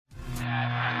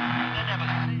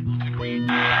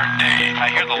I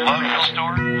hear the love in the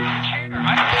store.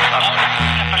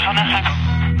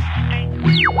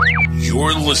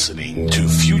 You're listening to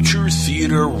Future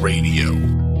Theater Radio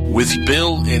with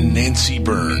Bill and Nancy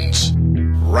Burns,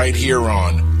 right here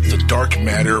on the Dark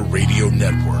Matter Radio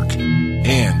Network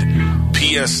and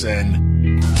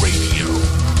PSN Radio.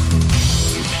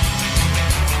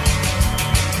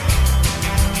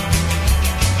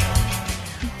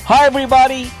 Hi,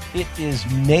 everybody. It is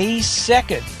May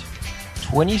 2nd,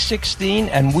 2016,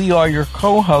 and we are your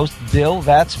co-hosts, Bill,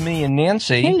 that's me, and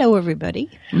Nancy. Hello, everybody.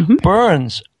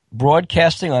 Burns,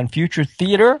 broadcasting on Future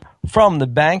Theater from the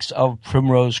banks of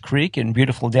Primrose Creek in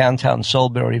beautiful downtown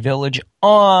Soulbury Village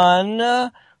on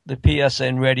the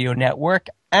PSN Radio Network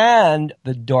and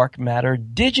the Dark Matter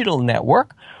Digital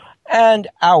Network. And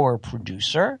our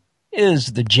producer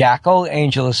is the Jackal,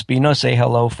 Angel Espino. Say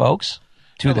hello, folks.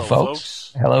 To the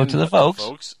folks. Hello to the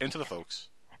folks. And to the folks.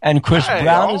 And Chris Hi,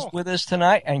 Brown y'all. is with us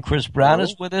tonight.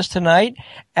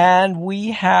 And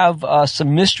we have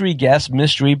some mystery guests.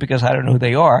 Mystery because I don't know who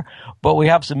they are. But we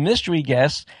have some mystery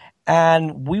guests.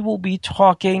 And we will be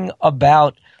talking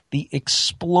about the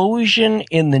explosion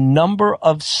in the number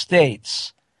of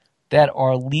states that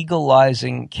are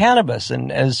legalizing cannabis.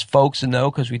 And as folks know,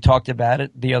 because we talked about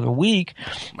it the other week,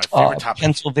 My favorite topic.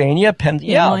 Pennsylvania, mine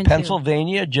too.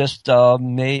 Pennsylvania just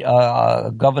made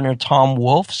Governor Tom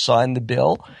Wolf signed the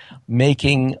bill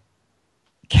making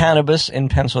cannabis in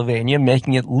Pennsylvania,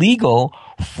 making it legal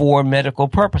for medical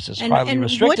purposes, highly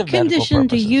restrictive what condition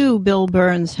medical purposes. do you, Bill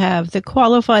Burns, have that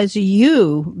qualifies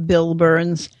you, Bill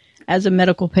Burns, as a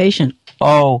medical patient?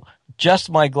 Oh, just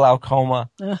my glaucoma.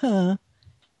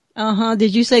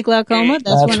 Did you say glaucoma? Hey,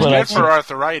 That's one what of I Good for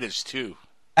arthritis, too.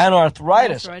 And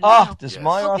arthritis. Arthritis. Oh, does Yes.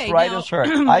 my Okay, arthritis now-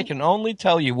 hurt? I can only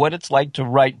tell you what it's like to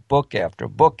write book after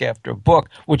book after book,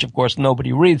 which of course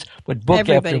nobody reads, but book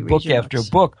Everybody after book reads your after books.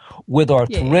 book with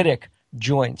arthritic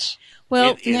joints.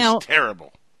 Well, It is now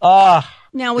terrible.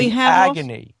 we the have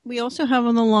agony. we also have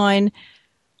on the line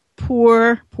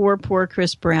poor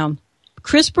Chris Brown.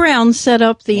 Chris Brown set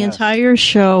up the entire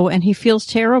show, and he feels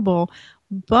terrible.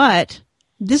 But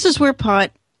this is where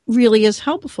pot really is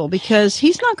helpful because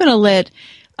he's not going to let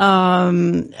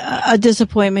a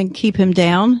disappointment keep him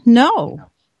down. No.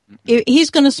 He's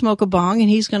going to smoke a bong and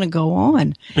he's going to go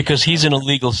on. Because he's in a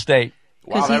legal state.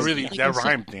 Wow, he's- that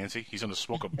rhymed, Nancy. He's going to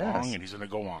smoke a bong and he's going to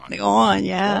go on. Go on,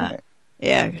 yeah.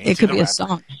 Yeah, it Nancy could the be a rapper.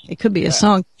 song. It could be a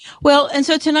song. Well, and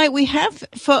so tonight we have,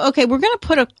 we're going to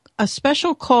put a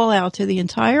special call out to the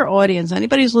entire audience.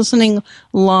 Anybody who's listening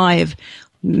live,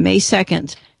 May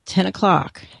 2nd, 10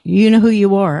 o'clock. You know who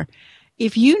you are.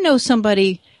 If you know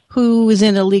somebody who is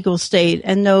in a legal state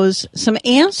and knows some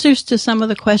answers to some of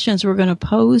the questions we're going to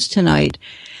pose tonight,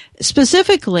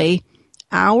 specifically,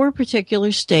 our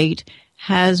particular state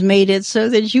has made it so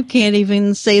that you can't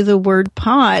even say the word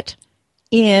pot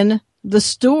in the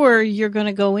store you're going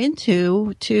to go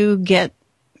into to get,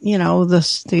 the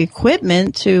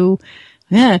equipment to,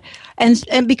 and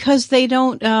because they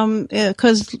don't,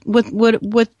 because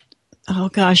the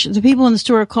people in the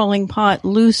store are calling pot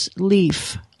loose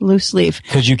leaf.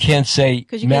 Because you can't say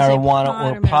 'Cause you can't say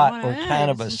marijuana or pot marijuana. or Yeah,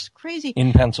 cannabis it's crazy.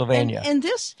 in Pennsylvania. And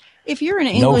this, if you're an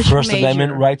No English First major,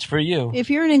 Amendment rights for you.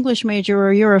 if you're an English major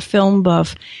or you're a film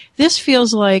buff, this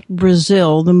feels like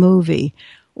Brazil, the movie,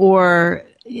 or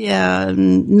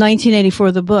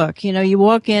 1984, the book. You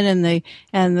walk in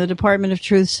and the Department of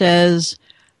Truth says,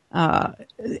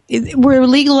 we're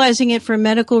legalizing it for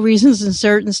medical reasons in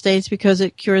certain states because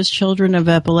it cures children of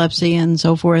epilepsy and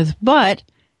so forth, but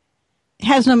it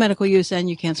has no medical use and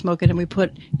you can't smoke it, and we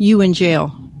put you in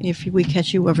jail if we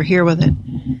catch you over here with it.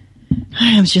 I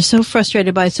am just so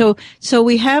frustrated by it. So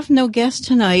we have no guest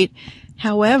tonight.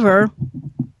 However,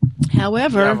 We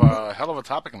have a hell of a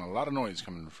topic and a lot of noise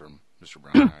coming from Mr.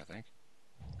 Brown, I think.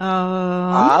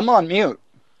 I'm on mute.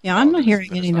 yeah, I'm not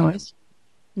hearing any noise.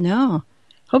 No.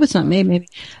 Hope it's not me, maybe.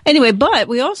 Anyway, but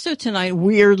we also tonight,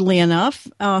 weirdly enough,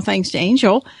 thanks to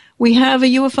Angel, we have a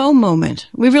UFO moment.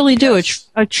 We really do. Yes.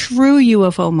 A true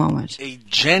UFO moment. A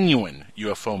genuine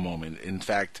UFO moment. In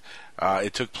fact,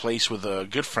 it took place with a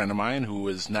good friend of mine who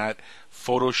was not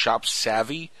Photoshop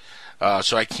savvy.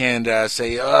 So I can't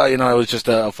say, it was just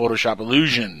a Photoshop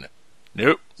illusion.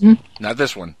 Nope. Not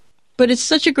this one. But it's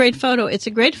such a great photo. It's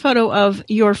a great photo of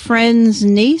your friend's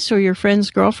niece or your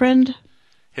friend's girlfriend.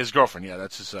 His girlfriend, yeah,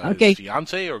 that's his, Okay. his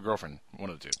fiance or girlfriend, one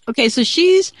of the two. Okay, so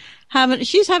she's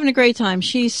having a great time.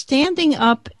 She's standing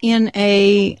up in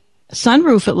a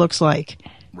sunroof, it looks like,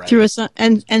 Right. through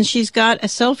and she's got a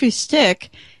selfie stick,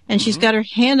 and she's got her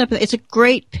hand up. It's a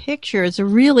great picture. It's a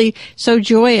really so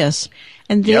joyous.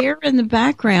 And there in the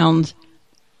background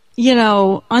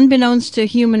unbeknownst to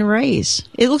human race.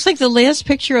 It looks like the last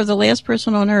picture of the last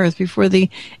person on Earth before the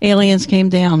aliens came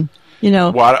down.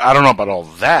 Well, I don't know about all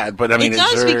that, but I mean, it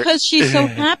does because she's so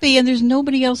happy and there's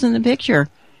nobody else in the picture.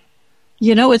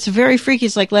 It's very freaky.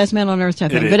 It's like Last Man on Earth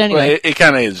type thing. But anyway. Well, it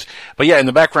kind of is. But yeah, in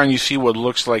the background you see what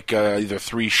looks like either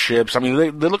 3 ships. I mean, they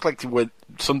look like what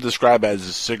some describe as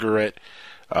a cigarette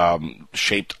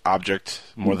shaped object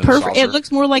more than a saucer. It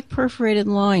looks more like perforated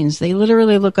lines. They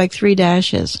literally look like 3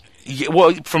 dashes. Yeah,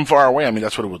 well, from far away, I mean,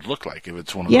 that's what it would look like if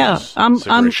it's one of those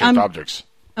cigarette-shaped objects.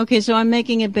 Okay, so I'm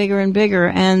making it bigger and bigger,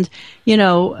 and,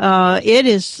 it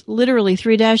is literally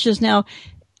 3 dashes. Now,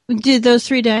 did those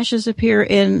 3 dashes appear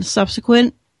in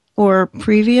subsequent or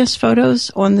previous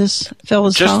photos on this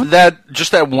fellow's phone?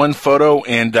 Just that one photo,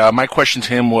 and my question to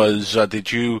him was,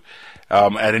 did you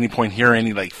at any point hear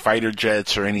any, like, fighter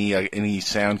jets or any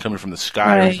sound coming from the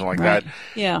sky or something like that?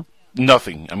 Yeah.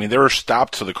 Nothing. I mean, they were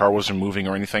stopped, so the car wasn't moving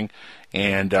or anything,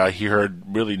 and he heard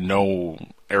really no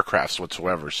aircrafts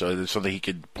whatsoever, so that he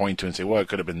could point to and say, well, it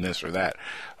could have been this or that.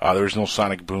 There was no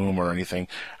sonic boom or anything.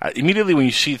 Immediately when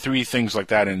you see 3 things like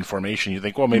that in formation, you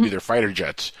think, well, maybe they're fighter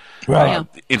jets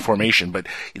in formation, but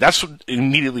that's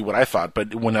immediately what I thought.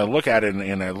 But when I look at it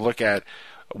and I look at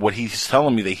what he's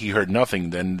telling me that he heard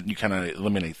nothing, then you kind of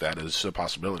eliminate that as a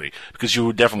possibility, because you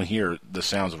would definitely hear the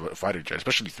sounds of a fighter jet,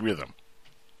 especially 3 of them.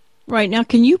 Right. Now,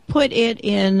 can you put it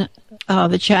in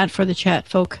the chat for the chat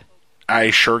folk? I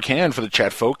sure can for the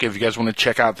chat folk. If you guys want to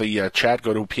check out the chat,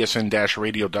 go to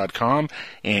psn-radio.com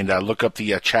and look up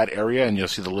the chat area, and you'll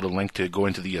see the little link to go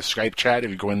into the Skype chat.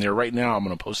 If you go in there right now, I'm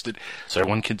going to post it so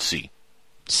everyone can see.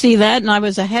 See that? And I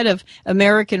was ahead of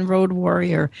American Road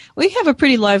Warrior. We have a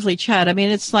pretty lively chat. I mean,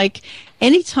 it's like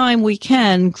anytime we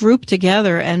can group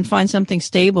together and find something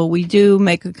stable, we do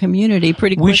make a community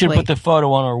pretty quickly. We should put the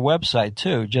photo on our website,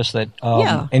 too, just that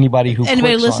anybody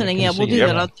listening, we'll do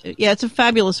that. It's a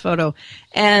fabulous photo.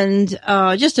 And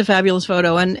just a fabulous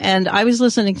photo. And I was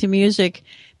listening to music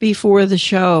before the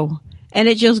show, and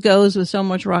it just goes with so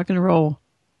much rock and roll.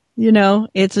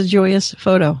 It's a joyous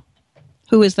photo.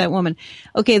 Who is that woman?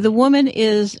 Okay, the woman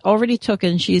is already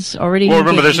taken. She's already. Well,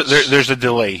 remember, there's a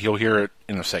delay. He'll hear it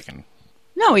in a second.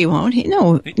 No, he won't.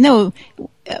 No.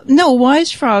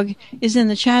 Wise Frog is in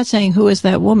the chat saying, "Who is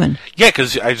that woman?" Yeah,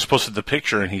 because I just posted the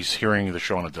picture and he's hearing the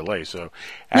show on a delay. So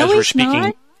as we're speaking,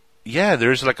 not. Yeah,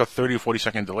 there's like a 30 or 40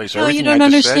 second delay. So no, you don't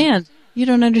understand. You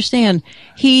don't understand.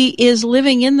 He is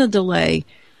living in the delay,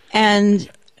 and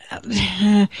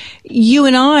you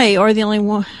and I are the only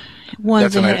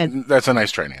ones ahead. That's a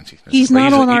nice try, Nancy. He's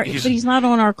not on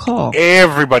our call.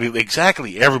 Everybody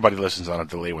listens on a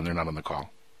delay when they're not on the call.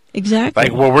 Exactly.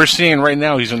 Like what we're seeing right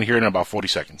now, he's going to hear it in about 40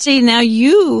 seconds. See, now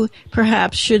you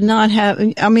perhaps should not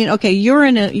have. I mean, okay, you're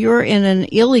in an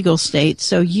illegal state,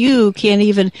 so you can't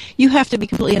even. You have to be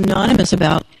completely anonymous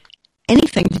about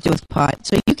anything to do with pot.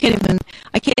 So I can't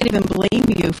even blame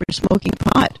you for smoking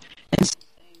pot and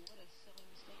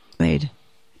made.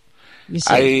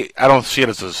 I don't see it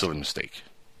as a silly mistake.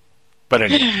 But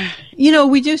anyway.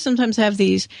 We do sometimes have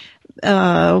these,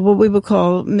 what we would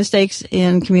call mistakes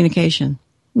in communication.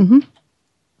 Mm-hmm.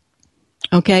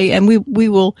 Okay. And we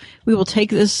will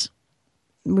take this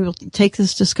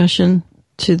discussion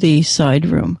to the side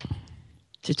room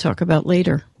to talk about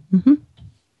later. Mm-hmm.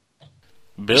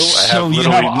 Bill,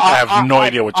 I have no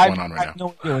idea what's going on right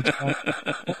now. No idea what's going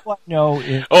on. All I know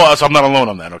is... so I'm not alone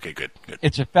on that. Okay, good.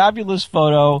 It's a fabulous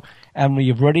photo, and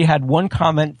we've already had one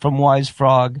comment from Wise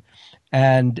Frog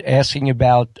and asking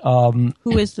about...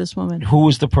 who is this woman? Who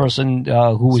was the person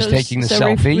who was taking the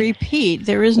selfie? Repeat,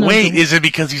 there is no... Wait, is it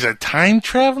because he's a time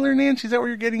traveler, Nancy? Is that what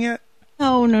you're getting at?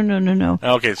 No.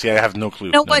 Okay, see, I have no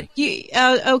clue. No, but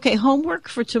okay, homework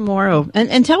for tomorrow.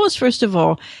 And tell us, first of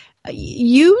all...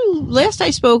 last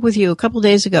I spoke with you a couple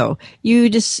days ago,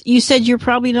 you said you're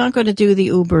probably not going to do the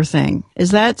Uber thing. Is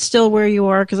that still where you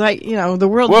are? Because the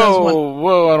world does want...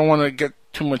 Whoa, I don't want to get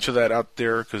too much of that out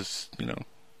there because,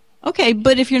 Okay,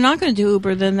 but if you're not going to do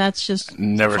Uber, then that's just...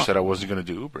 Never said I wasn't going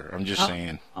to do Uber. I'm just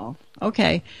saying. Oh,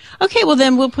 okay. Okay, well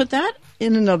then we'll put that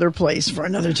in another place for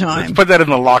another time. Let's put that in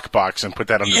the lockbox and put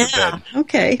that under the bed.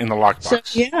 Okay. In the lockbox.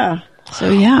 So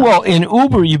yeah. Well, in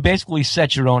Uber, you basically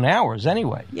set your own hours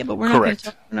anyway. Yeah, but we're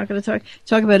not going to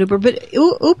talk about Uber. But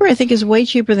Uber, I think, is way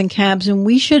cheaper than cabs, and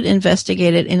we should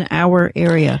investigate it in our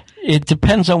area. It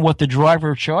depends on what the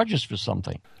driver charges for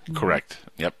something. Correct.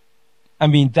 Yep. I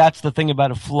mean, that's the thing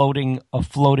about a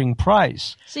floating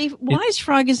price. See, Wise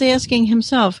Frog is asking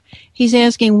himself. He's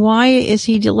asking, why is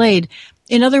he delayed?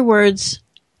 In other words,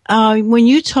 when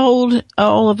you told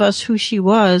all of us who she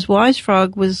was, Wise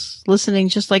Frog was listening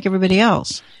just like everybody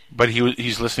else. But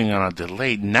he's listening on a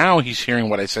delay. Now he's hearing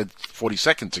what I said 40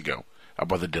 seconds ago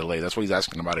about the delay. That's why he's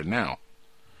asking about it now.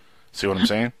 See what I'm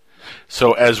saying?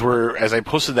 So as I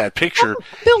posted that picture,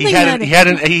 he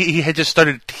had just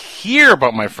started to hear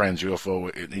about my friend's UFO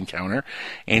encounter,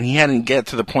 and he hadn't get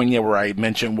to the point yet where I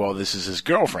mentioned, well, this is his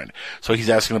girlfriend. So he's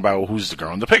asking about who's the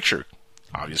girl in the picture.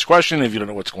 Obvious question if you don't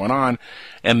know what's going on.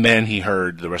 And then he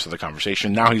heard the rest of the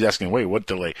conversation. Now he's asking, wait, what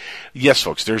delay? Yes,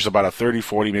 folks, there's about a 30,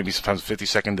 40, maybe sometimes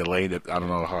 50-second delay. That I don't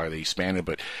know how they span it,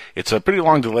 but it's a pretty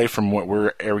long delay from what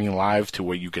we're airing live to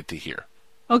what you get to hear.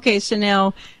 Okay, so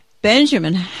now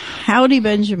Benjamin, howdy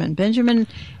Benjamin. Benjamin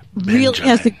really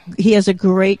has a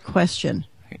great question.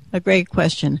 A great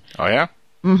question. Oh, yeah?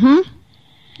 Mm-hmm.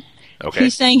 Okay.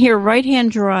 He's saying here,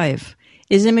 right-hand drive.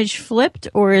 Is image flipped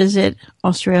or is it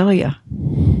Australia?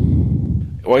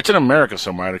 Well, it's in America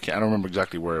somewhere. I don't remember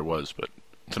exactly where it was, but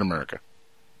it's in America.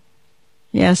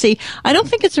 Yeah, see, I don't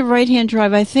think it's a right-hand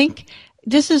drive. I think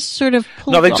this is sort of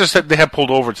pulled off. No, they just said they have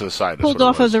pulled over to the side. Pulled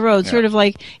off of the road, sort of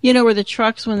like, where the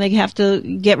trucks, when they have to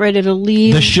get ready to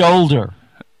leave. The shoulder.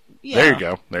 Yeah.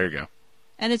 There you go.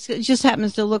 And it just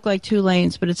happens to look like 2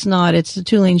 lanes, but it's not. It's a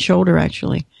 2-lane shoulder,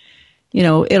 actually.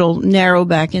 It'll narrow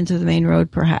back into the main road,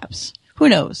 perhaps. Who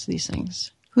knows these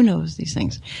things?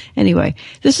 Anyway,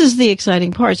 this is the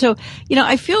exciting part. So,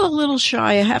 I feel a little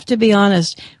shy, I have to be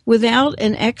honest. Without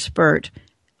an expert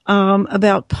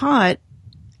about pot,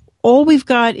 all we've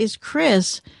got is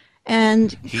Chris.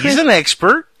 And he's an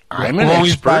expert. I'm an all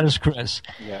we've expert. got is Chris.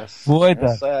 Yes. Boy,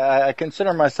 yes, I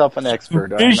consider myself an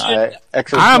expert. I'm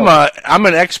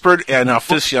an expert and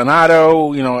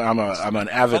aficionado. I'm an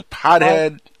avid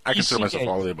pothead. I consider myself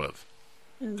all of the above.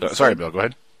 Sorry, Bill. Go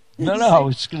ahead. No, I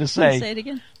was going to say it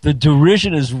again. The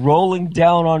derision is rolling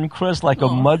down on Chris like a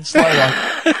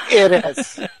mudslide. It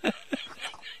is.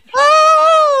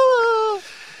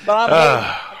 But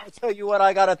I'm going to tell you what,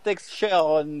 I got a thick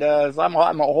shell, and I'm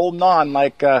holding on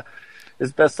like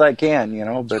as best I can,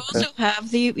 But you also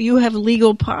have you have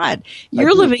legal pot.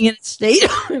 You're living in a state.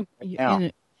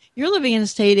 You're living in a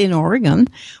state in Oregon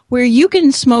where you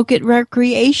can smoke it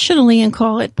recreationally and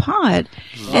call it pot.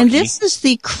 Lucky. And this is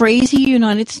the crazy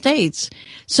United States.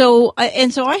 So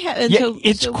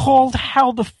it's called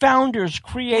how the founders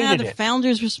created it. The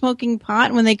founders were smoking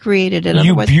pot when they created it.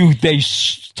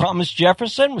 Thomas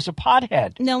Jefferson was a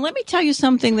pothead. Now, let me tell you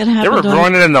something that happened. They were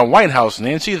growing it in the White House,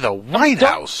 Nancy. The White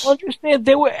House. Understand?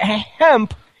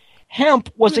 Hemp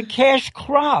was a cash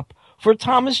crop for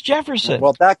Thomas Jefferson.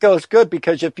 Well, that goes good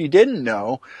because if you didn't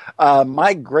know,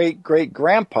 my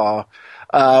great-great-grandpa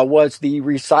was the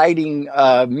reciting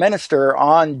minister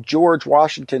on George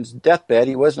Washington's deathbed.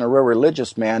 He wasn't a real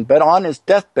religious man, but on his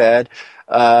deathbed,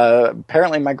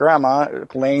 apparently my grandma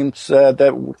claims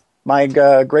that my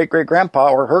great-great-grandpa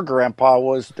or her grandpa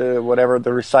was the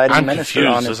reciting minister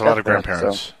on his deathbed. There's a lot of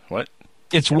grandparents. So. What?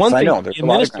 It's one thing to be a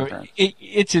minister.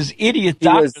 It's his idiot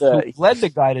doctor who led the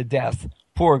guy to death.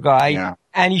 Poor guy.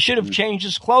 And he should have changed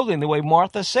his clothing the way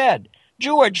Martha said.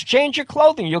 George, change your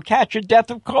clothing. You'll catch your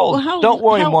death of cold. Well, Don't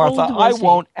worry, Martha. I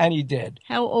won't. And he did.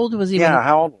 How old was he? Yeah,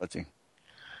 how old was he?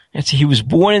 He was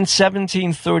born in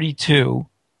 1732.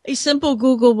 A simple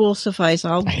Google will suffice.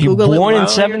 Google it. He was born in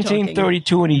while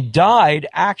 1732, and he died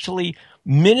actually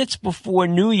minutes before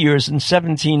New Year's in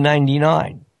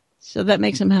 1799. So that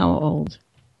makes him how old?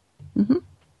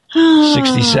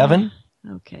 67.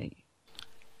 Okay.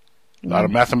 A lot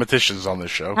of mathematicians on this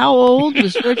show. How old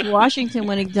was George Washington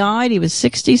when he died? He was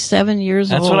 67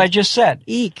 years old. That's what I just said.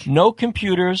 Eek. No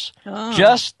computers.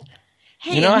 Just,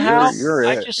 hey, how?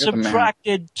 I just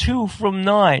subtracted 2 from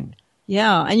 9.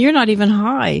 Yeah, and you're not even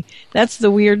high. That's the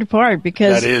weird part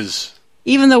because that is.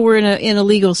 Even though we're in a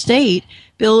legal state,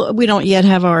 Bill, we don't yet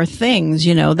have our things,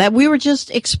 that we were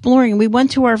just exploring. We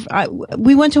went to a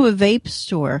vape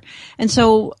store. And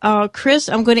so, Chris,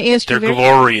 I'm going to ask you. They're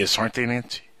glorious, aren't they,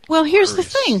 Nancy? Well, here's the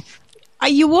thing.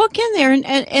 You walk in there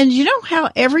and you know how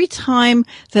every time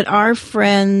that our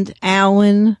friend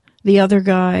Alan, the other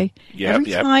guy,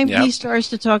 every time he starts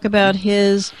to talk about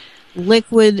his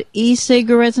liquid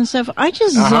e-cigarettes and stuff, I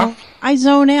just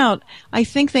zone out. I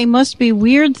think they must be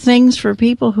weird things for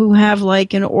people who have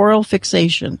like an oral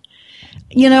fixation.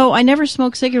 I never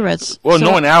smoke cigarettes. Well,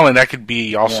 knowing Alan, that could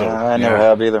be also. Yeah, I never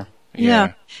have either.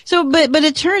 Yeah. So, but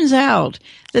it turns out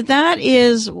that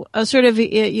is a sort of,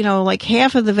 like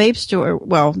half of the vape store.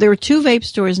 Well, there are 2 vape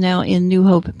stores now in New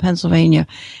Hope, Pennsylvania,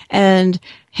 and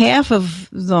half of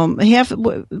them,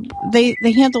 they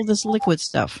handle this liquid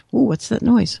stuff. Ooh, what's that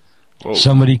noise? Whoa.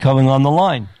 Somebody coming on the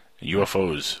line.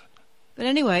 UFOs. But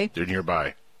anyway. They're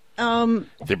nearby.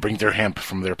 They bring their hemp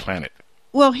from their planet.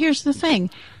 Well, here's the thing.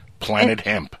 Planet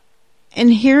hemp.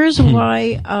 And here's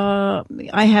why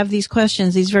I have these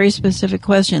questions, these very specific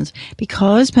questions.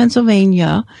 Because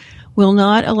Pennsylvania will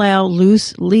not allow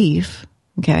loose leaf,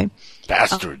 okay?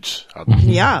 Bastards.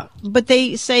 Yeah, but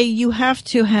they say you have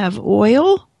to have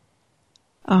oil.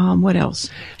 What else?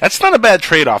 That's not a bad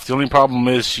trade-off. The only problem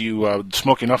is you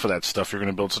smoke enough of that stuff, you're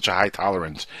going to build such a high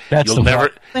tolerance. You'll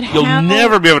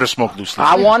never be able to smoke loose leaf.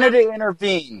 I wanted to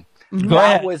intervene. Go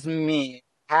ahead. That was me.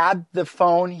 Had the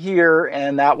phone here,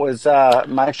 and that was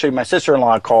actually my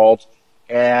sister-in-law called,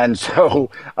 and so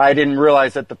I didn't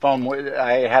realize that the phone.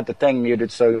 I had the thing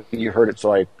muted, so you heard it.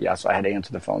 So I had to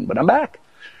answer the phone, but I'm back.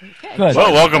 Okay. Good.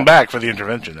 Well, welcome back for the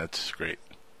intervention. That's great.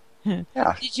 Yeah.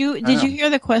 Did you hear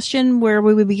the question where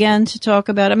we began to talk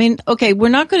about? I mean, okay, we're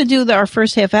not going to do our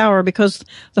first half hour because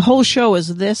the whole show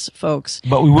is this, folks.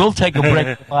 But we will take a break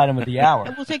at the bottom of the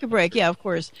hour. We'll take a break. Yeah, of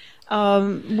course.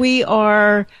 We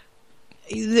are.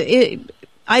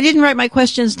 I didn't write my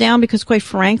questions down because, quite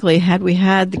frankly, had we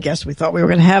had the guest we thought we were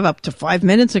going to have up to 5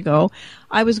 minutes ago,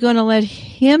 I was going to let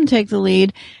him take the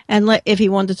lead, and if he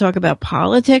wanted to talk about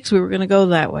politics, we were going to go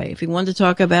that way. If he wanted to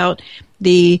talk about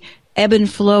the ebb and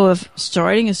flow of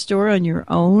starting a store on your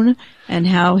own and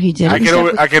how he did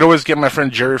it. I could always get my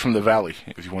friend Jerry from the Valley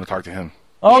if you want to talk to him.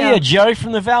 Oh, Yeah. yeah, Jerry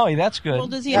from the Valley. That's good. Well,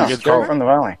 does he Yeah, have a good call store? from the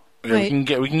valley. Yeah, Right.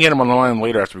 we can get him on the line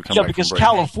later after we come Yeah, back because from break.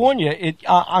 California,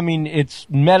 it's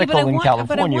medical in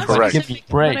California, but Correct. give me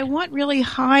a break. But I want really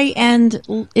high-end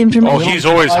information. Oh, he's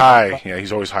always high. Yeah,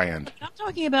 he's always high end. I'm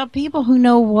talking about people who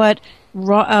know what,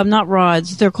 not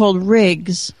rods, they're called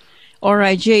rigs,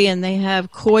 R-I-G, and they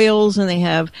have coils and they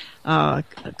have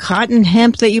cotton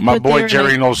hemp that you My put boy there.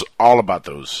 Jerry knows all about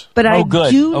those. But I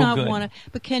good. do Oh, not good. want to.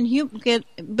 But can you get?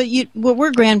 But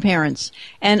we're grandparents,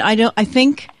 and I don't. I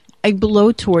think a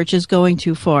blowtorch is going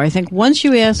too far. I think once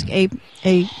you ask a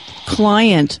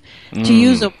client to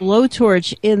use a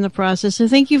blowtorch in the process, I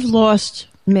think you've lost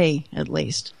me at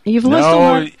least. You've lost a No,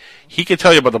 lot. he could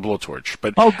tell you about the blowtorch,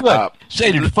 but Oh, good. Say,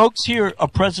 I did folks hear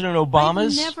President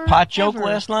Obama's Never, pot joke ever.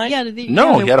 last night? Yeah,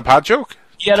 no, he had a pot joke.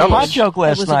 He had a Tell pot us. joke that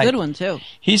last was night. a good one too.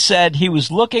 He said he was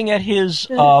looking at his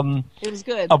It was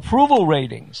good. approval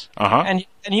ratings, Uh-huh. and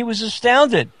he was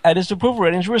astounded at his approval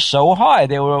ratings were so high.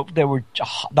 They were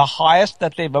the highest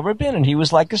that they've ever been, and he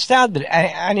was like astounded.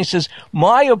 And he says,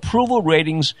 "My approval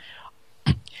ratings,"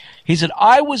 he said,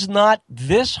 "I was not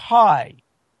this high.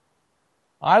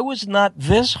 I was not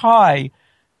this high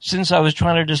since I was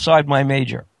trying to decide my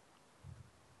major."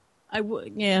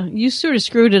 Yeah, you sort of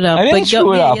screwed it up. I didn't but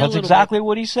screw it yeah, up. yeah, a That's little exactly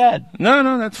what he said.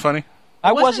 No, that's funny.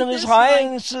 I Wasn't wasn't as this high,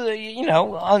 high? as, you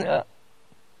know.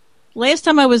 Last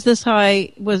time I was this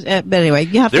high was at. But anyway,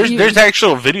 you have to. There's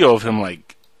actual video of him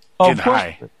like getting of course.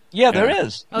 high. Yeah, there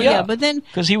is. Oh yeah, but then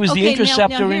because he was the okay,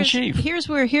 interceptor now in chief. Here's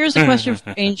a question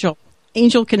for Angel.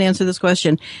 Angel can answer this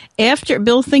question. After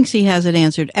Bill thinks he has it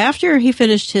answered. After he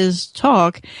finished his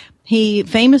talk, he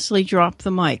famously dropped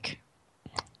the mic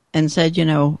and said,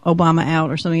 Obama out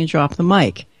or something, and dropped the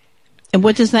mic. And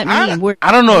what does that mean?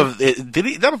 I don't know if did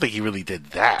he. I don't think he really did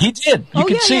that. He did. You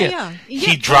could see it. Yeah.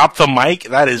 He dropped the mic.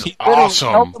 That is He literally awesome.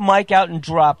 held the mic out and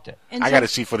dropped it. And I so got to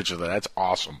see footage of that. That's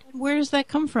awesome. where does that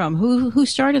come from? Who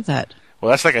started that? Well,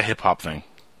 that's like a hip hop thing.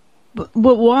 But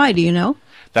why? Do you know?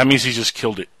 That means he just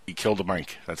killed it. He killed the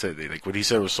mic. That's it. Like what he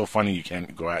said was so funny. You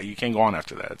can't go out. You can't go on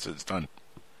after that. It's done.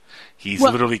 He's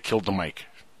literally killed the mic.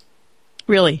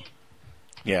 Really?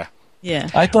 Yeah. Yeah.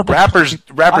 I thought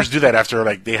Rappers do that after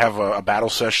like they have a battle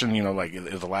session. Like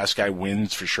if the last guy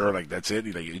wins for sure, like that's it.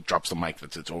 He drops the mic.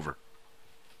 It's over.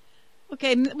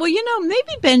 Okay. Well,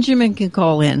 maybe Benjamin can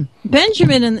call in.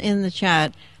 Benjamin in the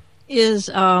chat is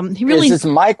he really Is his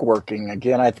mic working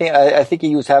again? I think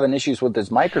he was having issues with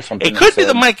his mic or something. It could be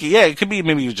the mic. Yeah, it could be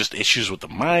maybe just issues with the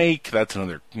mic. That's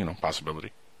another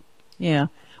possibility. Yeah.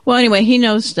 Well, anyway, he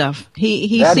knows stuff.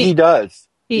 He does.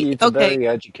 He- He's okay. very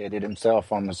educated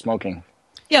himself on the smoking.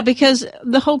 Yeah, because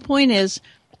the whole point is,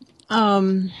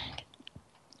 I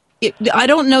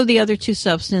don't know the other two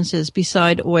substances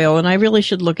beside oil, and I really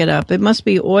should look it up. It must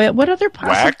be oil. What other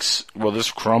Wax? Well, this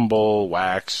crumble,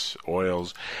 wax,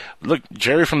 oils. Look,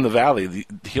 Jerry from the Valley,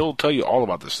 he'll tell you all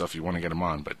about this stuff if you want to get him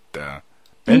on. But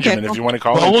Benjamin, if you want to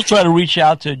call in. we'll try to reach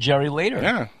out to Jerry later.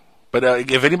 Yeah. But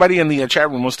if anybody in the chat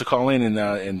room wants to call in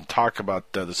and talk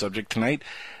about the subject tonight,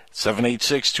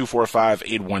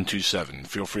 786-245-8127.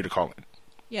 Feel free to call in.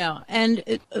 Yeah, and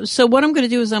so what I'm going to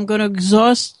do is I'm going to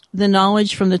exhaust the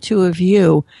knowledge from the two of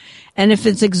you, and if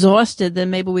it's exhausted, then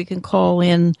maybe we can call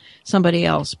in somebody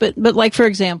else. But like for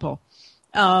example,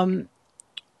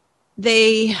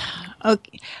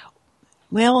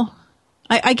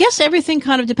 I guess everything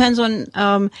kind of depends on,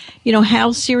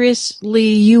 how seriously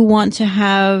you want to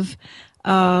have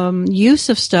use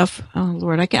of stuff. Oh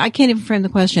Lord, I can't even frame the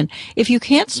question. If you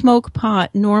can't smoke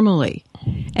pot normally,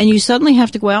 and you suddenly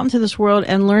have to go out into this world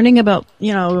and learning about, the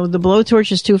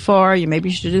blowtorch is too far. Maybe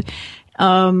you should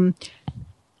do.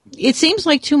 It seems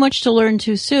like too much to learn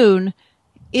too soon.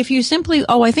 If you simply,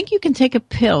 I think you can take a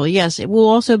pill. Yes, it will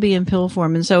also be in pill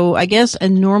form. And so I guess a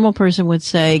normal person would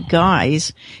say,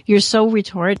 guys, you're so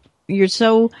retarded. You're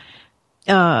so,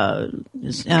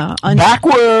 backwards,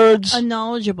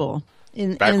 unknowledgeable.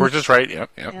 Backwards is right.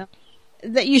 Yep.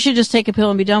 That you should just take a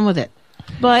pill and be done with it.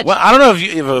 But I don't know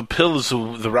if a pill is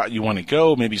the route you want to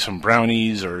go. Maybe some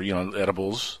brownies or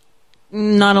edibles.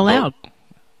 Not allowed.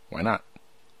 Why not?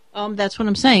 That's what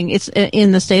I'm saying. It's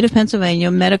in the state of Pennsylvania.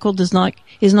 Medical is not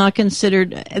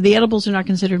considered. The edibles are not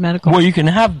considered medical. Well, you can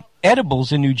have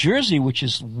edibles in New Jersey, which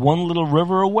is one little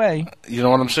river away. You know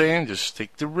what I'm saying? Just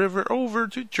take the river over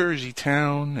to Jersey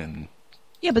Town and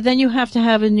but then you have to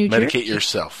have a New Jersey medicate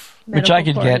yourself, which I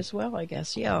could get as well. I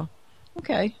guess. Yeah.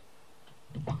 Okay.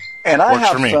 And I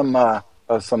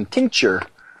have some tincture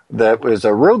that was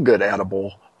a real good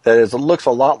edible. It looks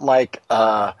a lot like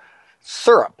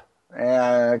syrup.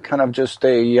 Kind of just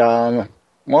really,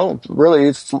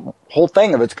 it's the whole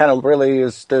thing of it's kind of really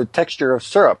is the texture of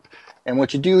syrup. And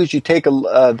what you do is you take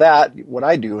what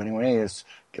I do anyway is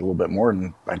get a little bit more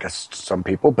than I guess some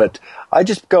people, but I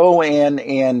just go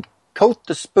and coat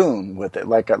the spoon with it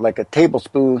like a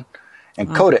tablespoon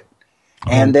and coat it.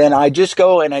 And then I just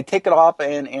go and I take it off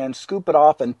and scoop it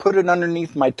off and put it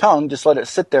underneath my tongue, just let it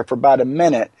sit there for about a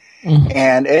minute. Mm-hmm.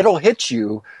 And it'll hit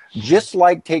you just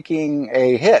like taking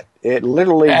a hit. It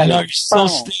literally. And are you still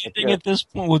standing at this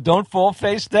point? Well, don't fall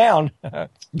face down. For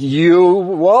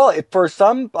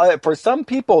some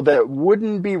people that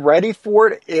wouldn't be ready for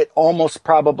it, it almost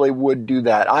probably would do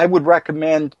that. I would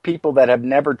recommend people that have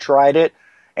never tried it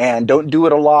and don't do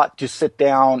it a lot to sit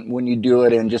down when you do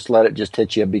it and just let it just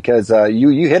hit you because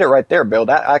you hit it right there, Bill.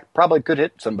 That I probably could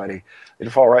hit somebody.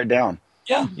 It'd fall right down.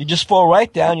 Yeah, you just fall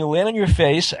right down. You land on your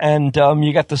face, and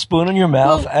you got the spoon in your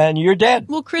mouth, and you're dead.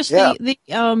 Well, Chris,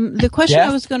 the question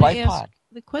I was going to ask.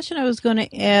 The question I was going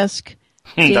to ask.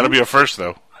 That'll be a first,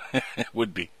 though. It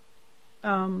would be.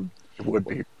 It would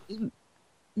be.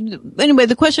 Anyway,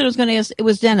 the question I was going to ask. It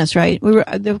was Dennis, right?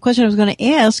 The question I was going to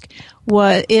ask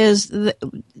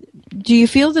do you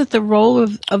feel that the role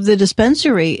of the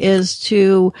dispensary is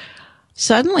to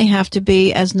suddenly have to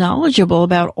be as knowledgeable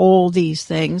about all these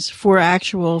things for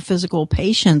actual physical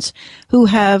patients who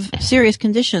have serious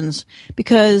conditions?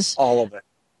 Because all of it.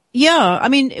 Yeah. I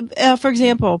mean, for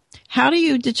example, how do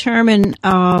you determine,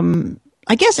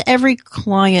 I guess every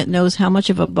client knows how much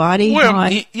of a body.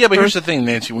 But here's the thing,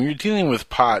 Nancy. When you're dealing with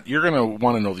pot, you're going to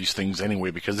want to know these things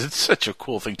anyway because it's such a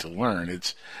cool thing to learn.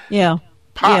 It's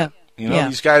pot. Yeah.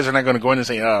 These guys are not going to go in and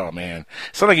say, "Oh man,"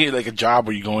 it's not like a job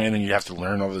where you go in and you have to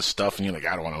learn all this stuff, and you're like,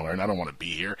 "I don't want to learn. I don't want to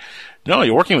be here." No,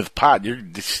 you're working with pot.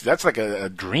 That's like a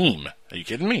dream. Are you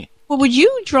kidding me? Well, would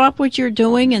you drop what you're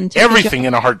doing and take everything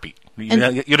in a heartbeat?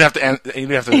 You'd have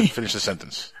to finish the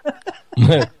sentence.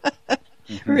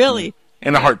 Really?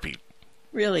 In a heartbeat.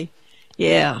 Really?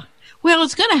 Yeah. Well,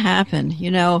 it's going to happen,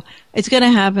 It's going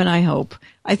to happen, I hope.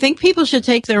 I think people should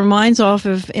take their minds off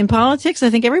in politics,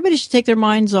 I think everybody should take their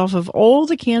minds off of all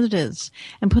the candidates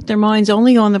and put their minds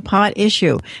only on the pot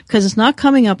issue because it's not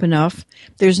coming up enough.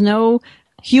 There's no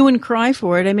hue and cry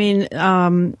for it. I mean,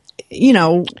 Do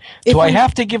I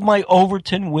have to give my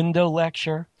Overton window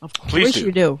lecture? Of course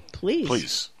you do.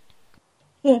 Please.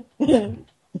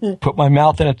 Put my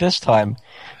mouth in it this time.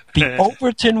 The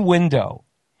Overton window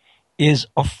is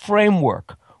a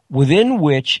framework within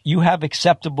which you have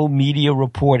acceptable media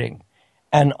reporting,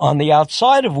 and on the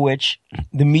outside of which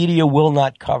the media will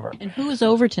not cover. And who is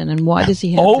Overton, and why does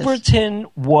he have Overton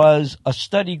was a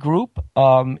study group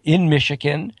in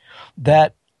Michigan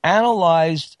that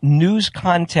analyzed news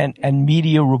content and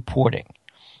media reporting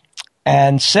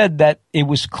and said that it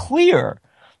was clear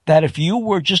that if you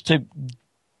were just to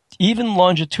even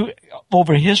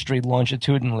over history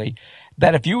longitudinally,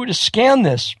 that if you were to scan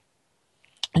this,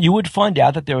 you would find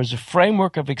out that there was a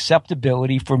framework of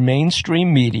acceptability for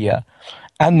mainstream media,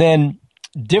 and then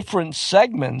different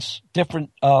segments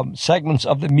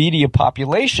of the media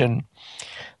population,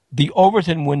 the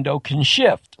Overton window can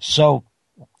shift. So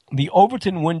the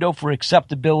Overton window for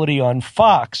acceptability on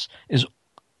Fox is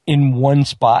in one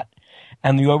spot,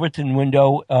 and the Overton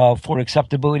window for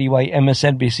acceptability by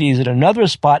MSNBC is at another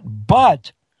spot,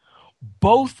 but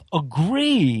both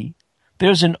agree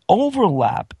there's an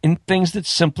overlap in things that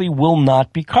simply will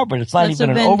not be covered. It's not That's even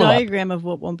a an Venn overlap. diagram of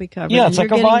what won't be covered. Yeah, And it's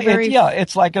like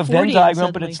it's like a Venn Freudian diagram,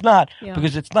 but suddenly. it's not Yeah.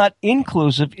 because it's not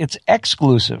inclusive, it's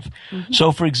exclusive.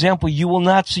 So, for example, you will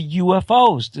not see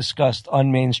UFOs discussed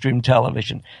on mainstream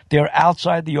television. They're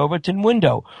outside the Overton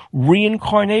window.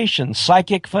 Reincarnation,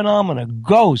 psychic phenomena,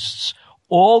 ghosts,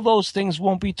 all those things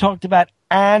won't be talked about,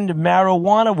 and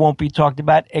marijuana won't be talked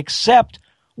about except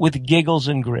with giggles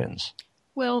and grins.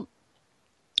 Well,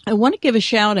 I want to give a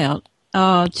shout out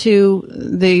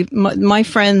to my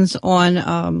friends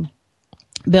on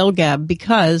BellGab,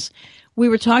 because we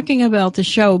were talking about the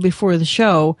show before the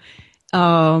show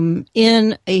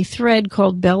in a thread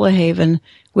called Bella Haven,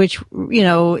 which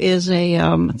is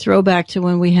a throwback to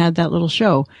when we had that little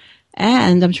show.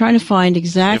 And I'm trying to find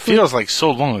exactly. It feels like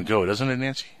so long ago, doesn't it,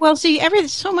 Nancy? Well, see,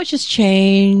 so much has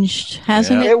changed,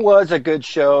 hasn't It was a good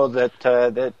show that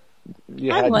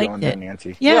you I had liked going it. there,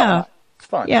 Nancy. Yeah. It's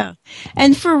fun. Yeah.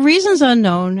 And for reasons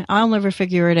unknown, I'll never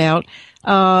figure it out.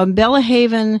 Bella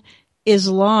Haven is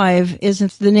live is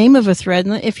the name of a thread.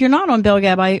 And if you're not on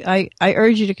BellGab, I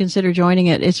urge you to consider joining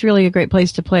it. It's really a great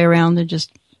place to play around and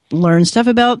just learn stuff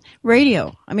about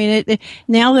radio. I mean,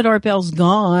 now that Art Bell's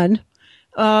gone,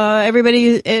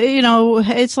 everybody,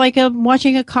 it's like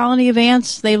watching a colony of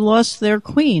ants. They've lost their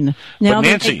queen. Now But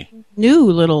Nancy,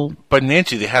 But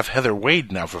Nancy, they have Heather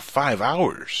Wade now for 5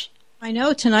 hours. I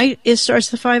know tonight it starts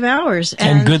the 5 hours,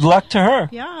 And good luck to her.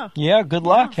 Yeah. Yeah, good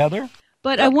luck, Heather.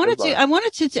 But I wanted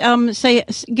to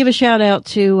give a shout out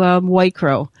to White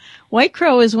Crow. White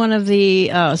Crow is one of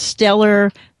the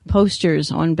stellar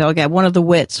posters on BellGab, one of the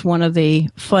wits, one of the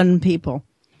fun people.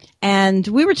 And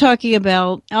we were talking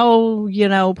about,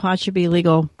 pot should be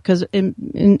legal because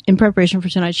in preparation for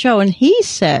tonight's show. And he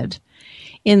said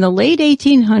in the late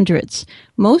 1800s,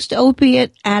 most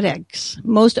opiate addicts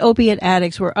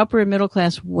were upper and middle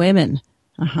class women.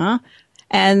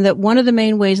 And that one of the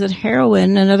main ways that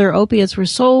heroin and other opiates were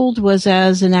sold was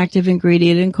as an active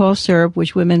ingredient in cough syrup,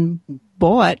 which women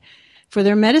bought for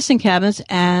their medicine cabinets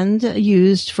and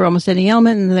used for almost any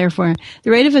ailment. And therefore,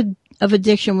 the rate of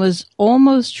addiction was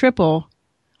almost triple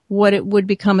what it would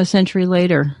become a century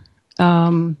later,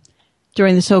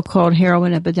 during the so-called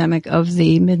heroin epidemic of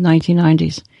the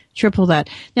mid-1990s. Triple that.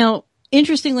 Now,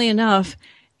 interestingly enough,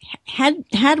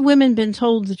 had women been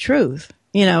told the truth,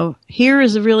 here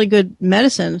is a really good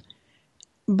medicine,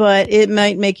 but it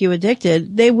might make you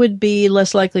addicted, they would be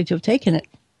less likely to have taken it.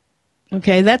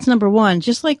 Okay, that's number one.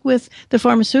 Just like with the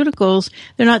pharmaceuticals,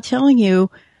 they're not telling you,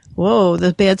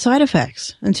 the bad side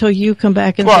effects until you come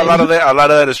back and say, a lot of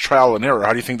that is trial and error.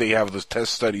 How do you think they have those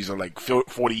test studies are like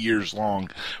 40 years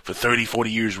long? For 30, 40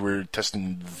 years, we're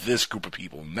testing this group of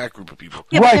people and that group of people.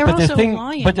 Yeah, right, but the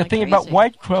the thing about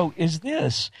White Crow is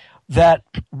this, that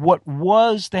what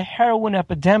was the heroin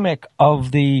epidemic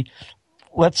of the,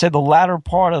 let's say, the latter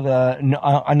part of the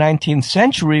 19th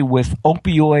century with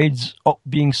opioids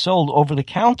being sold over the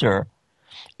counter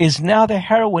is now the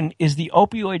heroin is the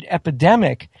opioid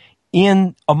epidemic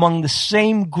among the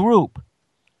same group,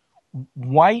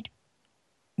 white,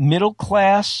 middle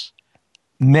class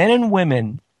men and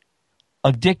women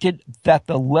addicted, that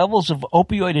the levels of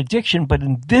opioid addiction, but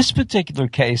in this particular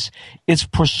case, it's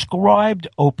prescribed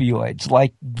opioids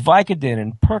like Vicodin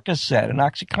and Percocet and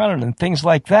OxyContin and things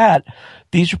like that.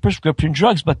 These are prescription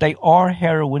drugs, but they are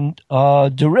heroin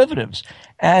derivatives.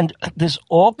 And this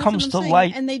all comes to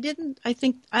light. And they didn't,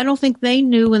 I don't think they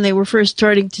knew when they were first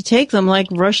starting to take them, like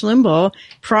Rush Limbaugh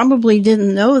probably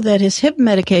didn't know that his hip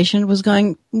medication was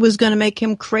going to make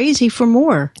him crazy for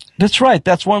more. That's right.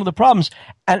 That's one of the problems.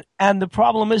 And the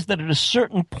problem is that at a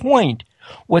certain point,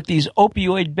 what these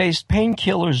opioid-based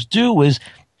painkillers do is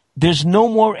there's no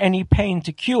more any pain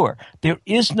to cure. There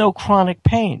is no chronic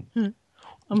pain.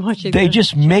 They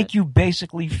just make you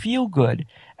basically feel good.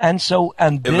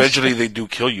 Eventually they do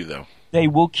kill you, though. They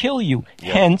will kill you.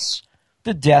 Yep. Hence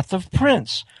the death of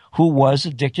Prince, who was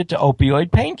addicted to opioid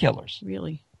painkillers.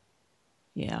 Really?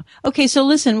 Yeah. Okay, so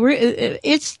listen,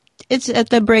 it's at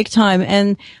the break time,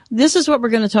 and this is what we're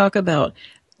going to talk about.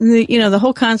 The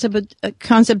whole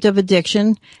concept of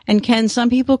addiction, and can some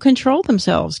people control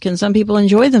themselves? Can some people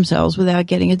enjoy themselves without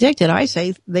getting addicted? I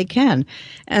say they can,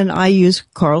 and I use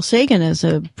Carl Sagan as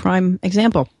a prime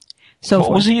example. So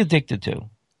what was he addicted to?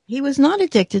 He was not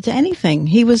addicted to anything.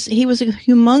 He was a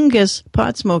humongous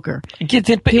pot smoker. It's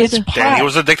pot. Danny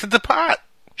was addicted to pot.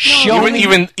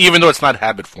 Even though it's not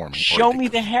habit forming. Show me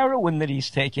the heroin that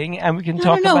he's taking, and we can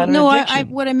talk about an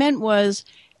addiction. What I meant was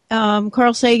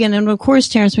Carl Sagan and, of course,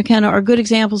 Terence McKenna are good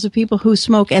examples of people who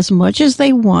smoke as much as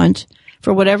they want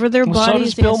for whatever their body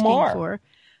is asking for.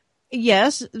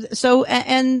 Yes. So,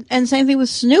 and same thing with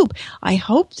Snoop. I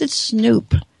hope that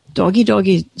Snoop,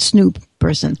 doggy Snoop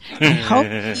person, I hope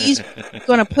he's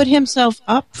going to put himself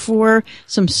up for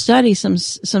some study, some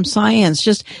science.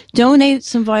 Just donate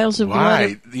some vials of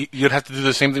blood. Why? You'd have to do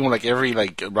the same thing with like every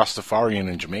Rastafarian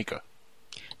in Jamaica.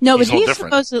 No, but he's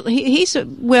supposedly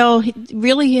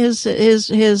really his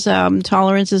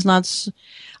tolerance is not.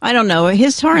 I don't know.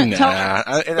 His tolerance.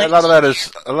 A lot of that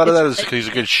is because he's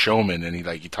a good showman and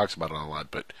he talks about it a lot.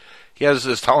 But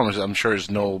his tolerance, I'm sure, is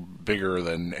no bigger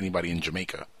than anybody in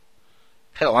Jamaica.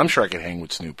 Hell, I'm sure I could hang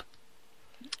with Snoop.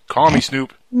 Call me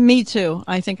Snoop. Me too.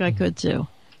 I think I could too.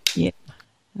 Yeah,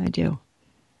 I do.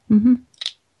 Mm-hmm.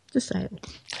 Just say it.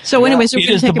 So, anyways, it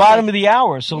is the bottom of the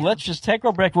hour. So let's just take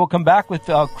our break. We'll come back with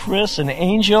Chris and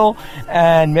Angel,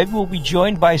 and maybe we'll be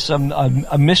joined by some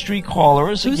mystery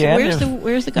callers again.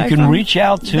 Where's the guy? You can reach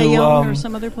out to Bayonne or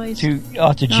some other place to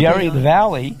Jerry the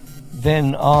Valley.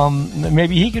 Then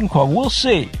maybe he can call. We'll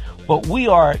see. But we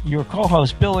are your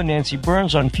co-hosts, Bill and Nancy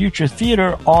Burns, on Future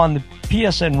Theater on the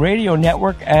PSN Radio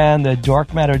Network and the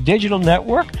Dark Matter Digital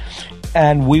Network,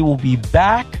 and we will be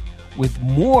back with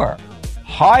more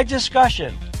high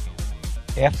discussion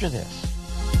after this.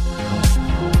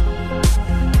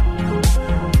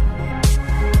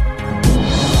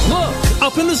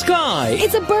 Up in the sky.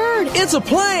 It's a bird. It's a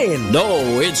plane.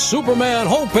 No, it's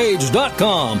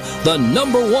SupermanHomepage.com, the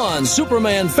 #1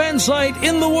 Superman fan site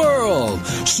in the world.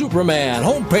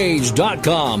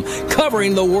 SupermanHomepage.com,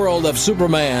 covering the world of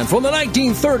Superman from the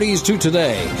 1930s to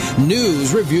today.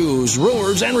 News, reviews,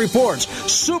 rumors, and reports.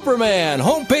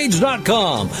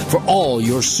 SupermanHomepage.com for all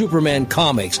your Superman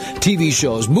comics, TV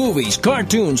shows, movies,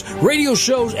 cartoons, radio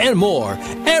shows, and more.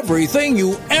 Everything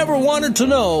you ever wanted to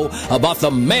know about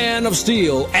the Man of Steel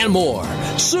and more.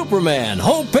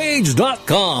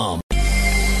 SupermanHomepage.com.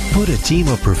 Put a team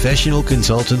of professional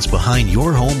consultants behind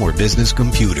your home or business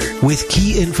computer with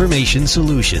Key Information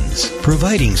Solutions,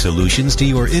 providing solutions to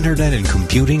your internet and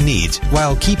computing needs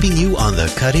while keeping you on the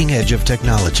cutting edge of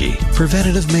technology.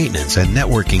 Preventative maintenance and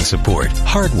networking support,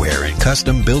 hardware and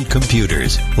custom-built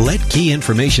computers. Let Key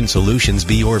Information Solutions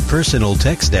be your personal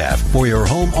tech staff for your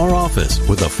home or office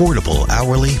with affordable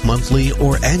hourly, monthly,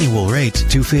 or annual rates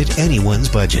to fit anyone's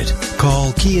budget.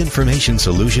 Call Key Information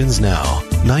Solutions now.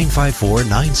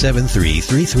 954-973-3374.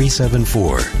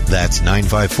 That's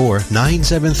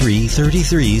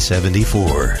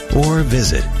 954-973-3374. Or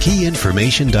visit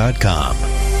keyinformation.com.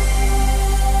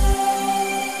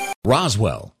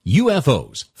 Roswell,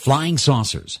 UFOs, flying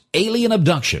saucers, alien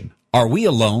abduction. Are we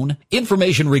alone?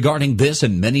 Information regarding this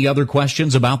and many other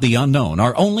questions about the unknown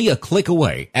are only a click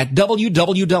away at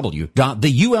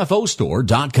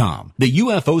www.theufostore.com. The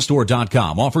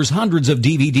UFOstore.com offers hundreds of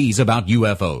DVDs about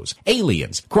UFOs,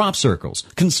 aliens, crop circles,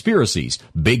 conspiracies,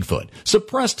 Bigfoot,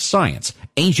 suppressed science,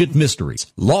 ancient mysteries.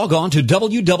 Log on to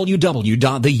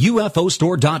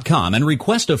www.theufostore.com and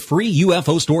request a free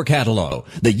UFO Store catalog.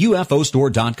 The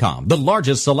UFOstore.com, the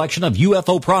largest selection of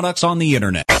UFO products on the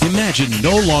internet. Imagine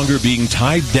no longer being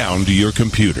tied down to your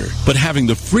computer, but having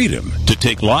the freedom to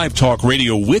take live talk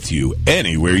radio with you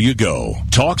anywhere you go.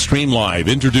 TalkStream Live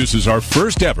introduces our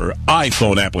first ever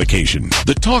iPhone application.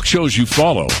 The talk shows you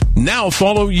follow now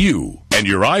follow you. And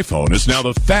your iPhone is now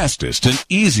the fastest and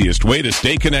easiest way to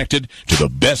stay connected to the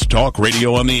best talk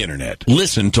radio on the internet.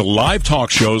 Listen to live talk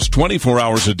shows 24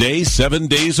 hours a day, 7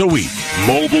 days a week.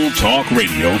 Mobile talk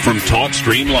radio from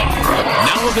TalkStream Live.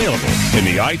 Now available in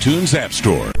the iTunes App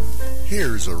Store.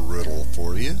 Here's a riddle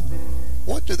for you.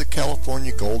 What do the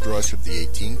California gold rush of the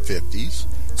 1850s,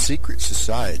 secret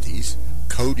societies,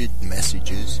 coded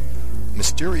messages,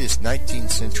 mysterious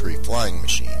 19th century flying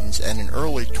machines, and an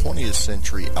early 20th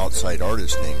century outside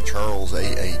artist named Charles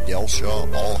A. Delshaw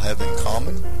all have in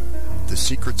common? The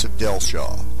Secrets of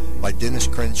Delshaw by Dennis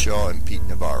Crenshaw and Pete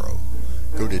Navarro.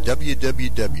 Go to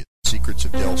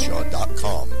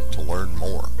www.secretsofdelshaw.com to learn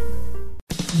more.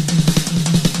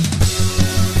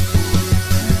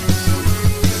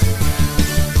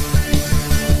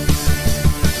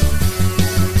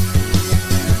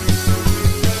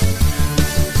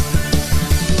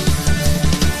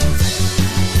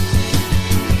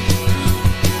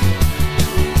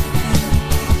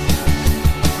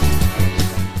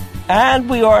 And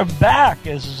we are back.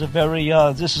 This is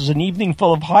this is an evening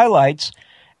full of highlights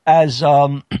as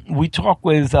we talk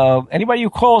with anybody who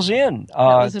calls in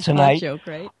tonight joke,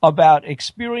 right? About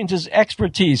experiences,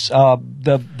 expertise.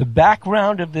 The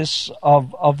background of this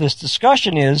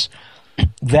discussion is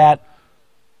that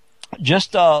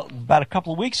just about a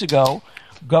couple of weeks ago,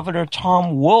 Governor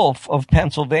Tom Wolf of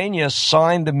Pennsylvania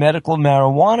signed the medical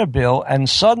marijuana bill, and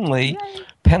suddenly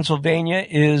Pennsylvania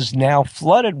is now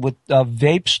flooded with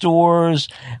vape stores,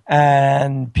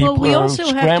 and people are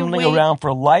scrambling around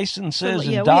for licenses,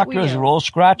 and doctors are all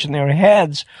scratching their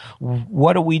heads.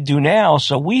 What do we do now?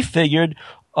 So we figured,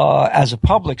 as a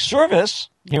public service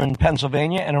here in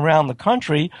Pennsylvania and around the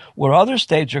country, where other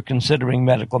states are considering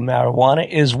medical marijuana,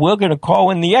 is we're going to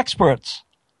call in the experts.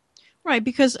 Right,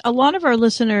 because a lot of our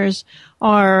listeners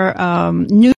are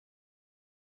new,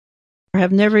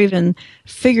 have never even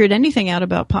figured anything out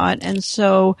about pot. And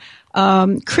so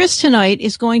Chris tonight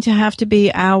is going to have to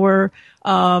be our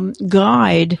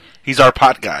guide. He's our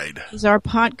pot guide. He's our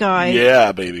pot guide.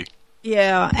 Yeah, baby.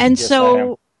 Yeah, and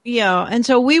so... Yeah, and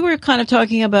so we were kind of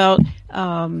talking about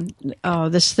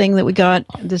this thing that we got,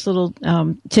 this little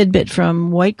tidbit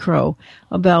from White Crow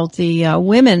about the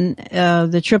women,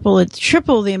 the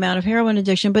triple the amount of heroin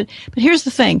addiction. But here's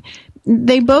the thing.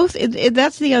 They both,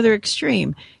 that's the other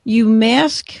extreme. You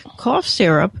mask cough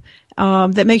syrup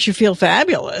that makes you feel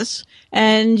fabulous,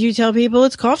 and you tell people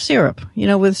it's cough syrup,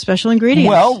 with special ingredients.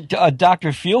 Well, Dr.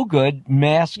 Feelgood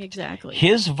masked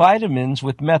his vitamins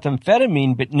with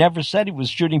methamphetamine, but never said he was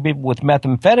shooting people with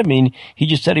methamphetamine. He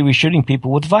just said he was shooting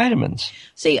people with vitamins.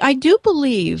 See, I do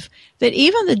believe that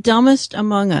even the dumbest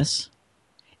among us,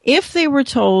 if they were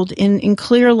told in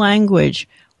clear language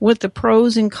what the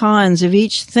pros and cons of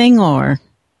each thing are,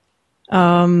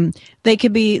 they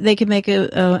could make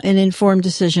an informed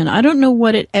decision. I don't know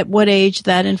at what age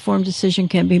that informed decision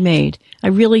can be made. I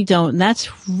really don't. And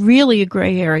that's really a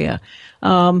gray area.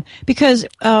 Because,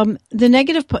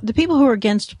 the people who are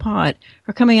against pot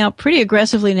are coming out pretty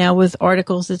aggressively now with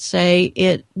articles that say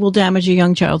it will damage a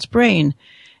young child's brain.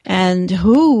 And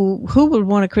who would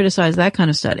want to criticize that kind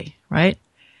of study, right?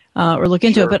 Or look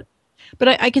into it.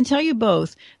 But I can tell you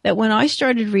both that when I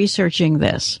started researching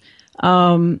this,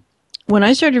 I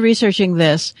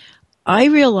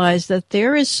realized that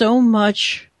there is so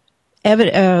much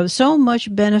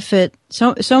benefit,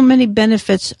 so many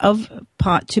benefits of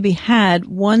pot to be had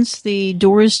once the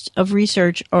doors of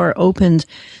research are opened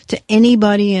to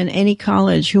anybody in any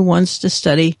college who wants to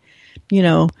study,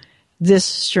 this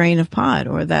strain of pot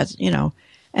or that,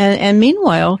 and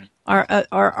meanwhile,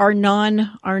 our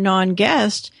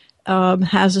non-guest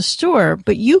has a store,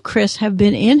 but you, Chris, have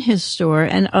been in his store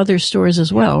and other stores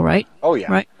as well, right? Oh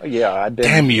yeah, right. Yeah, I've been.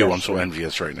 Damn you! I'm so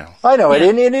envious right now. I know it,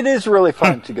 and it is really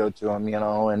fun to go to them,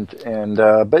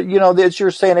 but as you're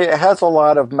saying, it has a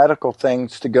lot of medical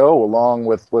things to go along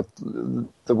with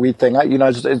the weed thing.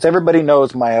 As everybody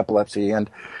knows, my epilepsy,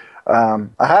 and I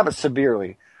have it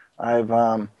severely. I've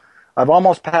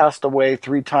almost passed away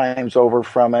 3 times over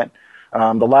from it.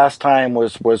 The last time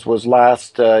was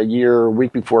last year,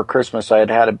 week before Christmas. I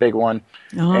had a big one,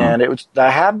 and I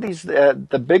have these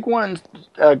the big ones.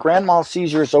 Grand mal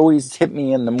seizures always hit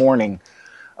me in the morning,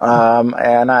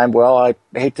 and I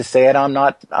hate to say it, I'm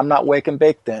not wake and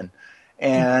bake then,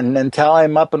 and until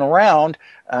I'm up and around,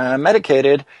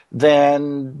 medicated,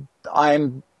 then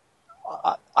I've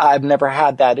never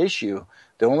had that issue.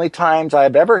 The only times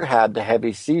I've ever had the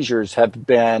heavy seizures have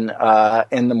been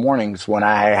in the mornings when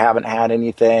I haven't had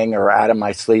anything, or out of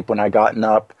my sleep when I gotten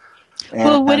up.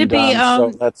 Would it be?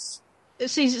 So that's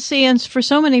see, and for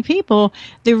so many people,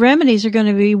 the remedies are going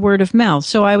to be word of mouth.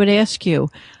 So I would ask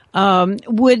you,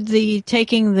 would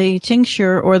taking the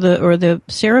tincture or the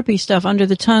syrupy stuff under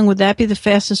the tongue, would that be the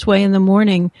fastest way in the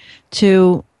morning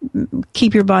to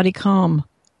keep your body calm?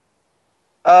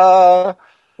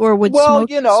 Or would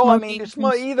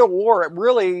either or. It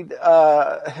really,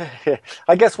 I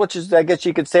guess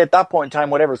you could say at that point in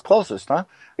time, whatever's closest, huh?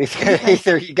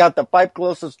 Either you got the pipe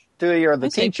closest to you or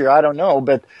the teacher. I don't know,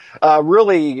 but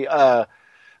really,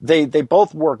 they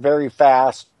both work very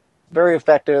fast, very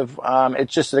effective.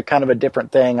 It's just a kind of a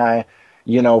different thing. For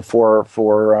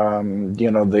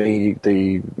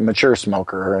the mature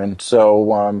smoker, and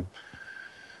so.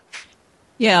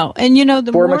 Yeah, and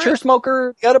for a mature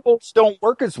smoker, the edibles don't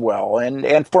work as well.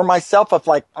 And for myself, if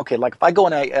if I go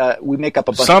and we make up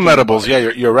a bunch some edibles,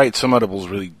 you're right. Some edibles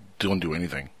really don't do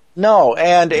anything. No,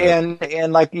 and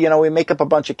we make up a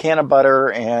bunch of can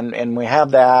butter and we have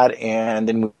that, and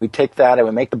then we take that and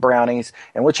we make the brownies.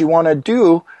 And what you want to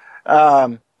do,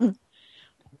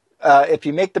 if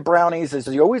you make the brownies, is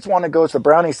you always want to go. So the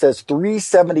brownie says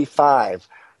 375.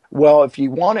 Well, if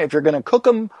you're going to cook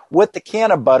them with the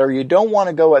can of butter, you don't want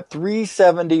to go at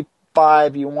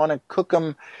 375. You want to cook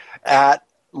them at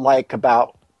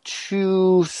about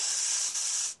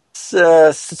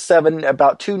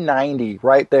 290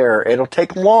 right there. It'll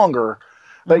take longer,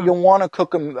 but you'll want to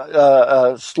cook them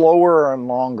slower and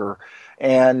longer,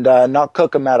 and not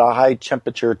cook them at a high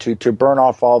temperature to burn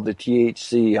off all the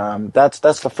THC. That's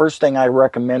the first thing I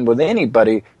recommend with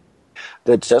anybody.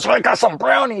 that says, "I got some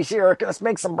brownies here. Let's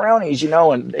make some brownies,"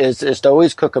 and is to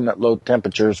always cook them at low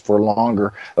temperatures for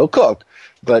longer. They'll cook,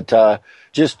 but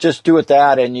just do it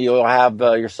that, and you'll have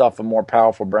yourself a more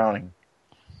powerful brownie.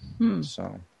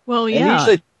 So, well, and yeah.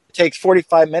 usually it takes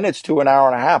 45 minutes to an hour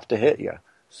and a half to hit you.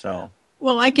 So,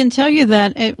 well, I can tell you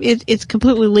that it's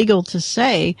completely legal to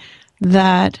say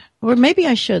that, or maybe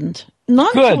I shouldn't.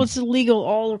 Not until it's illegal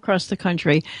all across the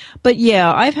country. But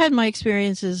yeah, I've had my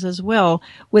experiences as well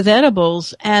with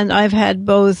edibles, and I've had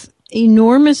both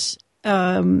enormous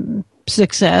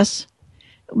success,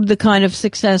 the kind of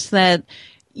success that,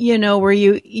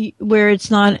 where it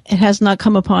has not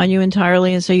come upon you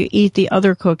entirely, and so you eat the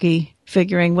other cookie,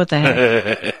 figuring what the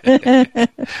heck.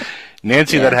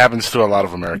 Nancy, that happens to a lot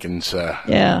of Americans.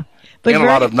 Yeah. But and a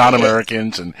lot of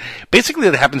non-Americans, and basically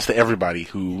it happens to everybody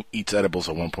who eats edibles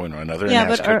at one point or another and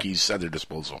has cookies at their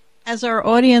disposal. As our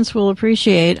audience will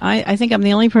appreciate, I think I'm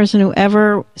the only person who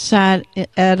ever sat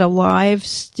at a live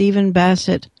Stephen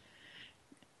Bassett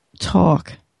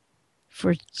talk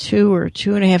for 2 or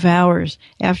 2.5 hours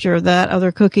after that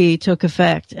other cookie took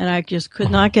effect, and I just could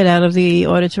not get out of the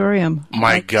auditorium.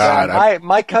 My God.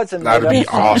 My cousin that would be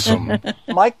awesome.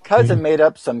 My cousin made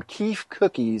up some Keef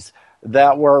cookies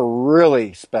that were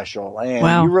really special, and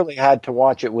you really had to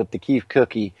watch it with the Keef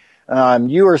cookie.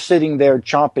 You were sitting there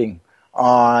chomping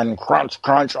on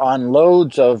crunch on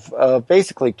loads of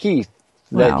basically Keef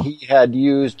that he had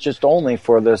used just only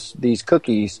for these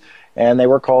cookies, and they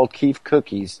were called Keef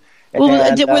cookies.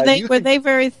 Well, were they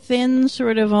very thin,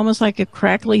 sort of almost like a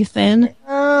crackly thin?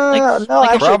 No,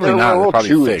 actually, they were real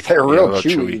chewy. Thick. They're real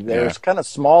chewy. They're kind of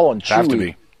small and chewy. Have to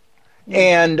be.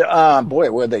 And boy,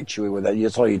 were they chewy with that.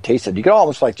 That's all you tasted. You could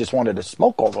almost just wanted to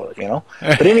smoke all of it,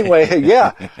 But anyway,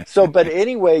 yeah. So, but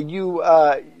anyway, you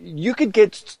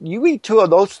eat 2 of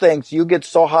those things, you get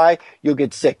so high, you'll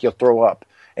get sick, you'll throw up.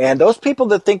 And those people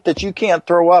that think that you can't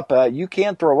throw up, you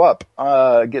can throw up.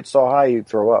 Get so high, you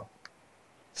throw up.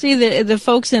 See, the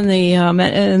folks in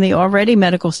the already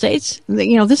medical states,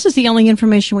 this is the only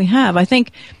information we have. I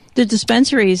think the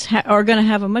dispensaries are going to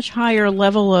have a much higher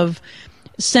level of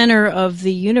center of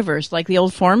the universe, like the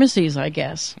old pharmacies, I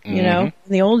guess, in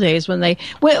the old days when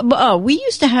we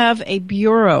used to have a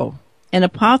bureau, an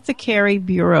apothecary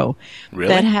bureau. Really?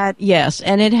 That had,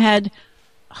 and it had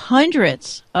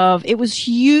hundreds of, it was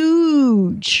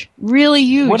huge, really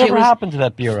huge. Whatever happened to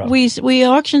that bureau? We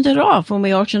auctioned it off when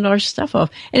we auctioned our stuff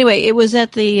off. Anyway, it was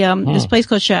at the, this place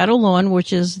called Shadow Lawn,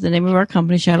 which is the name of our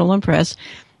company, Shadow Lawn Press.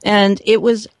 And it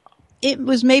was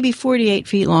maybe 48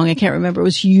 feet long. I can't remember. It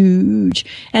was huge.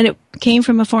 And it came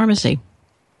from a pharmacy.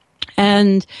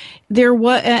 And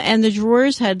and the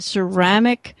drawers had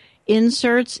ceramic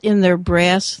inserts in their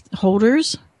brass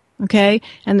holders. Okay.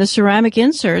 And the ceramic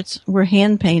inserts were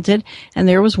hand painted. And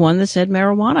there was one that said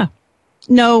marijuana.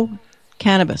 No,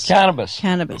 cannabis.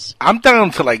 Cannabis. I'm down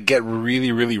to get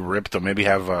really, really ripped, or maybe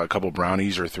have a couple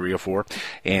brownies or 3 or 4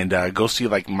 and go see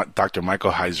Dr.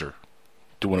 Michael Heiser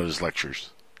do one of his lectures.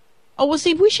 Oh, well,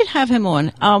 see, we should have him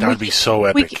on. That would be so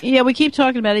epic. We keep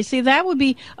talking about it. See, that would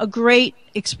be a great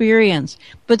experience.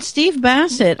 But Steve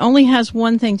Bassett only has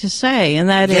one thing to say, and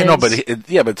that is...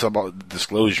 but it's about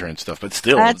disclosure and stuff. But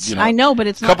still, I know, but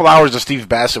it's a couple hours of Steve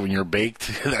Bassett when you're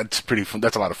baked. That's pretty fun.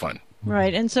 That's a lot of fun.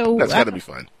 Right, and so that's got to be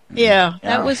fun. Yeah,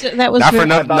 that was not for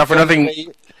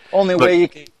nothing. Only way you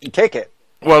can take it.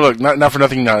 Well, look, not for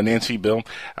nothing, Nancy, Bill.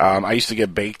 I used to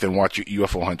get baked and watch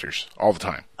UFO Hunters all the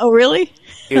time. Oh, really?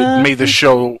 It made the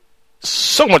show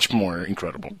so much more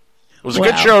incrincredible. It was a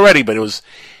good show already, but it was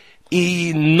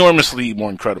enormously more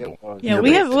incredible. Yeah,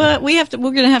 we're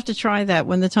going to have to try that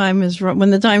when the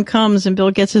time comes and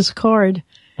Bill gets his card.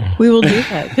 We will do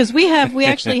that because we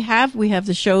actually have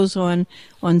the shows on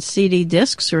CD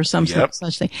discs or some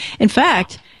such thing. In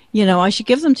fact, I should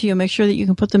give them to you. Make sure that you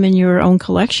can put them in your own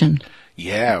collection.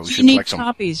 Yeah, we should collect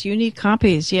some. You need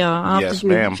copies. Yeah, I'll yes,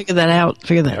 ma'am. Figure that out.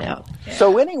 Yeah.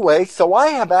 So anyway, I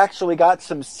have actually got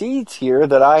some seeds here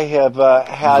that I have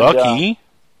had. Lucky.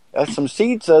 Some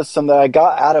seeds, some that I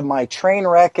got out of my train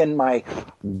wreck and my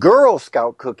Girl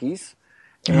Scout cookies.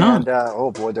 And,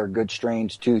 oh boy, they're good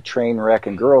strains too, Train Wreck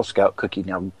and Girl Scout cookie.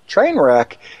 Now, Train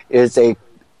Wreck is it's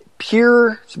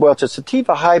a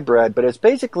sativa hybrid, but it's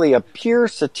basically a pure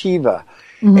sativa.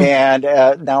 Mm-hmm. And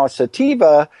now a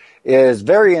sativa is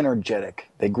very energetic.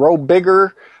 They grow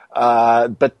bigger,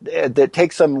 but it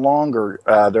takes them longer.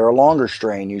 They're a longer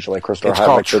strain usually. Of course, it's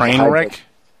called Train Wreck?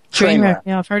 Train Wreck,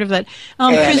 yeah, I've heard of that.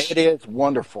 And Chris, it is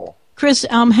wonderful. Chris,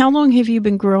 how long have you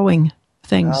been growing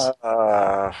things?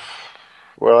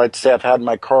 Well, I'd say I've had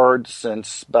my cards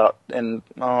since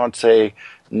I'd say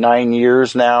 9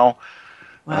 years now.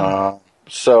 Wow.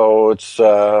 So it's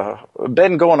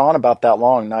been going on about that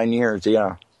long, 9 years.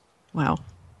 Yeah. Wow.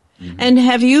 Mm-hmm. And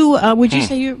have you? Would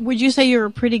you say you're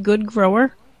a pretty good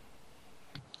grower?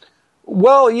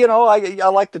 Well, I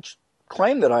like to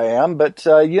claim that I am, but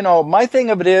my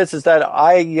thing of it is that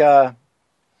I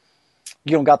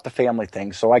got the family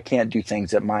thing, so I can't do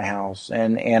things at my house,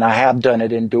 and I have done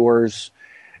it indoors.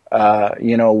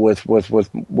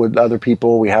 With other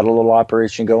people. We had a little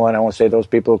operation going. I won't say those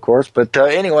people, of course, but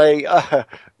anyway,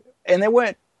 and it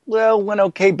went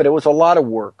okay, but it was a lot of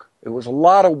work. It was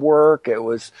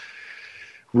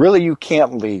really, you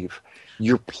can't leave.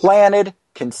 You're planted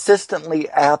consistently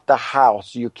at the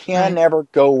house. You can never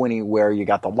go anywhere. You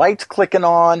got the lights clicking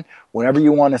on whenever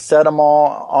you want to set them all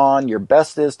on. Your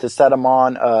best is to set them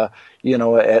on, at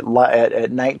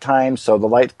nighttime. So the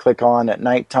lights click on at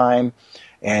nighttime.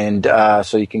 And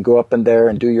so you can go up in there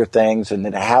and do your things, and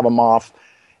then have them off,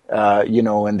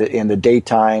 in the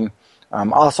daytime.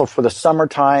 Also for the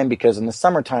summertime, because in the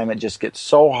summertime it just gets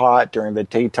so hot during the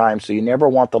daytime, so you never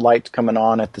want the lights coming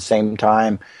on at the same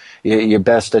time. You're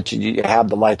best that you have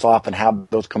the lights off and have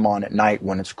those come on at night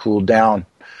when it's cooled down.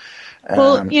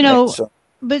 Well,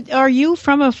 but are you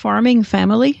from a farming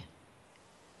family?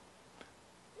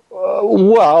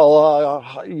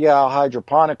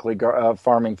 Hydroponically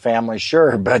farming family,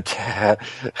 sure, but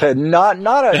not a. No,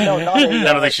 not a.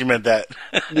 I don't think she meant that.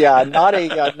 Yeah, not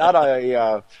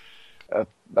a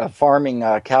farming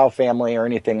cow family or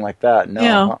anything like that. No,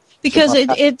 yeah, because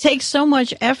it takes so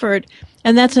much effort,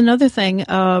 and that's another thing.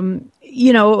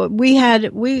 We had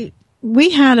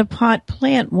a pot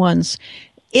plant once.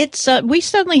 We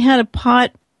suddenly had a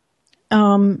pot,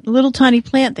 little tiny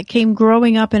plant that came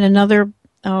growing up in another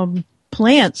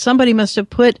plant. Somebody must have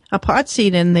put a pot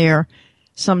seed in there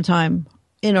sometime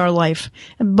in our life.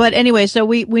 But anyway, so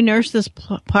we nursed this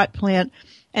pot plant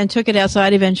and took it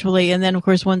outside eventually. And then, of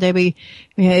course, one day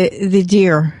the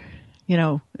deer. You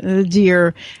got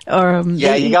to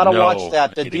watch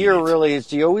that. The deer really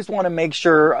is. You always want to make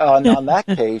sure on that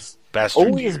case.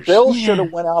 Always, Bill should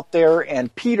have went out there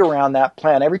and peed around that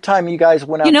plant every time you guys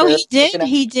went out there.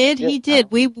 He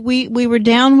did. We were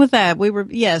down with that.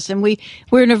 And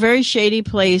we're in a very shady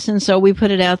place, and so we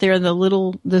put it out there in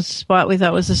the spot we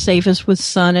thought was the safest with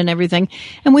sun and everything.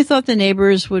 And we thought the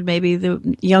neighbors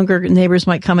the younger neighbors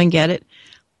might come and get it.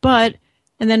 And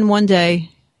then one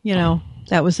day,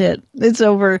 that was it. It's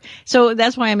over. So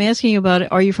that's why I'm asking you about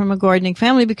it. Are you from a gardening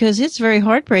family? Because it's very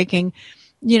heartbreaking,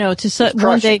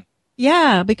 one day.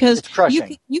 Yeah, because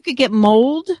you could get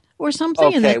mold or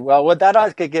something. Okay, well, what that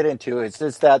I could get into is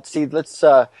that, see, let's,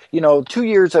 2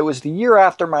 years, it was the year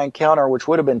after my encounter, which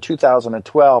would have been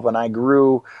 2012, and I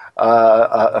grew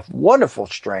wonderful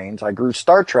strains. I grew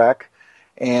Star Trek,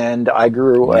 and I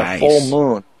grew a Full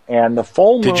Moon. And the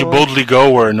Full Moon... Did you boldly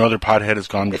go where no other pothead has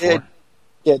gone before?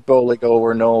 Did boldly go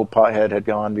where no pothead had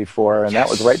gone before, and that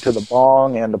was right to the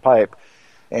bong and the pipe.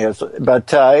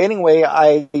 But anyway,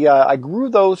 I grew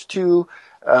those two.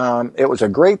 It was a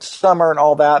great summer and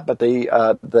all that, but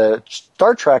the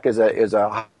Star Trek is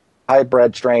a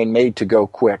hybrid strain made to go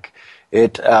quick.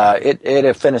 It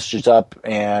finishes up,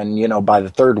 and by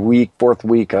the fourth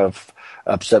week of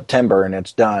September, and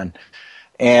it's done.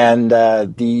 And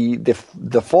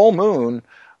the Full Moon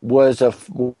was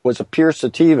a pure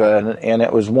sativa, and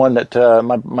it was one that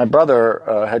my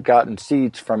brother had gotten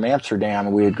seeds from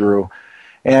Amsterdam. We grew.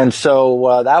 And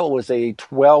so that was a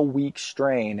 12-week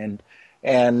strain,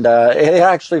 and it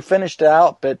actually finished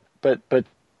out, but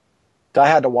I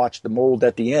had to watch the mold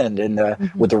at the end,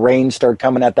 and with the rain started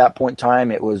coming at that point in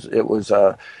time, it was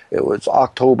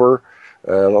October,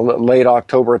 late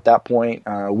October at that point,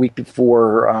 a week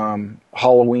before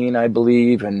Halloween, I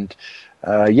believe, and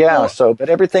but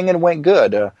everything went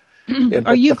good. Are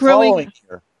you growing?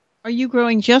 Are you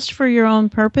growing just for your own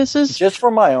purposes? Just for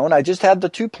my own. I just had the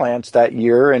two plants that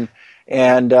year,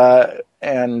 and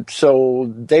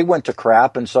so they went to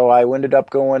crap, and so I ended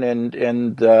up going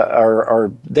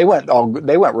they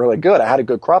went really good. I had a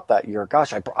good crop that year.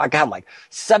 Gosh, I got like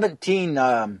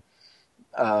 17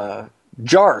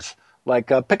 jars,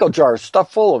 like pickle jars,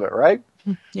 stuffed full of it, right?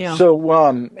 Yeah.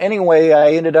 So anyway,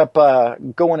 I ended up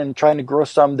going and trying to grow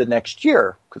some the next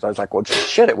year because I was like, well,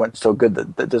 shit, it went so good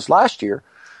this last year.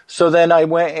 So then I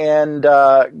went and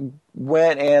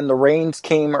the rains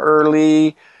came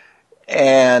early,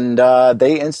 and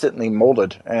they instantly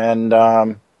molded. And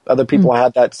other people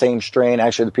had that same strain.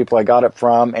 Actually, the people I got it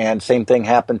from, and same thing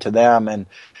happened to them. And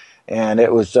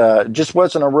it was just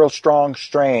wasn't a real strong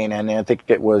strain. And I think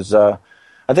it was a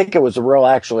real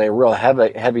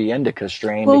heavy indica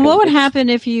strain. Well, what would happen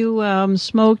if you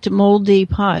smoked moldy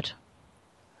pot?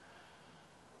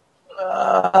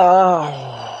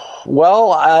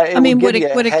 Well, I mean, would give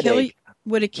you it a kill you? headache.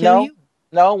 Would it kill you?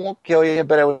 No, it won't kill you,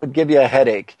 but it would give you a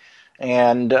headache.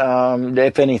 And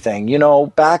if anything,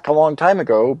 back a long time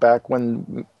ago, back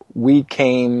when weed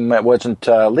came, it wasn't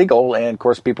legal, and of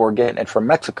course people were getting it from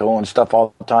Mexico and stuff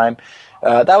all the time.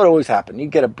 That would always happen.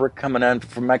 You'd get a brick coming in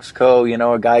from Mexico,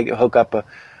 a guy could hook up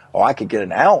I could get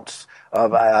an ounce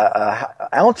of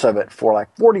it for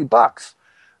like $40,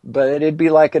 but it'd be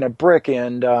like in a brick,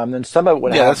 and then some of it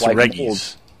would have that's like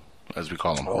reggies, as we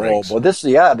call them. Regs. Well,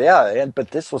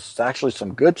 but this was actually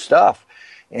some good stuff.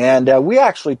 And we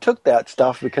actually took that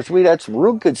stuff because we had some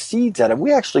real good seeds at it.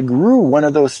 We actually grew one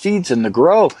of those seeds in the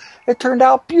grow. It turned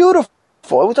out beautiful.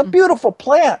 It was a beautiful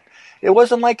plant. It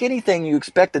wasn't like anything you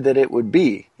expected that it would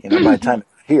be, by the time it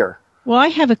was here. Well, I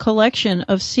have a collection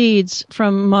of seeds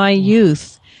from my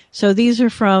youth. So these are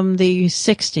from the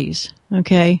 60s,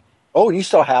 okay? Oh, you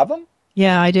still have them?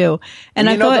 Yeah, I do. And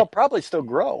I thought they'll probably still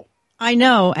grow. I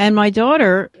know. And my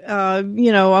daughter, I'm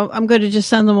going to just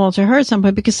send them all to her at some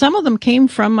point because some of them came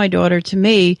from my daughter to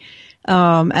me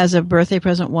as a birthday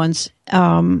present once.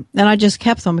 And I just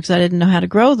kept them because I didn't know how to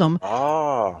grow them.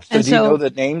 Oh, so do you know the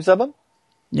names of them?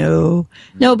 No,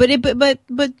 but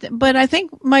I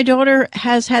think my daughter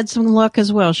has had some luck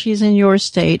as well. She's in your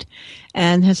state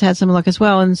and has had some luck as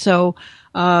well. And so,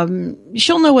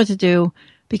 she'll know what to do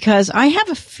because I have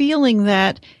a feeling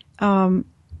that,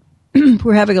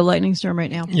 we're having a lightning storm right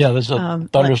now. Yeah, there's a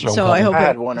thunderstorm. So I hope I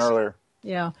had one earlier.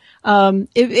 Yeah.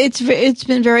 It's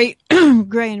been very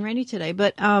gray and rainy today,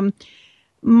 but,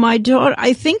 my daughter,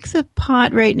 I think the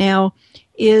pot right now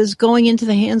is going into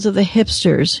the hands of the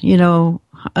hipsters,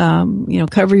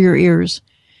 cover your ears.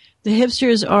 The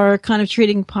hipsters are kind of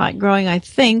treating pot growing, I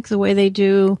think, the way they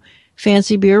do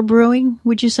fancy beer brewing,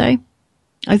 would you say?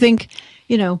 I think,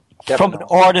 from an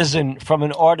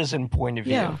artisan point of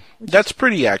view. Yeah. That's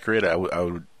pretty accurate. I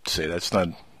would say that's not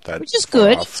that. Which is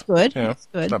good. Off. It's good. Yeah, it's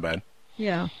good. It's not bad.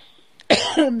 Yeah.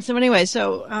 So anyway,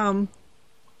 yeah.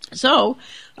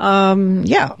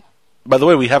 By the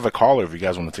way, we have a caller if you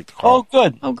guys want to take the call.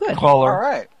 Oh, good. Caller. All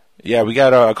right. Yeah, we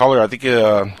got a caller. I think,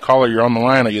 caller, you're on the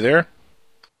line. Are you there?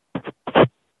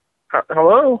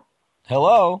 Hello?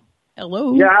 Hello.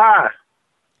 Yeah, hi.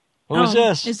 Who's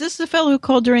this? Is this the fellow who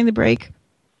called during the break?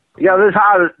 Yeah, this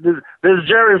is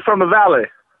Jerry from the Valley.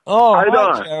 Oh, how you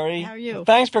hi, doing? Jerry. How are you?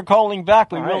 Thanks for calling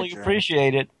back. We All really right,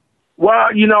 appreciate it.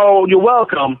 Well, you're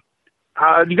welcome.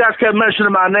 You guys kept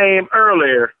mentioning my name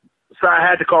earlier, so I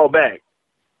had to call back.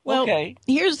 Well, okay.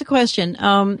 Here's the question.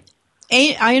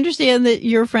 I understand that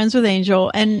you're friends with Angel,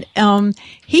 and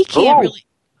he can't really.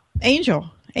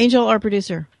 Angel, our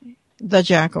producer, the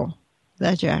Jackal.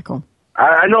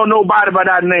 I know nobody by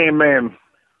that name, man.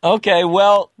 Okay,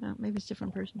 well, maybe it's a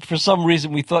different person. For some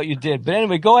reason we thought you did, but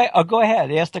anyway, go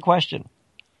ahead. Ask the question.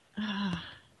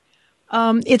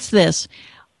 It's this.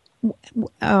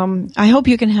 I hope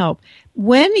you can help.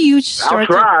 When you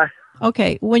start, I'll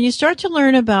try. When you start to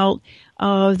learn about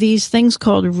these things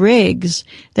called rigs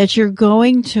that you're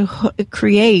going to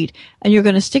create, and you're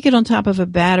going to stick it on top of a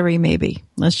battery, maybe,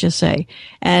 let's just say,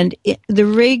 and the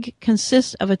rig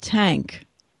consists of a tank.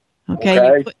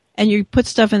 Okay. You put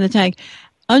stuff in the tank.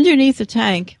 Underneath the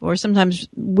tank, or sometimes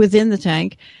within the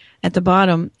tank, at the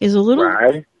bottom, is a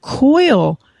little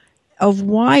coil of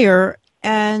wire,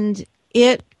 and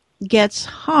it gets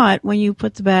hot when you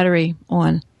put the battery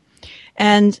on.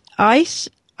 And I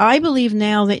believe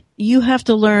now that you have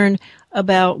to learn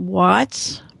about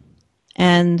watts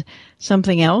and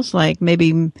something else, like maybe,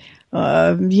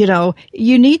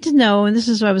 you need to know, and this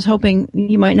is what I was hoping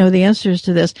you might know the answers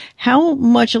to this, how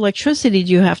much electricity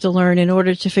do you have to learn in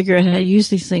order to figure out how to use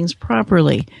these things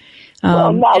properly?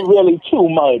 Well, not really too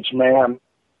much, ma'am.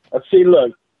 See,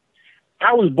 look,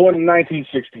 I was born in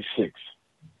 1966.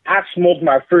 I smoked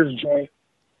my first joint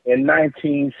in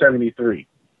 1973.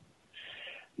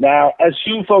 Now, as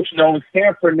you folks know,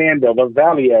 San Fernando, the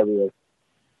Valley area,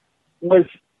 was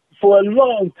for a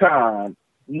long time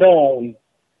known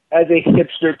as a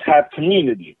hipster-type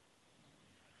community.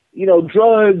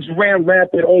 Drugs ran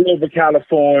rampant all over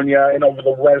California and over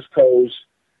the West Coast.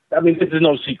 I mean, this is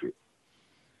no secret.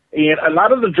 And a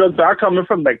lot of the drugs are coming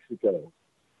from Mexico.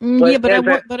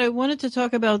 But I wanted to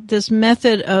talk about this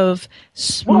method of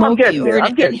smoking or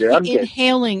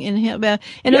inhaling. In other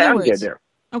words, getting there.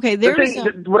 Okay,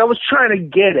 what I was trying to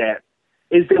get at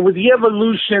is that with the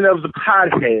evolution of the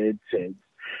potheads, and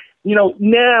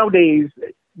nowadays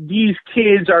these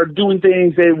kids are doing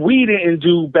things that we didn't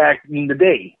do back in the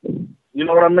day. You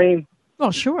know what I mean?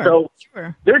 Well, sure. So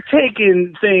they're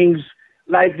taking things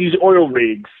like these oil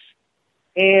rigs,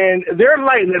 and they're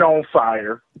lighting it on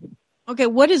fire. Okay,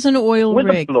 what is an oil rig?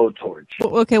 With a blowtorch.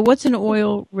 Okay, what's an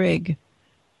oil rig?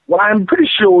 Well, I'm pretty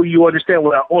sure you understand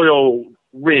what an oil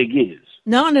rig is.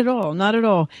 Not at all. Not at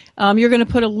all. You're going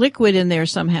to put a liquid in there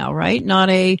somehow, right? Not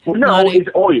a. Well, no, it's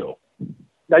oil.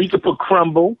 Now you can put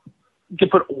crumble. You can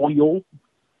put oil.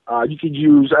 You could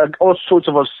use all sorts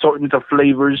of assortment of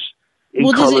flavors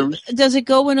and colors. Does it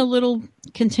go in a little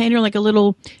container, like a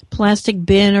little plastic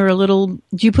bin, or a little?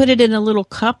 Do you put it in a little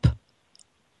cup?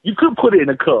 You could put it in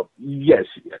a cup. Yes.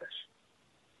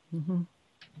 Mm-hmm.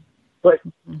 But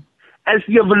as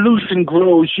the evolution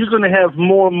grows, you're going to have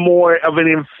more and more of an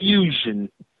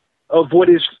infusion of what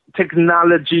is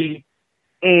technology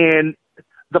and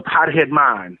the pothead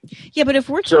mind. Yeah, but if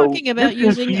we're talking about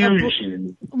using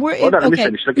infusion, hold on, let me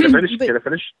finish. Can I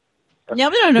finish? No,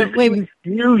 wait.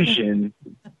 Infusion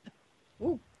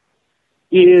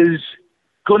is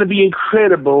going to be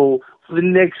incredible for the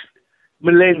next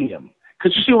millennium.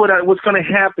 Because you see what's going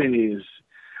to happen is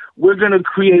we're going to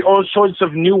create all sorts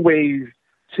of new ways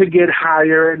to get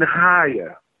higher and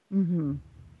higher. Mm-hmm.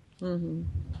 Mm-hmm.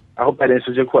 I hope that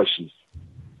answers your questions.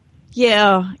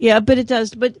 Yeah, but it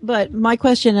does. But my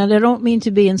question, and I don't mean to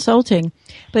be insulting,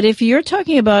 but if you're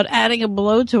talking about adding a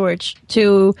blowtorch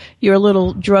to your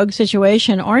little drug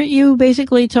situation, aren't you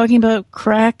basically talking about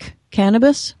crack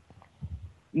cannabis?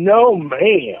 No,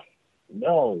 ma'am.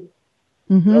 No.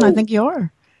 Mm-hmm. No. I think you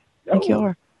are. No. I think you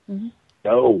are. Mm-hmm.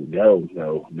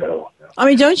 No. I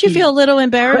mean, don't you feel a little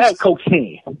embarrassed? Crack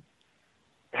cocaine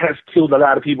has killed a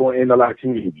lot of people in a lot of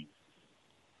communities.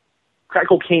 Crack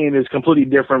cocaine is completely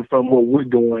different from what we're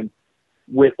doing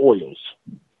with oils.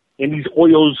 And these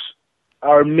oils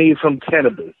are made from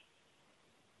cannabis.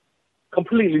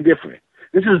 Completely different.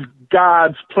 This is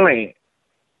God's plan.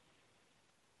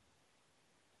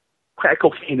 Crack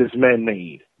cocaine is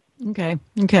man-made. Okay.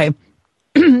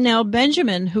 Now,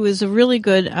 Benjamin, who is a really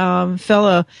good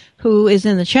fellow who is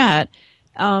in the chat,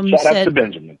 Shout out to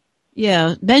Benjamin.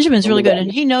 Yeah, Benjamin's really good,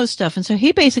 and he knows stuff. And so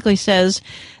he basically says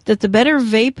that the better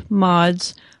vape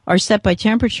mods are set by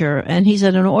temperature. And he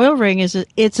said an oil ring listen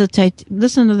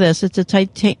to this. It's a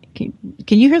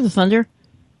can you hear the thunder?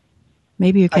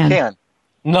 Maybe you can. I can.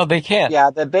 No, they can't. Yeah,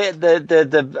 the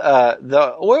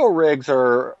oil rigs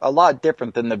are a lot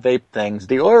different than the vape things.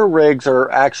 The oil rigs are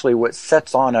actually what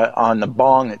sets on the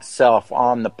bong itself,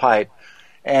 on the pipe.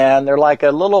 And they're like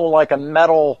a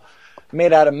metal,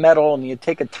 made out of metal, and you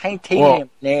take a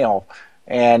titanium nail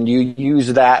and you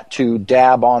use that to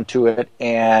dab onto it,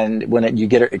 and you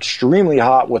get it extremely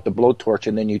hot with the blowtorch,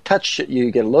 and then you touch it,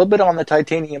 you get a little bit on the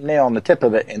titanium nail on the tip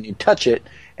of it, and you touch it,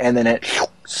 and then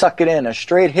suck it in a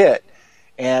straight hit,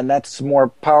 and that's more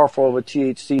powerful of a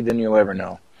THC than you'll ever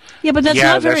know. Yeah, but that's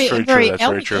not very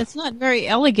elegant. It's not very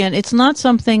elegant. It's not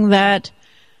something that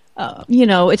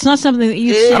it's not something that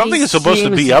you see. I don't think it's supposed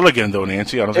to be elegant, though,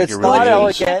 Nancy. I don't think it really is.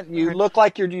 It's not elegant. You look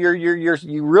like you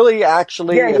really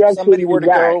actually. If somebody were to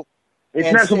go,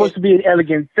 it's not supposed to be an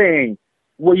elegant thing.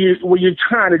 What you're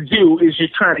trying to do is you're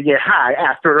trying to get high.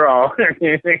 After all,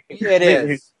 it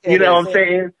is. You know what I'm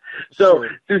saying? So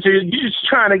since you're just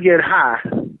trying to get high,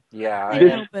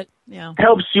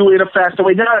 helps you in a faster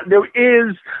way. Now there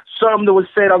is some that was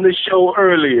said on this show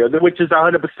earlier, which is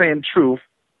 100% truth.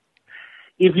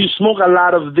 If you smoke a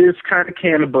lot of this kind of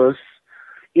cannabis,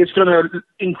 it's going to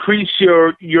increase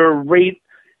your rate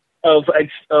of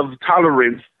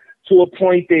tolerance to a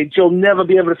point that you'll never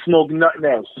be able to smoke nothing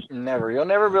else. Never. You'll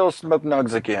never be able to smoke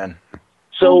nugs again.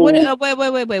 So wait. It's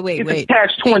a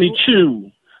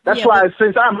catch-22. That's why,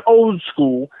 since I'm old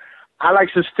school, I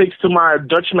like to stick to my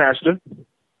Dutch Master.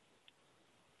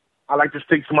 I like to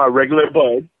stick to my regular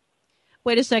bud.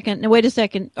 Wait a second.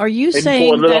 Are you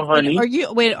saying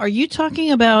that? Are you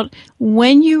talking about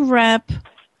when you wrap,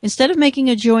 instead of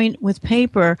making a joint with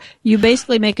paper, you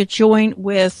basically make a joint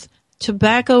with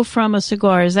tobacco from a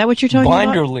cigar? Is that what you're talking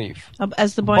binder about? Leaf.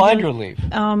 As the binder leaf.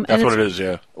 That's what it is.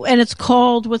 Yeah. And it's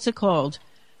called. What's it called?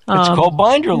 It's called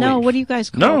binder leaf. No. What do you guys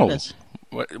call this?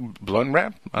 What, blunt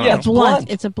wrap? It's blunt.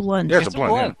 It's a blunt. Yeah, it's a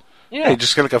blunt. Yeah. Hey,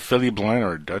 just get like a Philly blunt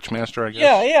or a Dutch Master, I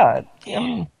guess.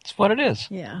 Yeah. It's what it is.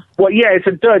 Yeah. Well, it's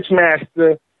a Dutch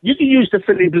Master. You can use the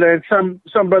Philly blunt. Some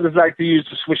brothers like to use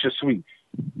the Swisher Sweets.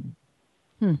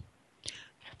 The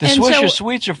Swisher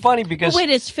Sweets are funny because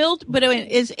it's filled. But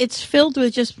it's filled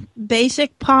with just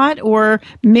basic pot or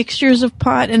mixtures of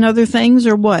pot and other things,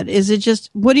 or what? Is it just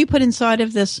what do you put inside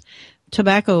of this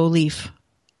tobacco leaf?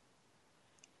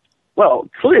 Well,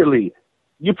 clearly,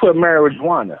 you put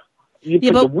marijuana. You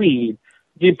put the weed.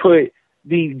 You put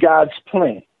the God's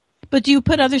plant. But do you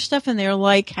put other stuff in there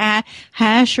like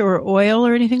hash or oil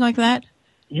or anything like that?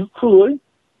 You could.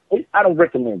 I don't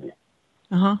recommend it.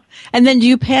 And then do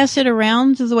you pass it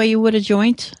around the way you would a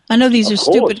joint? I know these are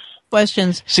stupid.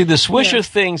 questions. See the Swisher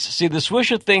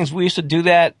things. We used to do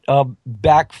that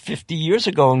back 50 years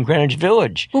ago in Greenwich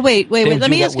Village. Well, wait. They Let do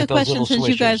me that ask a with those question little since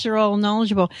you swishers. guys are all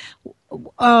knowledgeable.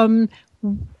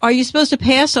 Are you supposed to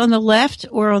pass on the left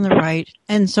or on the right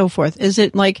and so forth?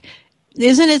 Isn't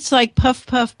it like puff,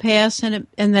 puff, pass and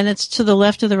then it's to the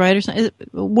left or the right or something?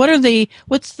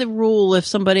 What's the rule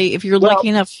if you're lucky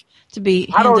enough to be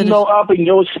handed I don't know up in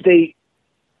your state,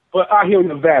 but out here in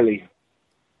the valley,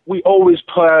 we always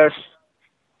pass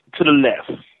to the left.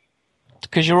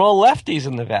 Because you're all lefties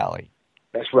in the valley.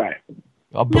 That's right.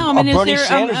 Bernie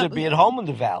Sanders would be at home in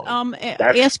the valley.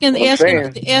 Asking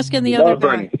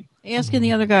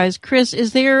the other guys, Chris,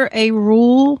 is there a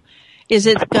rule? Is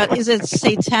it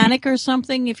satanic or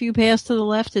something? If you pass to the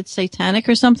left, it's satanic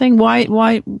or something?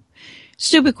 Why?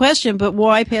 Stupid question, but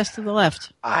why pass to the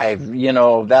left?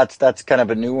 That's kind of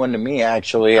a new one to me,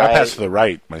 actually. I pass to the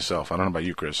right myself. I don't know about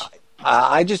you, Chris.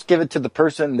 I just give it to the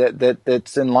person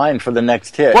that's in line for the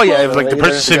next hit. Well, yeah, if the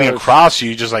person sitting across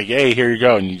you, just like, hey, here you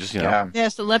go, and you just,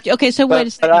 Yes, the left. Okay, so wait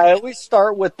a second. But I always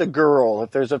start with the girl.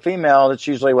 If there's a female, it's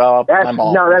usually my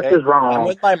mom. No, that's just wrong. I'm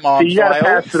with my mom. So you gotta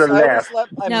pass to the left.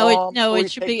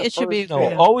 It should be.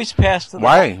 Always pass to the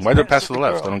Why? left. Why do it pass to the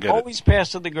left? I don't get it. Always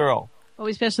pass to the girl.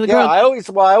 Always pass to the girl. I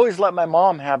always let my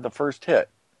mom have the first hit.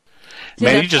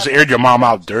 Man, you just aired your mom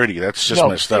out dirty. That's just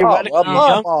messed up.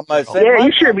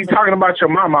 You shouldn't be talking about your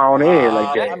mama on air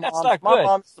like that. That's not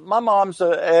good. My mom's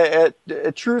a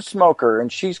true smoker,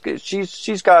 and she's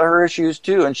got her issues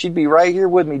too, and she'd be right here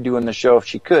with me doing the show if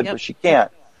she could, but she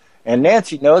can't. And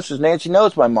Nancy knows, because Nancy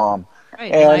knows my mom.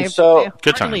 Right, and so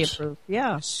good times.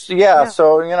 Yeah. So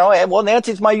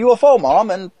Nancy's my UFO mom,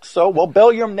 and so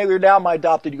Bill, you're now my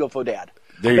adopted UFO dad.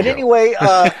 There you but go. Anyway,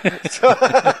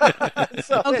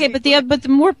 okay, but the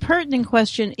more pertinent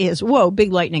question is,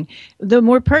 big lightning. The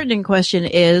more pertinent question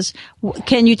is,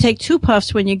 can you take 2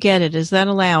 puffs when you get it? Is that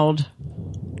allowed?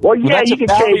 Well, yeah, you can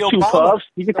take 2 puffs.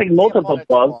 You can take multiple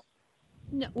puffs.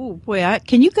 No, oh boy,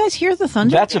 can you guys hear the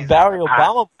thunder? That's a Barry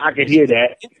Obama. I can hear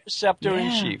that. Interceptor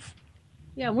in chief.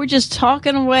 Yeah, we're just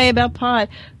talking away about pot.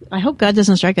 I hope God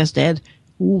doesn't strike us dead.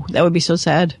 Ooh, that would be so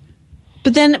sad.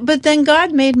 But then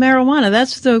God made marijuana.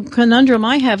 That's the conundrum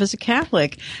I have as a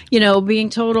Catholic.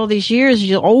 Being told all these years,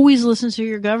 you always listen to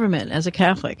your government as a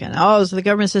Catholic. And so the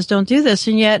government says don't do this.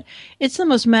 And yet it's the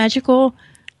most magical,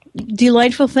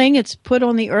 delightful thing. It's put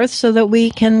on the earth so that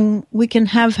we can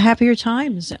have happier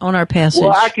times on our passage.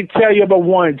 Well, I can tell you about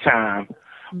one time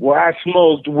where I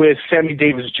smoked with Sammy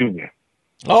Davis Jr.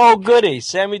 Oh, goody.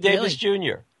 Sammy Davis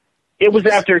Jr. It was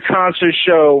after a concert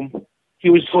show. He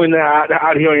was doing that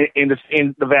out here in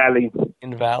the valley.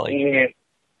 In the valley. And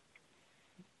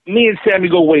me and Sammy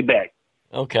go way back.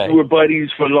 Okay. We were buddies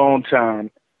for a long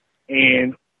time.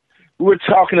 And we were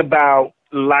talking about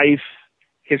life,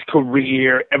 his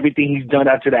career, everything he's done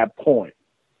up to that point.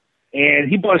 And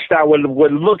he busted out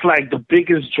what looked like the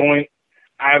biggest joint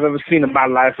I've ever seen in my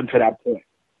life until that point.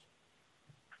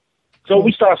 So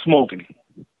we start smoking.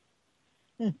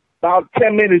 About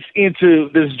 10 minutes into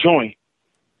this joint,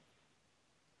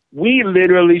 we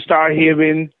literally start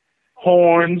hearing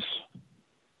horns,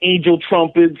 angel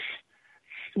trumpets.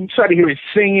 We started hearing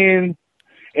singing.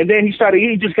 And then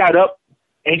he just got up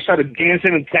and he started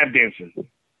dancing and tap dancing.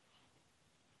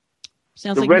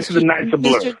 Sounds the like rest of the night's a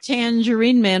blur. Mr.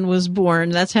 Tangerine Man was born.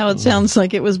 That's how it sounds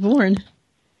like it was born.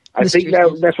 I think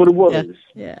that's what it was.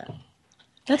 Yeah.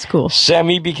 That's cool.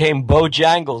 Sammy became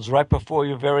Bojangles right before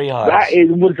your very eyes. It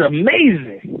was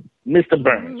amazing, Mr.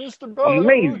 Burns. Mr. Burns.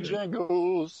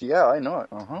 Amazing. Yeah, I know it.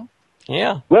 Uh-huh.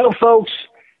 Yeah. Well, folks,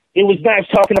 it was nice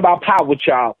talking about pot with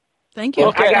y'all. Thank you.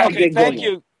 Okay, thank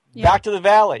you. Yeah. Back to the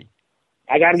valley.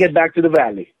 I got to get back to the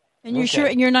valley. And you're sure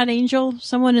you're not Angel?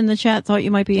 Someone in the chat thought you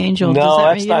might be Angel. No,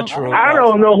 that's not true. I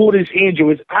don't know who this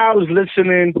Angel is. I was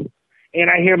listening, and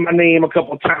I hear my name a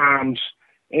couple times,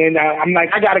 and I'm like,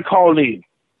 I got to call in.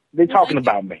 They're talking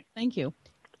about me. Thank you.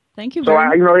 Thank you so,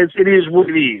 very much. It is what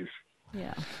it is.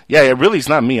 Yeah. Yeah, it really is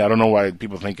not me. I don't know why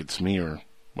people think it's me or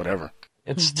whatever.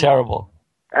 It's terrible.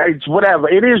 It's whatever.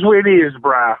 It is what it is,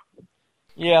 brah.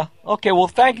 Yeah. Okay. Well,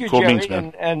 thank you, cool Jerry, beans,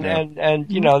 man. and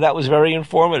that was very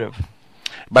informative.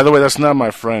 By the way, that's not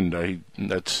my friend.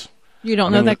 That's you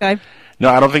don't know that guy. No,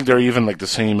 I don't think they're even like the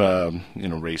same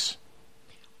race.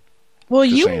 Well,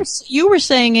 you were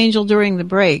saying, Angel, during the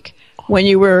break when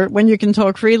you can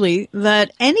talk freely,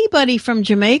 that anybody from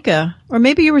Jamaica, or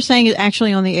maybe you were saying it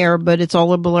actually on the air, but it's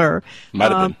all a blur.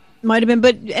 Might have been,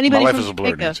 but anybody My life from is a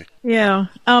blur, Jamaica. Nancy. Yeah.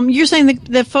 You're saying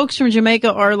that folks from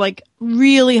Jamaica are like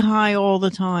really high all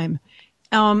the time.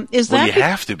 Is that? Well, you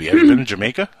have to be. Have you been in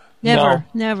Jamaica?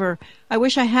 Never. I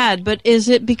wish I had, but is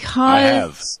it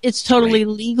because it's totally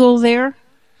legal there?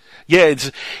 Yeah,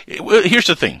 here's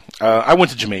the thing. I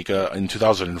went to Jamaica in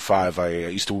 2005. I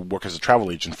used to work as a travel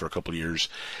agent for a couple of years.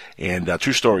 And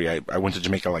true story, I went to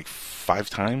Jamaica like 5,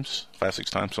 6 times,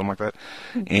 something like that.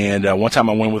 And one time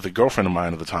I went with a girlfriend of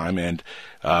mine at the time, and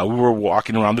we were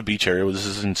walking around the beach area. This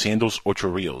is in Sandos Ocho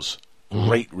Rios.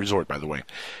 Great resort, by the way.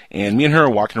 And me and her are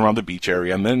walking around the beach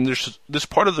area, and then there's this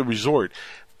part of the resort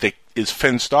that is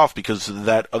fenced off because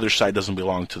that other side doesn't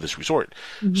belong to this resort.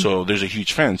 So there's a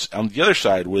huge fence. On the other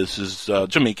side was this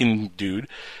Jamaican dude,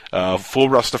 full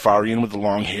Rastafarian with the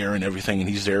long hair and everything, and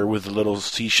he's there with a little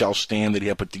seashell stand that he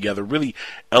had put together. Really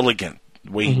elegant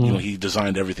way, he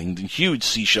designed everything. Huge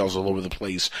seashells all over the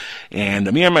place.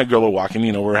 And me and my girl are walking,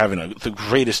 we're having the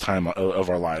greatest time of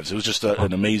our lives. It was just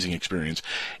an amazing experience.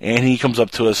 And he comes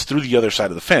up to us through the other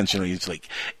side of the fence. He's like,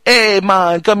 "Hey,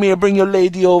 man, come here, bring your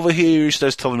lady over here." He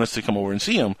starts telling us to come over and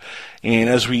see him.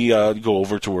 And as we go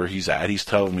over to where he's at, he's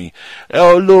telling me,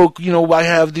 "Oh, look, I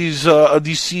have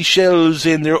these seashells,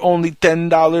 and they're only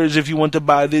 $10 if you want to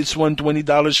buy this one,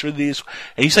 $20 for this."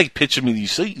 And he's like pitching me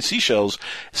these seashells.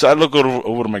 So I look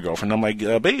over to my girlfriend. I'm like,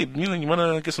 "Babe, you want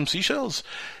to get some seashells?"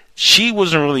 She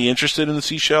wasn't really interested in the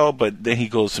seashell, but then he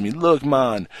goes to me, "Look,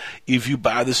 man, if you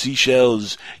buy the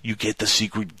seashells, you get the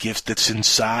secret gift that's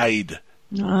inside."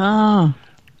 Ah.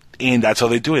 And that's how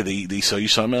they do it. They sell you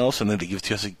something else, and then they give it to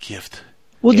you as a gift.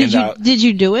 Well, did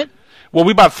you do it? Well,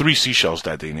 we bought 3 seashells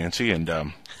that day, Nancy, and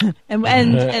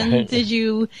and did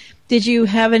you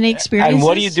have any experiences? And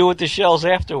what do you do with the shells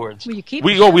afterwards? Well, you keep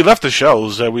we left the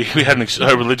shells. We had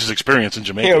a religious experience in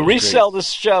Jamaica. Here, resell the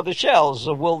shells.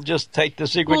 So we'll just take the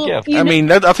secret gift. I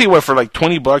mean, I'll tell you what. For like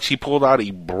 $20, he pulled out a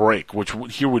brick, which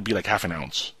here would be like half an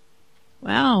ounce.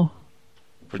 Wow.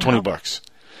 For $20.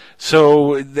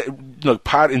 So, look,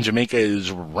 pot in Jamaica is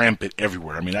rampant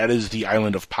everywhere. I mean, that is the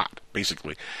island of pot,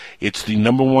 basically. It's the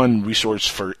number one resource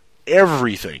for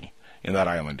everything in that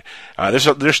island. There's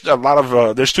a lot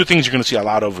of there's 2 things you're going to see a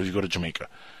lot of when you go to Jamaica: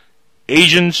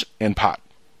 Asians and pot.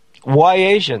 Why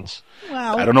Asians?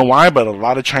 Wow. I don't know why, but a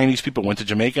lot of Chinese people went to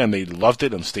Jamaica and they loved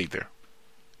it and stayed there.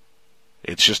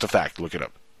 It's just a fact. Look it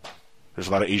up. There's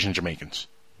a lot of Asian Jamaicans.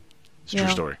 It's a true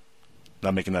story.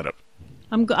 Not making that up.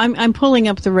 I'm pulling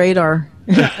up the radar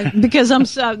because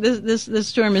this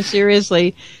storm is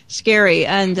seriously scary,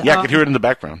 and I can hear it in the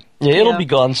background. Yeah, it'll be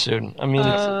gone soon. I mean,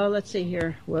 let's see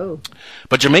here. Whoa!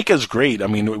 But Jamaica is great. I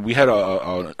mean, we had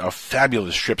a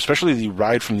fabulous trip, especially the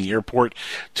ride from the airport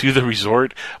to the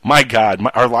resort. My God,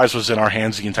 our lives was in our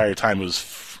hands the entire time.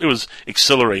 It was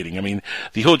exhilarating. I mean,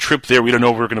 the whole trip there, we don't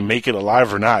know if we're going to make it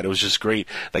alive or not. It was just great.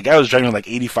 The guy was driving like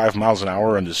 85 miles an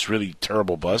hour on this really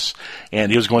terrible bus,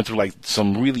 and he was going through like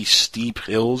some really steep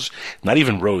hills. Not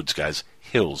even roads, guys.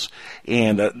 Hills.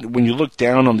 And when you look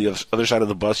down on the other side of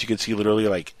the bus, you could see literally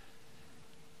like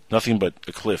nothing but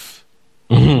a cliff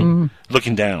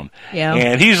looking down. Yeah.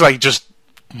 And he's like just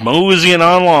moseying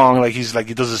on along, like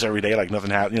he does this every day, like nothing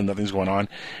happened, nothing's going on.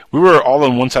 We were all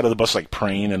on one side of the bus, like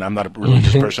praying, and I'm not a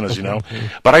religious person, as you know,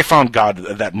 but I found God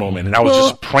at that moment, and I was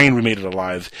just praying we made it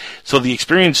alive. So the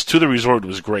experience to the resort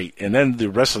was great, and then the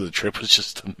rest of the trip was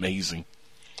just amazing.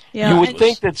 Yeah, you would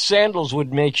think that Sandals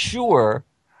would make sure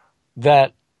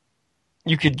that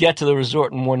you could get to the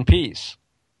resort in one piece.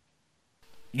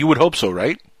 You would hope so,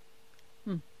 right?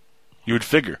 You would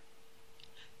figure.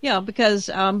 Yeah, because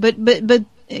but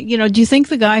do you think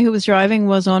the guy who was driving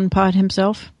was on pot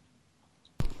himself?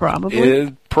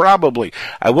 Probably. Probably.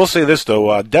 I will say this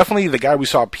though, definitely the guy we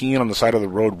saw peeing on the side of the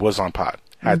road was on pot.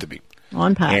 Had to be.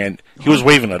 On pot. And he was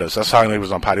waving at us. That's how I knew he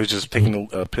was on pot. He was just taking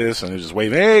a piss and he was just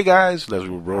waving, "Hey guys," as we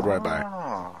rode right by.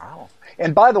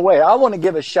 And by the way, I want to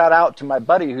give a shout out to my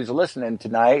buddy who's listening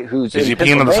tonight. Is he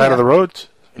peeing on the side of the road?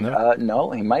 No, no,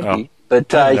 he might be. But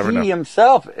he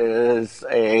himself is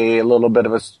a little bit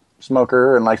of a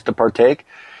smoker and likes to partake.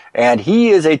 And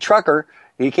he is a trucker.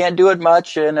 He can't do it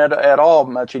much and at all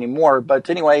much anymore. But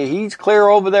anyway, he's clear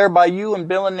over there by you and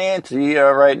Bill and Nancy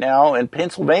right now in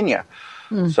Pennsylvania.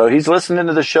 So he's listening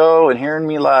to the show and hearing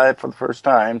me live for the first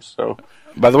time. So,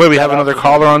 by the way, we have another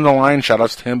caller on the line. Shout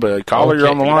outs to him. But caller, you're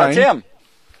on the line. That's him.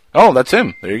 Oh, that's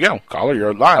him. There you go. Caller,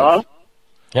 you're live.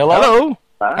 Hello.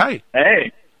 Hi.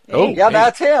 Hey. Oh, yeah,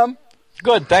 that's him.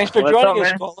 Good. Thanks for joining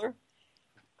us, caller.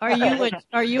 Are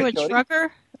you a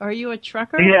trucker? Are you a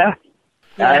trucker? Yeah,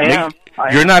 I am.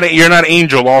 You're not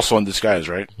Angel also in disguise,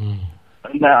 right?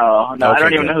 No, Okay, I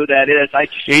don't even know who that is. I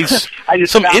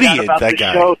just some found idiot. out about That the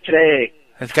guy. show today.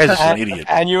 That guy's just an idiot.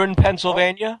 And you're in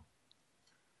Pennsylvania?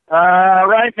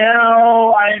 Right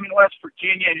now, I am in West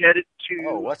Virginia, headed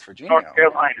to West Virginia. North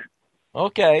Carolina.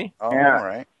 Okay. Oh, Yeah. all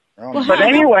right. But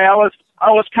anyway, I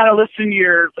was kind of listening to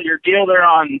your deal there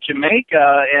on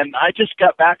Jamaica, and I just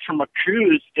got back from a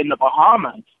cruise in the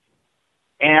Bahamas.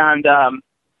 And,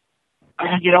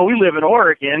 we live in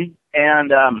Oregon,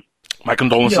 and, my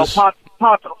condolences. pot,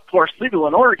 of course, legal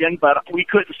in Oregon, but we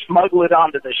couldn't smuggle it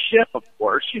onto the ship, of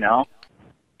course,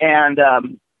 And,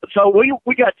 so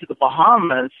we got to the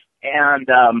Bahamas, and,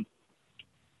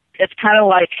 it's kind of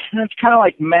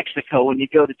like Mexico when you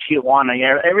go to Tijuana.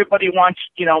 Everybody wants,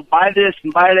 buy this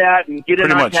and buy that and get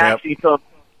in on taxi. Yep. So,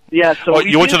 yeah. So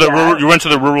you went to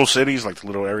the rural cities, like the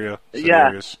little area. Yeah.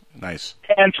 Areas. Nice.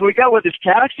 And so we got with this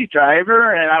taxi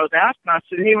driver, and I was asking. I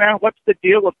said, "Hey man, what's the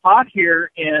deal with pot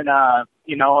here in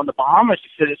in the Bahamas?" He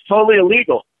said, "It's totally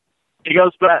illegal." He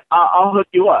goes, "But I'll hook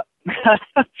you up."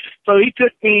 So he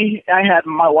took me. I had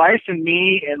my wife and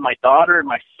me and my daughter and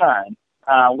my son.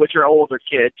 Which are older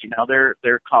kids,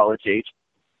 they're college age.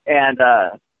 And,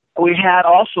 we had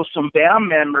also some band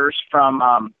members from,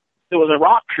 it was a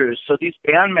rock cruise. So these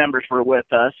band members were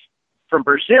with us from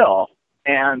Brazil.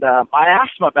 And, I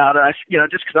asked them about it.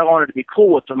 Just cause I wanted to be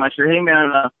cool with them. I said, "Hey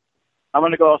man, I'm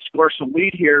going to go score some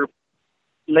weed here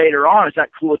later on. Is that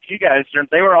cool with you guys?" And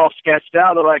they were all sketched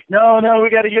out. They're like, no, we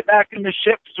got to get back in the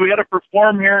ship because we got to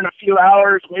perform here in a few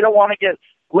hours. We don't want to get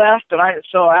left. And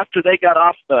so after they got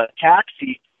off the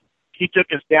taxi, he took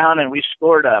us down and we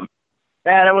scored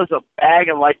man, it was a bag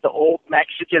of like the old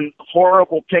Mexican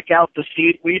horrible pick out the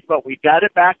seaweed, but we got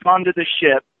it back onto the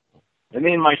ship. And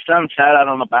me and my son sat out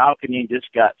on the balcony and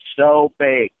just got so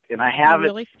baked. And I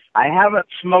haven't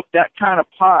smoked that kind of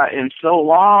pot in so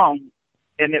long,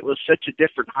 and it was such a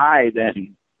different high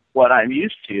than what I'm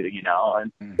used to,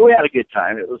 and we had a good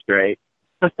time. It was great.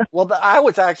 Well, I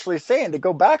was actually saying to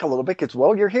go back a little bit because,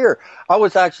 you're here. I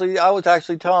was actually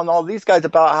telling all these guys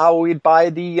about how we'd buy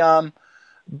the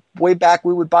way back.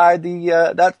 We would buy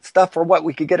the that stuff for what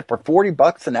we could get it for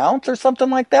 $40 an ounce or something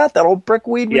like that. That old brick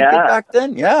weed we did back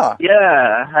then. Yeah.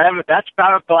 Yeah, that's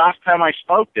about the last time I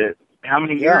smoked it. How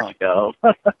many years ago?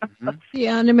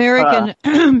 Yeah, an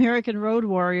American Road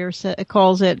Warrior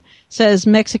says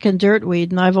Mexican dirt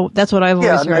weed, and that's what I've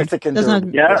always heard. Mexican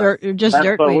dirt. That's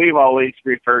dirt what weed. We've always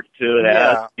referred to it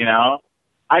as.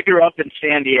 I grew up in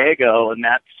San Diego, and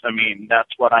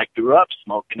that's what I grew up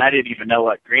smoking. I didn't even know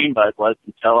what green bud was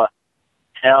until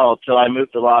I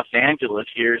moved to Los Angeles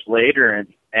years later, and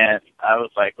I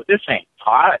was like, "Well, this ain't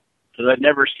pot," because I'd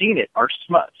never seen it or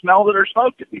smelled it or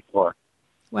smoked it before.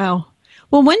 Wow.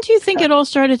 Well, when do you think it all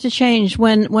started to change?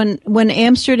 When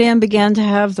Amsterdam began to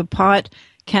have the pot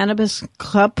cannabis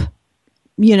cup,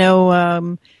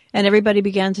 and everybody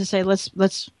began to say,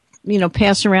 let's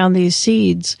pass around these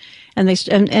seeds, and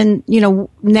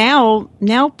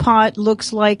now pot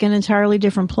looks like an entirely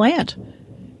different plant,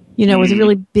 with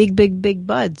really big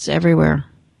buds everywhere.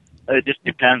 It just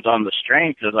depends on the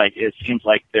strain, because it seems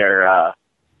like they're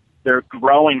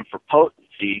growing for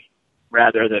potency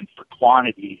rather than for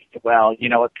quantity. Well,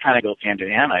 it kind of goes hand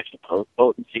in hand, I suppose,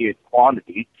 potency and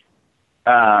quantity,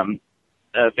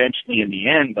 eventually in the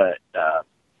end. But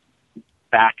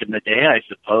back in the day, I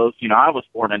suppose, I was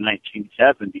born in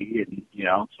 1970, and,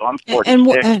 so I'm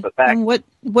 46. And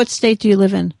what state do you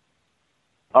live in?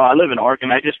 Oh, I live in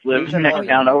Oregon. I just live next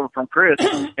town over from Chris.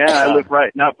 Yeah, I live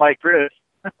right not by Chris.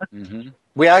 Mm-hmm.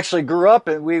 We actually grew up,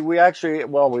 and we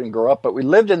didn't grow up, but we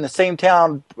lived in the same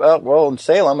town, in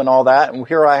Salem and all that. And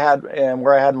where I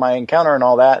had my encounter and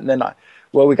all that. And then,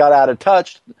 we got out of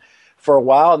touch for a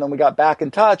while, and then we got back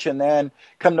in touch. And then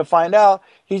come to find out,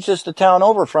 he's just a town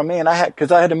over from me. And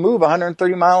because I had to move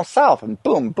 130 miles south, and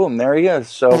boom, there he is.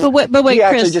 So but wait, he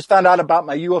actually Chris, just found out about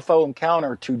my UFO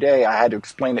encounter today. I had to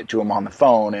explain it to him on the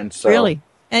phone. And so really.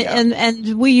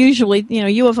 And we usually,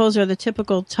 UFOs are the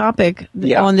typical topic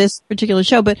on this particular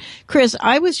show. But Chris,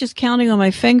 I was just counting on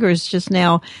my fingers just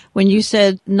now when you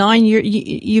said 9 years.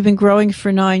 You've been growing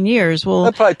for 9 years. Well,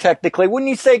 that's probably technically. Wouldn't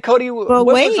you say, Cody? What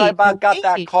was I got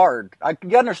that card?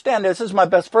 You understand this is my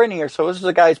best friend here, so this is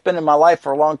a guy who's been in my life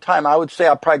for a long time. I would say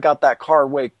I probably got that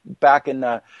card way back in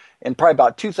probably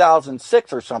about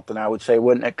 2006 or something. I would say,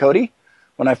 wouldn't it, Cody?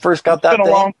 When I first got that thing. It's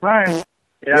been a long time.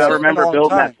 Yeah, I remember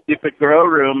building that stupid grow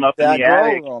room up in the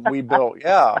attic. Grow room we built,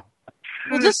 yeah.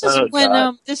 Well, this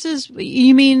is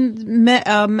you mean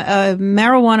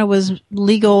marijuana was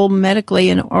legal medically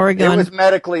in Oregon? It was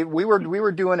medically. We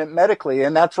were doing it medically,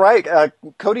 and that's right.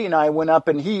 Cody and I went up,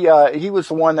 and he was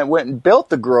the one that went and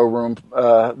built the grow room,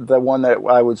 the one that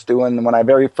I was doing when I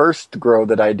very first grow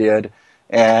that I did.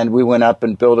 And we went up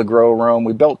and built a grow room.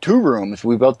 We built 2 rooms.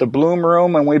 We built the bloom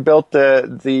room, and we built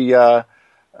the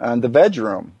veg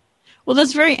room. Well,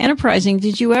 that's very enterprising.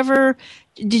 Did you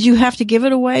have to give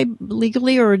it away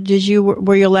legally, or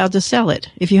were you allowed to sell it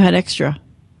if you had extra?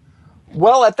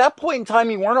 Well, at that point in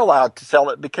time, you weren't allowed to sell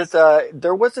it because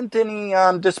there wasn't any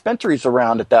dispensaries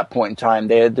around at that point in time.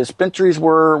 The dispensaries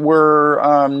were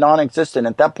non-existent.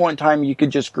 At that point in time, you could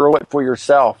just grow it for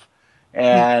yourself.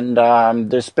 And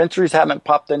dispensaries haven't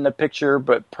popped in the picture,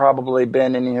 but probably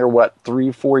been in here,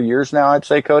 3-4 years now, I'd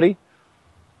say, Cody?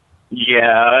 Yeah,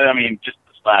 I mean, just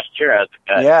this last year.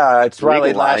 Yeah, it's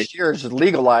right. Last year is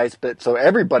legalized, but so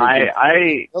everybody.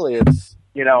 Really, it's.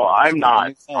 You know, I'm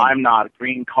not a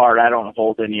green card. I don't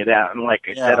hold any of that. And like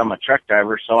I said, I'm a truck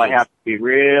driver, so I have to be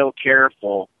real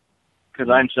careful because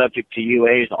I'm subject to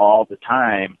UAs all the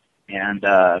time. And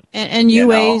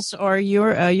UAs are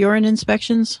urine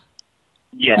inspections?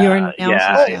 Yeah. Urine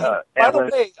analysis, by the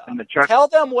way, tell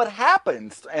them what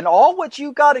happens and all what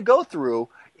you got to go through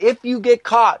if you get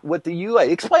caught with the UA.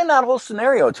 Explain that whole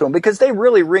scenario to them because they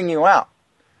really ring you out.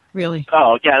 Really?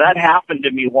 Oh, yeah, that happened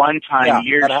to me one time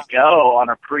years ago on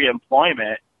a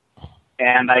pre-employment,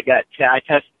 and I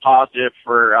tested positive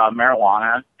for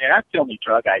marijuana, and that's the only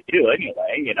drug I do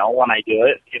anyway, you know, when I do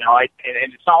it. You know, and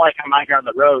it's not like I'm out here on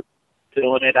the road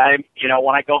doing it.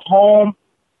 When I go home,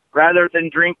 rather than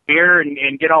drink beer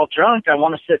and get all drunk, I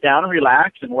want to sit down and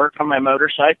relax and work on my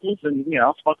motorcycles and, you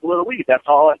know, smoke a little weed. That's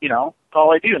all, that's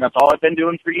all I do, and that's all I've been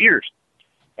doing for years.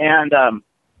 And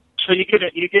so you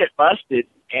get busted.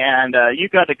 And you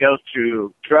got to go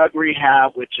through drug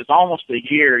rehab, which is almost a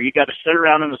year. You got to sit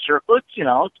around in a circle.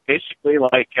 It's basically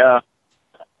like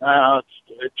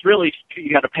it's really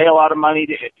you got to pay a lot of money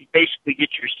to basically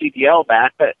get your CDL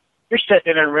back. But you're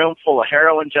sitting in a room full of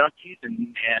heroin junkies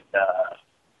and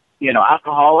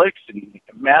alcoholics and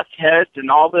meth heads and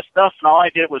all this stuff. And all I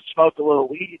did was smoke a little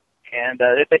weed, and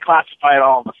they classify it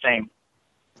all in the same.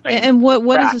 And what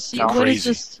is this? What is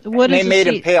this? What is they made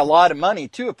him pay a lot of money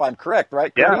too, if I'm correct,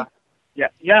 right? Cody? Yeah.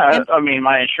 I mean,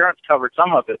 my insurance covered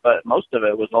some of it, but most of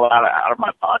it was a lot out of my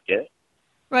pocket.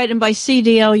 Right, and by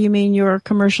CDL you mean your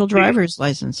commercial driver's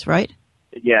license, right?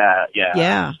 Yeah.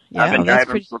 I've been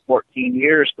driving for 14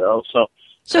 years though, so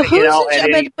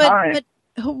who's but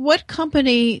what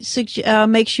company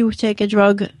makes you take a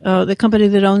drug? The company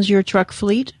that owns your truck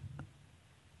fleet?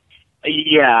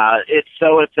 Yeah, it's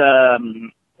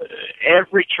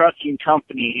every trucking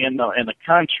company in the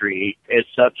country is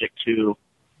subject to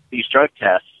these drug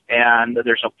tests, and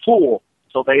there's a pool.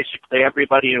 So basically,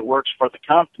 everybody that works for the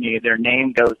company, their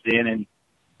name goes in,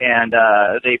 and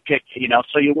they pick.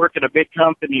 So you work at a big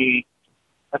company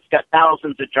that's got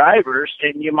thousands of drivers,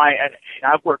 and you might.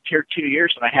 I've worked here 2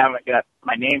 years, and I haven't got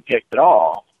my name picked at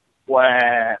all.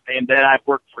 And then I've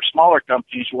worked for smaller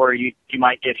companies where you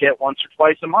might get hit once or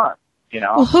twice a month.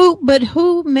 Well,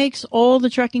 who makes all the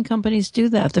trucking companies do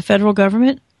that? The federal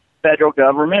government? Federal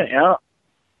government, yeah.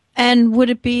 And would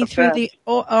it be through the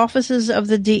offices of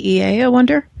the DEA, I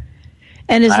wonder?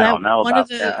 And is that one of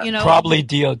the, Probably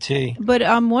DOT. But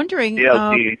I'm wondering. It's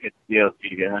DOT,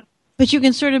 yeah. But you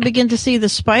can sort of begin to see the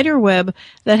spider web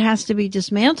that has to be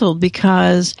dismantled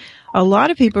because a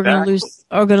lot of people are going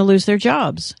to lose their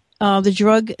jobs.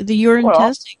 The urine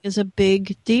testing is a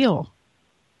big deal.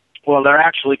 Well, they're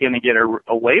actually going to get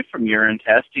away from urine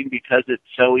testing because it's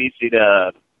so easy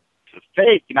to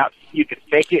fake. You can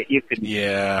fake it, you can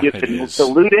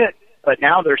dilute it, but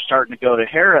now they're starting to go to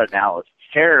hair analysis,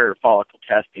 hair follicle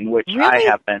testing, which I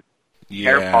have been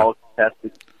hair follicle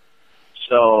tested.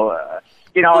 So,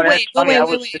 wait.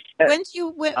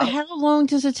 How long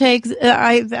does it take?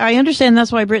 I understand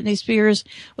that's why Britney Spears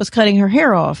was cutting her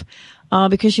hair off.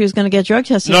 Because she was going to get drug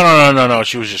tested. No.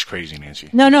 She was just crazy, Nancy.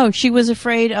 No. She was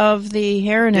afraid of the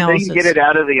hair analysis. They can get it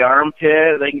out of the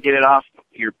armpit. They can get it off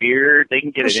your beard. They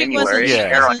can get it anywhere.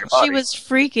 She was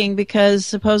freaking because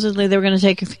supposedly they were going to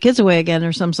take the kids away again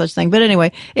or some such thing. But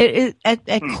anyway,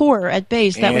 at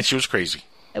base, she was crazy.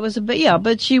 It was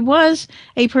but she was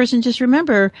a person, just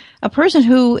remember, a person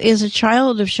who is a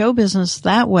child of show business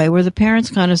that way, where the parents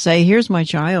kind of say, here's my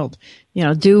child,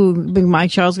 my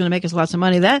child's going to make us lots of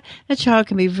money. That child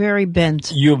can be very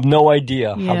bent. You have no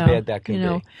idea how bad that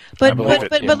can be. But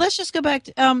let's just go back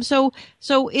to,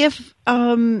 so if,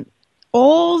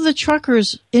 all the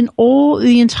truckers in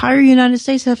the entire United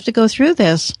States have to go through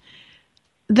this,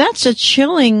 that's a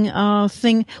chilling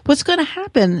thing. What's going to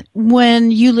happen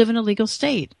when you live in a legal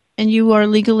state and you are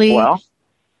legally? Well,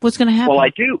 what's going to happen? Well,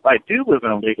 I do live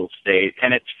in a legal state,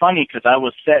 and it's funny because I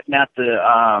was sitting at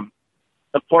the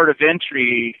port of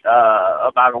entry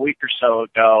about a week or so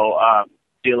ago,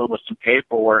 dealing with some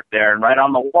paperwork there, and right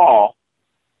on the wall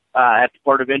at the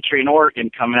port of entry in Oregon,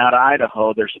 coming out of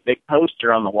Idaho, there's a big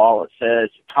poster on the wall that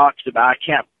talks about.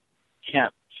 I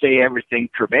can't say everything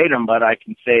verbatim, but I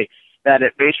can say that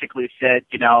it basically said,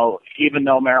 even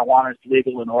though marijuana is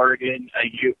legal in Oregon,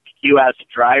 you as a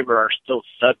driver are still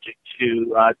subject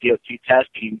to DOT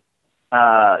testing,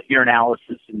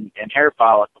 urinalysis, and hair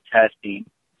follicle testing.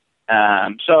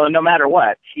 So no matter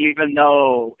what, even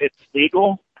though it's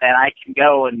legal and I can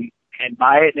go and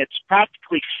buy it, and it's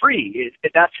practically free.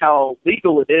 That's how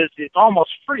legal it is. It's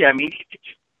almost free. I mean,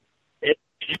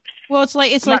 well, it's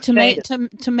like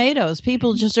tomatoes.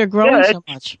 People just are growing so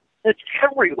much. It's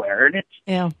everywhere,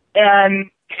 and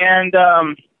and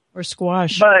or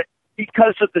squash. But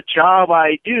because of the job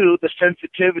I do, the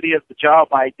sensitivity of the job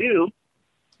I do,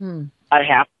 I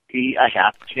have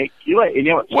to take UA.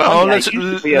 Well, let's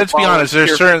be honest.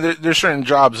 There's certain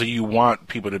jobs that you want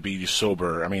people to be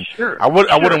sober. I mean, I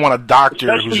wouldn't want a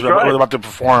doctor who's about to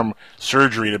perform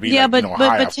surgery to be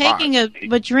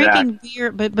drinking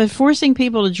beer, but forcing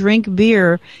people to drink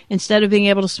beer instead of being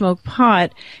able to smoke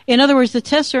pot. In other words, the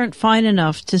tests aren't fine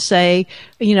enough to say,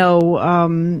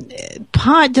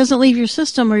 pot doesn't leave your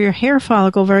system or your hair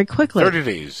follicle very quickly. 30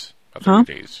 days.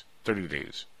 30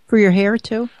 days. For your hair,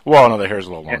 too? Well, no, the hair's a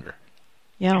little longer.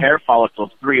 Yeah. Hair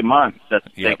follicles, 3 months.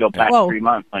 They go back 3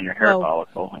 months on your hair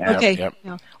follicle. Yeah. Okay.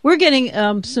 Yeah. We're getting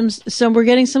we're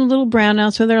getting some little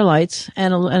brownouts with our lights,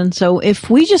 and so if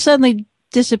we just suddenly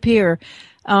disappear,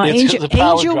 Angel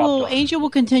will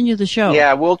continue the show.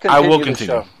 Yeah, I will continue. The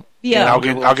show. Yeah,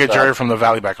 and I'll get Jerry from the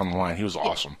Valley back on the line. He was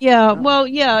awesome. Yeah, well,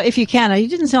 yeah, if you can. He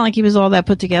didn't sound like he was all that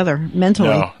put together mentally.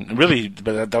 No, really,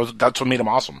 but that's what made him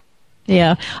awesome.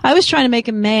 Yeah, I was trying to make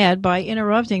him mad by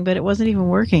interrupting, but it wasn't even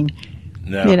working.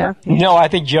 No, no, I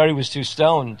think Jerry was too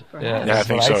stoned. Yeah, I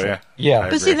think so. Yeah.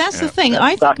 But see, that's the thing.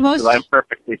 I think most. I'm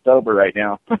perfectly sober right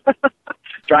now.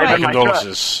 Driving my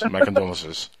truck. My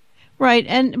condolences.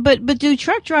 Right, but do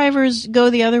truck drivers go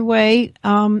the other way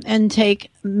and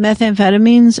take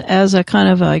methamphetamines as a kind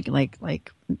of like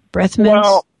breath mints?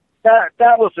 Well,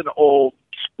 that was an old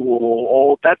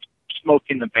school. That's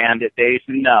smoking the Bandit days.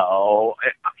 No,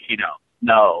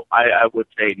 no. I would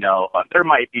say no. There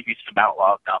might be some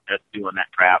outlaws out there doing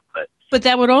that crap, but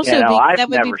that would also be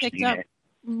picked up. It.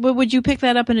 But would you pick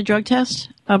that up in a drug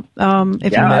test? If you see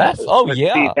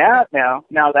that now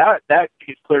that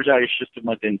clears out your system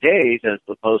within days, as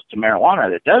opposed to marijuana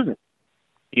that doesn't.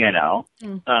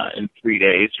 In 3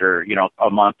 days or a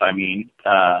month. I mean,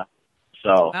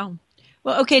 so. Wow.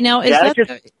 Well, okay. Now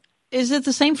is it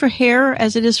the same for hair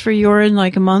as it is for urine?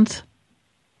 Like a month?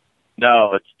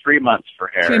 No, it's 3 months for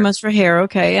hair. 3 months for hair.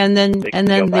 Okay, and then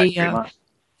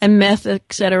and meth,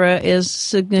 etc., is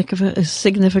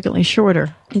significantly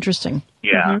shorter. Interesting.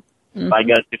 Yeah. Mm-hmm. I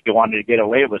guess if you wanted to get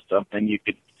away with something, you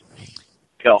could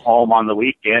go home on the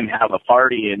weekend, have a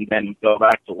party, and then go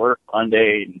back to work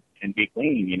Monday and be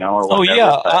clean, or whatever. Oh,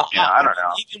 yeah. I don't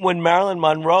know. Even when Marilyn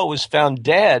Monroe was found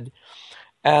dead,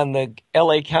 and the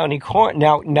L.A. County Court,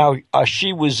 now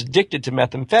she was addicted to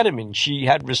methamphetamine. She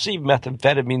had received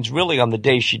methamphetamines really on the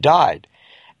day she died.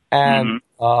 And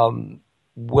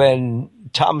when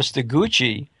Thomas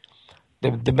Taguchi,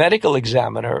 the medical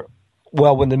examiner,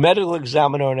 when the medical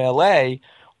examiner in L.A.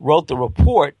 wrote the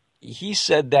report, he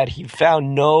said that he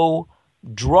found no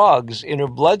drugs in her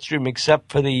bloodstream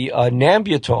except for the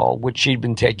Nambutol, which she'd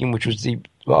been taking, which was the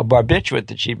barbiturate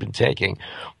that she'd been taking.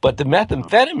 But the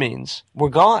methamphetamines were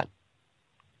gone.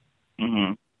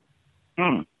 And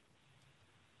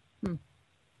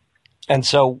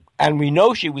we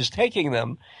know she was taking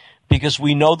them because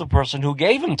we know the person who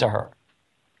gave them to her.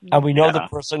 And we know the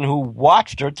person who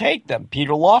watched her take them,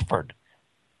 Peter Lawford.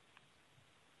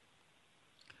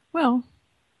 Well,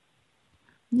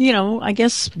 I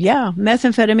guess,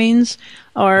 methamphetamines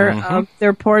are,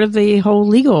 they're part of the whole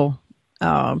legal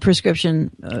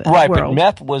prescription right, world. But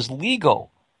meth was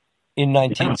legal in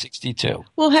 1962.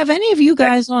 Well, have any of you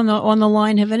guys on the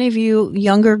line, have any of you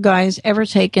younger guys ever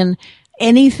taken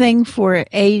anything for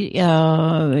the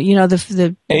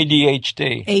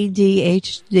ADHD?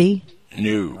 ADHD?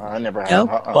 No, I never have.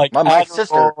 No? Like my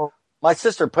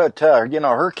sister put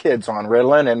her kids on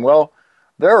Ritalin, and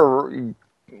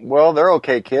they're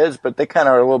okay kids, but they kind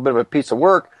of are a little bit of a piece of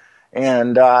work.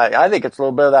 And I think it's a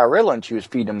little bit of that Ritalin she was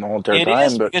feeding them the whole entire time. It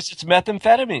is, because it's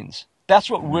methamphetamines. That's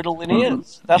what Ritalin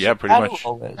is. That's what pretty much.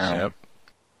 Adderall is. Yep.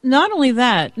 Not only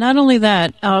that,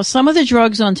 some of the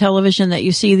drugs on television that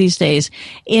you see these days,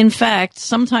 in fact,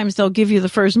 sometimes they'll give you the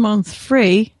first month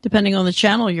free, depending on the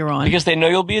channel you're on. Because they know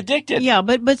you'll be addicted. Yeah,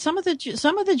 but some of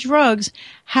the drugs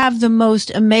have the most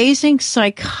amazing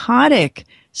psychotic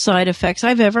side effects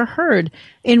I've ever heard,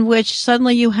 in which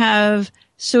suddenly you have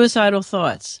suicidal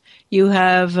thoughts. You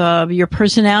have your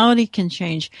personality can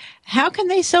change. How can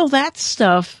they sell that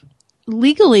stuff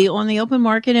legally on the open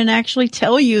market and actually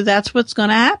tell you that's what's going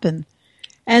to happen?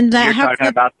 And that you're talking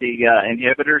about the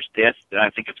inhibitors. I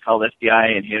think it's called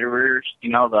SDI inhibitors. You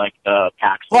know, like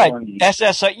Paxil. Right. And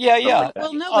SSI. Yeah. like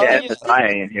well, no, the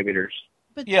SSI inhibitors.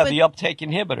 but The uptake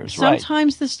inhibitors. Right.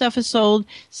 sometimes the stuff is sold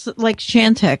like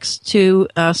Chantix to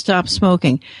stop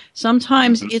smoking.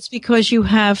 Sometimes it's because you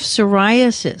have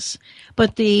psoriasis.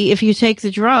 But if you take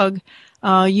the drug,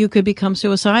 you could become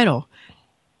suicidal.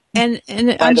 And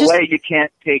by the way, you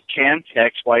can't take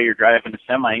Chantix while you're driving a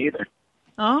semi either.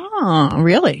 Oh,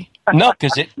 really? No,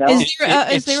 because it there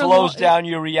slows down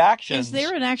your reactions. Is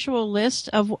there an actual list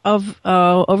of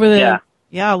over the?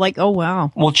 Yeah, like, oh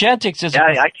wow. Well, Chantix is. Yeah,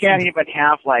 I can't even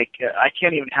have like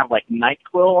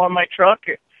NyQuil on my truck,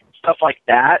 stuff like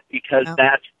that, because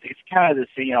it's kind of this,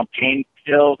 pain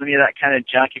pills and that kind of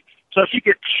junk. So if you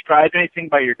get prescribed anything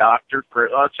by your doctor for,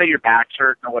 let's say your back's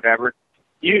hurting or whatever,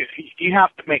 you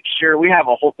have to make sure. We have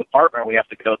a whole department we have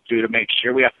to go through to make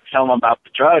sure. We have to tell them about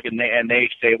the drug, and they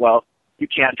say, well, you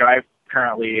can't drive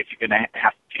currently if you're going to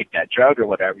have to take that drug or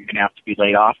whatever. You're going to have to be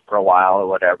laid off for a while or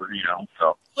whatever,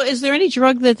 So. Well, is there any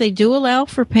drug that they do allow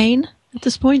for pain at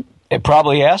this point?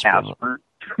 Probably aspirin.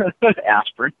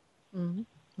 Aspirin. Mm-hmm.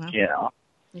 Wow.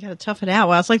 You got to tough it out.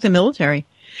 Well, it's like the military.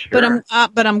 Sure.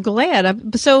 But I'm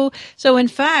glad. So in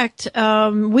fact,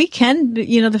 we can,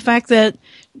 the fact that,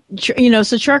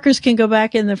 so truckers can go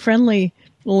back in the friendly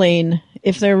lane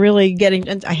if they're really getting,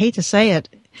 and I hate to say it.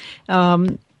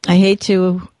 I hate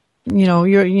to,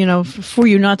 for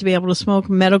you not to be able to smoke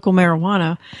medical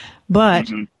marijuana,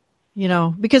 but,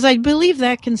 because I believe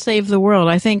that can save the world.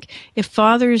 I think if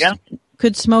fathers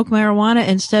could smoke marijuana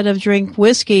instead of drink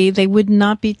whiskey, they would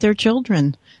not beat their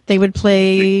children. They would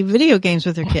play video games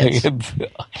with their kids.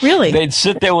 Really? They'd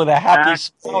sit there with a happy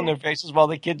smile on their faces while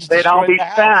the kids they'd all be the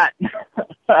fat.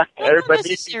 Everybody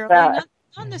be fat.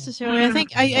 Not necessarily.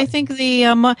 I think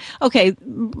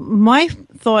my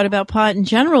thought about pot in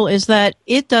general is that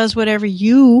it does whatever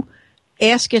you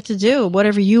ask it to do,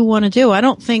 whatever you want to do. I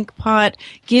don't think pot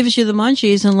gives you the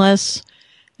munchies unless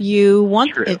you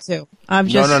want it to. No.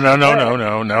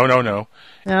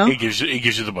 It gives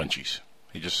you the munchies.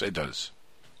 It does.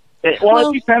 It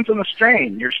depends on the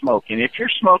strain you're smoking. If you're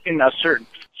smoking a certain,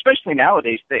 especially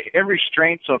nowadays, every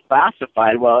strain's so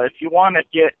classified. Well, if you want to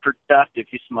get productive,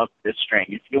 you smoke this strain.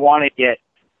 If you want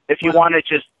to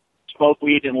just smoke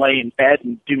weed and lay in bed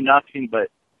and do nothing but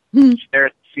stare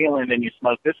at the ceiling, then you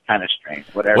smoke this kind of strain.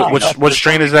 Whatever. What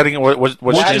strain is that again? What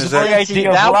strain is that?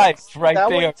 That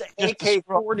was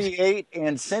AK-48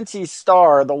 and Cincy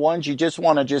Star, the ones you just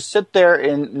want to just sit there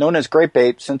in, known as Grape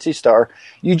Ape, Cincy Star.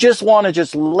 You just want to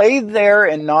just lay there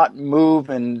and not move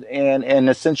and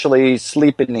essentially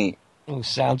sleep and eat. Oh,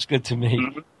 sounds good to me.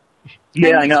 Mm-hmm.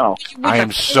 Yeah, I know. I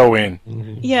am so in.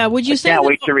 Yeah, would you say? Can't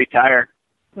wait to retire.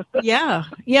 Yeah.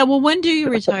 Well, when do you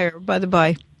retire, by the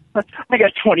by? I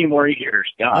got 20 more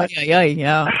years. God.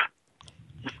 Yeah.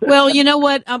 Well, you know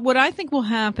what? What I think will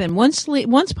happen once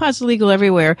pot's legal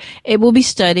everywhere, it will be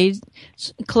studied.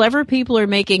 Clever people are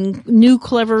making new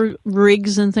clever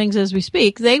rigs and things as we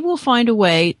speak. They will find a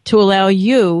way to allow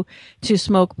you to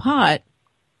smoke pot,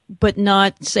 but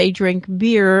not say drink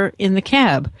beer in the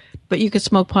cab. But you could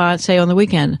smoke pot, say on the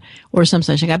weekend or some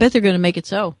such thing. I bet they're going to make it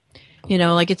so.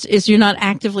 Like it's you're not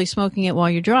actively smoking it while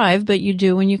you drive, but you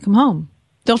do when you come home.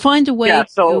 They'll find a way. Yeah,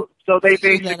 so they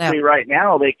basically right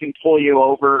now they can pull you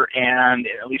over, and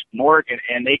at least in Oregon,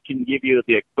 and they can give you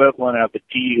the equivalent of a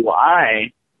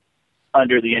DUI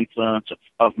under the influence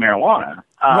of marijuana.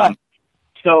 Right.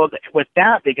 So with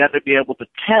that, they got to be able to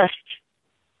test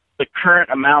the current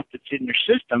amount that's in your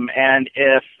system, and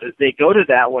if they go to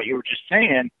that, what you were just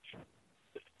saying,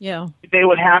 they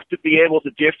would have to be able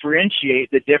to differentiate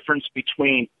the difference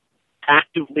between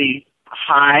actively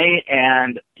high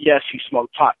and yes, you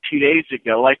smoked pot 2 days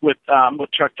ago. Like with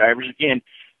truck drivers, again,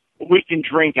 we can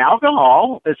drink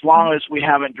alcohol as long as we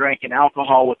haven't drank an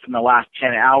alcohol within the last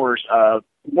 10 hours of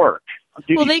work.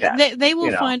 Well, they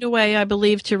will find a way, I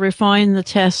believe, to refine the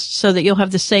test so that you'll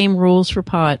have the same rules for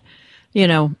pot.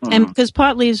 And because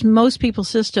pot leaves most people's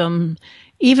system,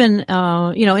 even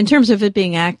in terms of it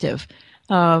being active,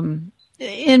 in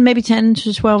maybe 10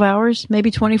 to 12 hours,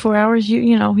 maybe 24 hours.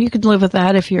 You could live with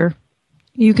that if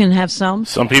you can have some.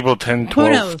 Some people 10, 12,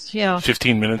 who knows? Yeah.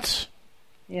 15 minutes.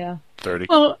 Yeah. 30.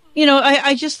 Well,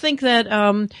 I just think that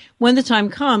when the time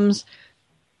comes,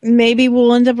 maybe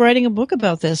we'll end up writing a book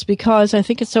about this because I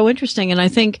think it's so interesting. And I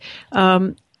think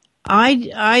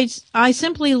I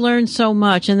simply learned so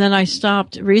much, and then I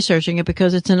stopped researching it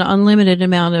because it's an unlimited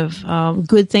amount of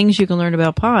good things you can learn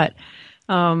about pot.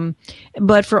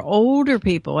 But for older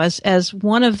people, as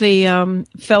one of the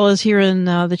fellows here in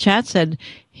the chat said,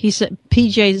 he said,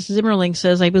 PJ Zimmerling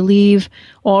says, I believe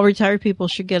all retired people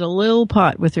should get a little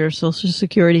pot with their Social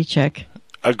Security check.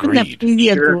 Agreed. Wouldn't that be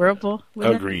adorable?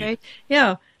 Wouldn't that be Agreed. great?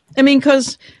 Yeah. I mean,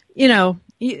 because,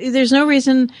 there's no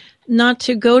reason not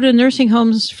to go to nursing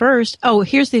homes first. Oh,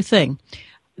 here's the thing.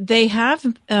 They have,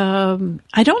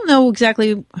 I don't know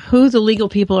exactly who the legal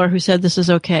people are who said this is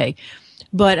okay,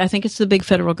 but I think it's the big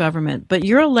federal government. But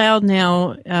you're allowed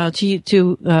now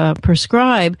to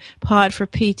prescribe pot for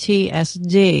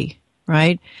PTSD,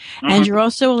 right? Mm-hmm. And you're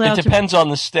also allowed It depends on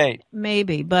the state.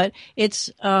 Maybe, but it's,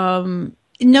 no,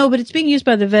 but it's being used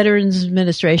by the Veterans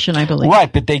Administration, I believe.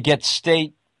 Right, but they get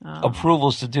state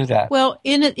approvals to do that. Well,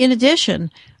 in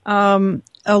addition,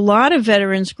 a lot of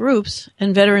veterans groups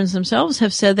and veterans themselves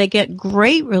have said they get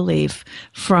great relief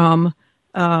from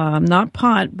not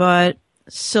pot, but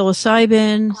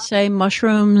psilocybin, say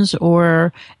mushrooms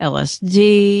or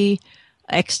LSD,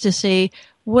 ecstasy.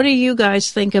 What do you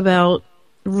guys think about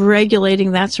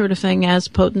regulating that sort of thing as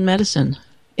potent medicine,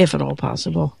 if at all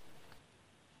possible?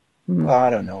 Well, I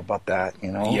don't know about that,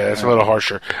 Yeah, it's a little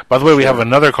harsher. By the way, we have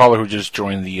another caller who just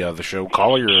joined the show.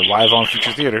 Caller, you're live on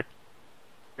Future Theater.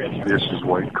 This is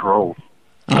White Crow.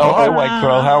 Oh, hi, White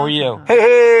Crow. How are you?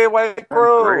 Hey, White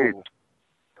Crow.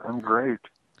 I'm great.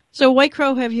 So, White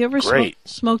Crow, have you ever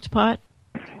smoked pot?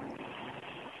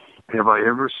 Have I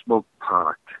ever smoked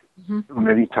pot? Mm-hmm.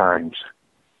 Many times.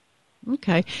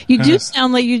 Okay. You do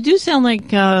sound like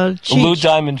Lou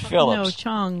Diamond Phillips.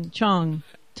 No,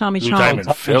 Tommy Lou Chong.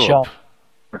 Diamond Phillips.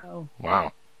 Oh.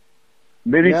 Wow.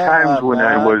 Many times when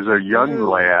I was a young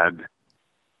lad.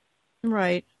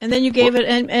 Right. And then you gave it,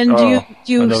 and do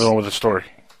you another one with a story.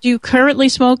 Do you currently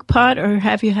smoke pot, or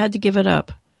have you had to give it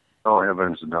up? Oh,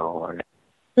 heavens, no.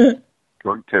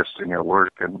 Drug testing at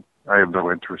work, and I have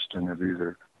no interest in it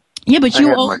either. Yeah, but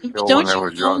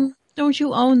don't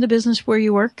you own the business where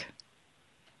you work?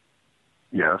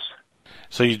 Yes.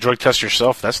 So you drug test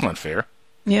yourself? That's not fair.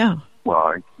 Yeah.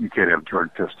 Well, you can't have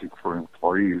drug testing for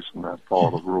employees and not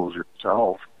follow the rules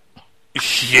yourself.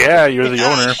 Yeah, you're the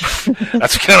owner.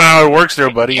 That's kind of how it works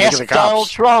there, buddy. Ask Look at the cops. Donald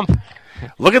Trump.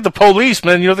 Look at the police,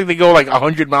 man. You don't think they go like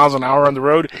 100 miles an hour on the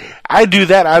road? I do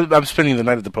that. I'm spending the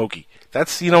night at the pokey.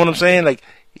 That's, you know what I'm saying? Like,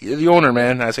 you're the owner,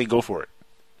 man. I say go for it.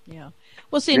 Yeah.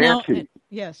 Well, see, Nancy,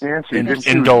 yes. Nancy,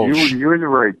 indulge. You're the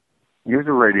right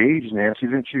age, Nancy.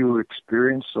 Didn't you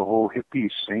experience the whole hippie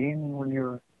scene when you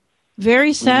were...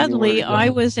 Very sadly, I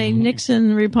was a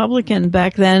Nixon Republican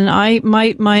back then.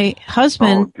 My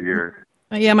husband... Oh, dear.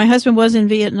 Yeah, my husband was in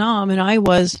Vietnam, and I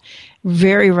was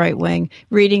very right-wing,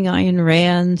 reading Ayn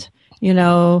Rand,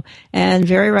 and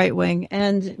very right-wing,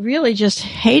 and really just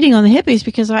hating on the hippies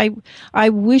because I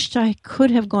wished I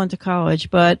could have gone to college,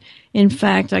 but in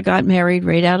fact, I got married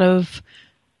right out of,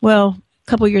 a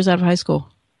couple years out of high school.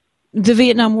 The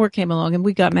Vietnam War came along, and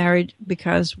we got married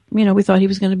because, we thought he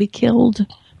was going to be killed.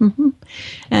 Mm-hmm.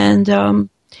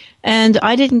 And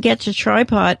I didn't get to try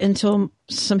pot until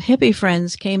some hippie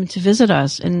friends came to visit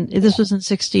us. And this was in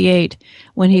 68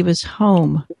 when he was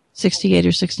home, 68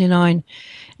 or 69.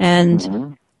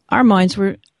 And our minds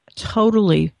were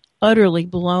totally, utterly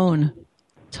blown.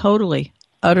 Totally,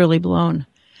 utterly blown.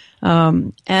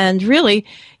 And really,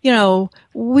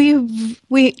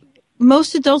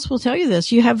 most adults will tell you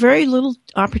this. You have very little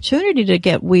opportunity to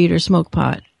get weed or smoke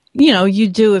pot. You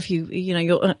do if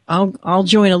I'll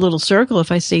join a little circle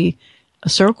if I see a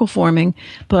circle forming,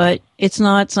 but it's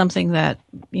not something that,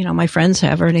 my friends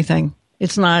have or anything.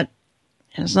 It's not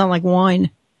like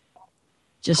wine.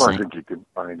 I think you can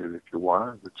find it if you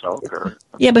want. It's out there.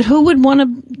 Yeah, but who would want to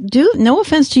do, no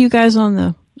offense to you guys on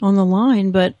the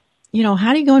line, but,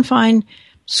 how do you go and find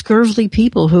scurvy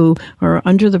people who are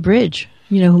under the bridge,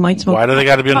 who might smoke? Why do they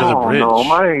got to be under the bridge?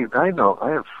 No, I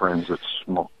have friends that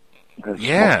smoke.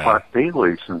 Yeah, pot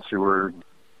daily since you were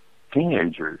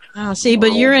teenagers. Oh, see,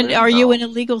 but are you in a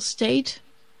legal state?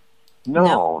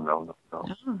 No.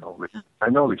 I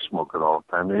know they smoke it all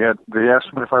the time. They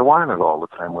ask me if I want it all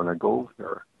the time when I go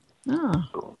there. Oh.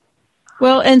 So,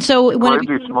 well, and so when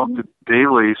I've smoked it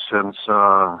daily since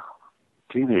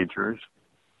teenagers.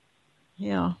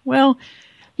 Yeah. Well,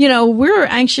 we're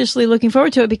anxiously looking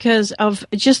forward to it because of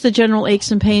just the general aches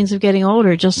and pains of getting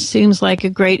older. It just seems like a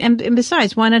great, and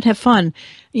besides, why not have fun?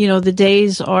 The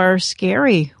days are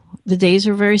scary. The days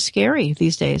are very scary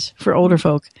these days for older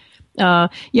folk.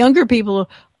 Younger people,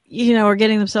 are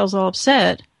getting themselves all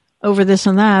upset over this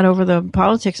and that, over the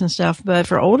politics and stuff. But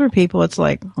for older people, it's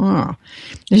like,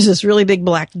 there's this really big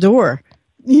black door,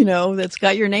 that's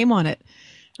got your name on it.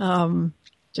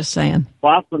 Just saying.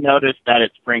 Well, I also noticed that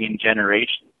it's bringing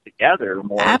generations together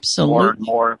more and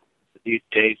more these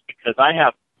days because I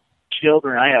have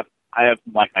children. I have I have,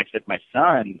 like I said, my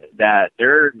son, that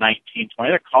they're 19,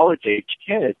 20, they're college-age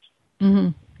kids. Mm-hmm.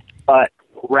 But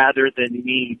rather than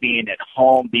me being at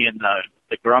home, being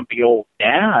the grumpy old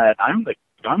dad, I'm the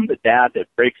dad that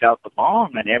breaks out the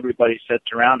bong, and everybody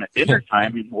sits around at dinner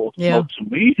time and we'll smoke some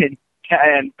weed, and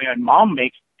mom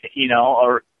makes,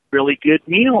 a really good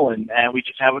meal, and we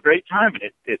just have a great time, and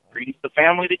it brings the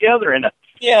family together in a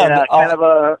kind of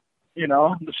a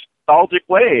nostalgic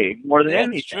way more than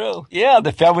anything. True. Yeah,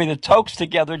 the family that tokes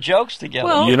together, jokes together.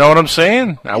 Well, you know what I'm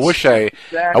saying? I wish my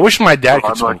dad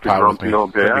could smoke pot with me.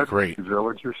 That'd be great. Is that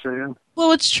what you're saying?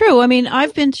 Well, it's true. I mean,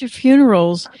 I've been to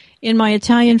funerals in my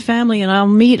Italian family, and I'll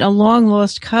meet a long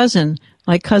lost cousin,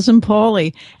 like Cousin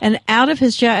Paulie, and out of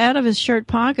his shirt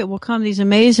pocket will come this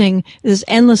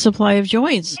endless supply of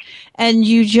joints, and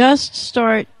you just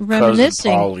start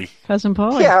reminiscing. Cousin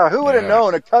Paulie. Yeah, who would have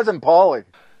known a Cousin Paulie?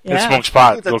 That smokes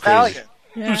pot. He's Italian.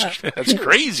 That's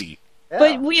crazy. Yeah.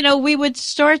 But, we would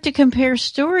start to compare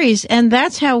stories, and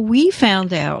that's how we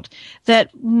found out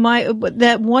that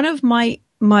one of my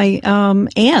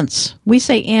aunts, we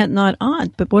say aunt, not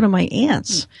aunt, but one of my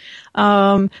aunts,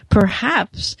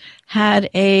 perhaps had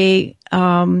a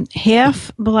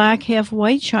half black, half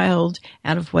white child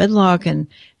out of wedlock, and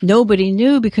nobody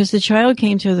knew because the child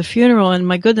came to the funeral, and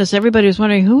my goodness, everybody was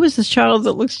wondering, who is this child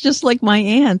that looks just like my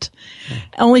aunt?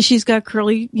 Only she's got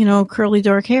curly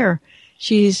dark hair.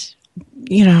 She's,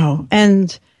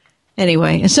 and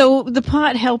anyway, so the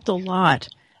pot helped a lot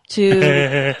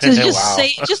to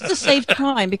just save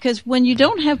time, because when you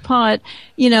don't have pot,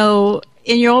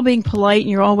 and you're all being polite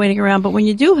and you're all waiting around, but when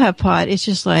you do have pot, it's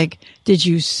just like, did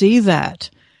you see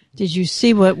that? Did you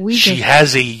see what we She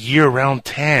has a year-round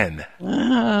tan.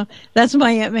 That's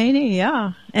my Aunt Mamie,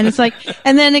 yeah. And it's like,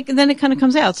 and then it kind of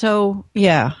comes out. So,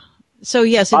 yeah. So,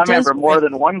 yes, I remember more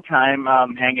than one time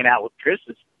hanging out with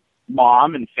Chris's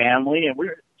mom and family, and we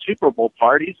were at Super Bowl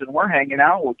parties, and we're hanging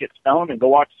out. We'll get stoned and go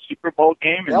watch the Super Bowl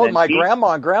game. That was my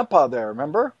grandma and grandpa there,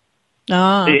 remember?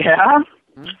 Yeah.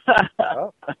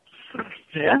 Oh.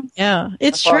 Yeah,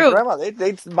 it's true. Grandma,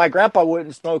 my grandpa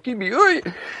wouldn't smoke. He'd be,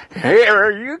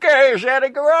 here, you guys had to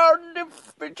go out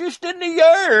just in the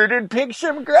yard and pick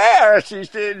some grass. He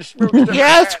said,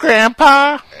 yes,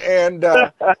 Grandpa. And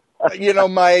my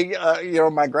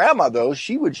grandma though,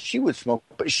 she would smoke,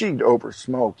 but she'd over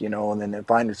smoke, and then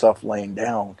find herself laying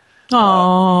down.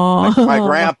 Aww. My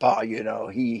grandpa,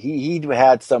 he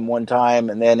had some one time,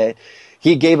 and then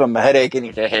he gave him a headache, and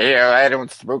he said, hey, I don't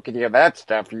smoke any of that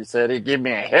stuff. He said, he gave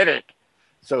me a headache.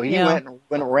 So he went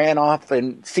and ran off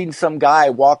and seen some guy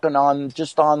walking on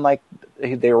like,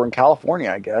 they were in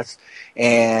California, I guess.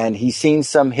 And he seen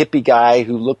some hippie guy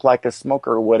who looked like a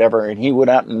smoker or whatever. And he went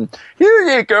out and,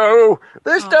 here you go.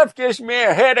 This stuff gives me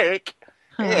a headache.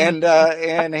 And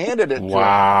handed it to him.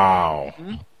 Wow.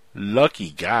 Lucky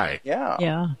guy. Yeah.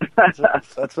 Yeah.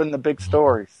 That's been the big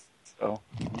stories. So,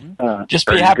 just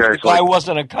be happy the guy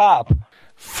wasn't a cop.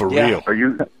 For real. Are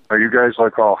you guys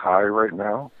all high right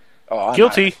now? Oh,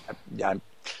 guilty.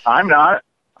 I'm not.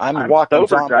 I'm walking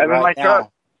sober, driving my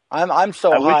truck. I'm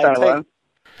so high.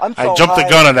 I jumped the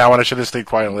gun on that one. I should have stayed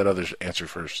quiet and let others answer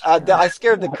first. I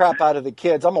scared the crap out of the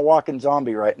kids. I'm a walking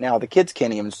zombie right now. The kids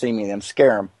can't even see me. I'm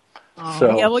scaring them. Oh,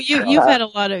 so, yeah, well, you've had a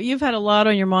lot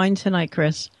on your mind tonight,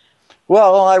 Chris.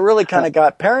 Well, I really kind of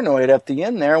got paranoid at the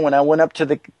end there when I went up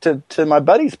to my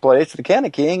buddy's place, the Canna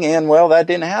King, and well, that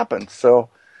didn't happen. So,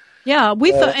 yeah,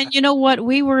 we thought, and you know what?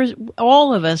 We were,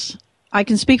 all of us. I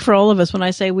can speak for all of us when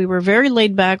I say we were very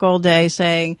laid back all day,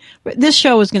 saying this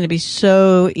show is going to be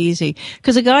so easy,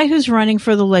 because a guy who's running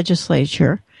for the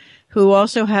legislature, who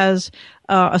also has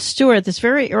a steward at this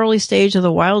very early stage of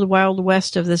the wild, wild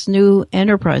west of this new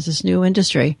enterprise, this new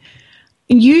industry,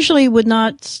 usually would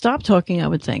not stop talking, I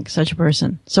would think, such a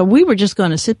person. So we were just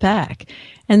going to sit back.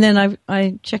 And then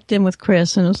I checked in with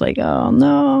Chris, and it was like, oh,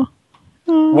 no.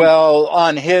 Oh. Well,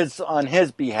 on his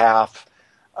behalf,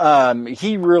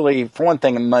 he really, for one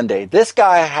thing, on Monday, this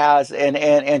guy has,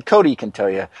 and Cody can tell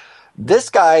you, this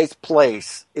guy's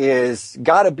place is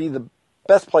got to be the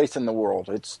best place in the world.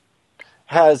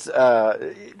 Has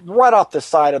right off the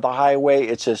side of the highway.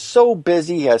 It's just so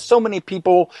busy. He has so many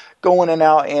people going in and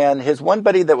out, and his one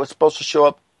buddy that was supposed to show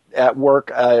up at work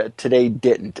today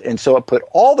didn't, and so it put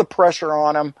all the pressure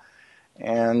on him.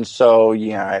 And so,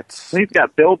 yeah, he's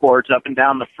got billboards up and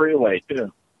down the freeway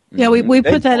too. Yeah, we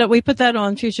put that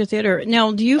on Future Theater.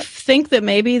 Now, do you think that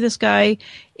maybe this guy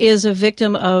is a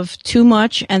victim of too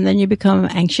much, and then you become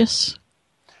anxious?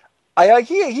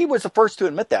 He was the first to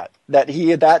admit that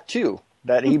he had that too.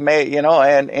 That he may,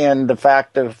 and the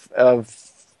fact of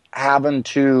having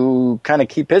to kind of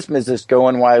keep his business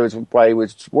going while he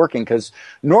was working, because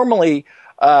normally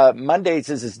Mondays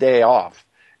is his day off.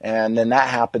 And then that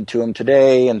happened to him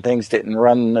today, and things didn't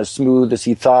run as smooth as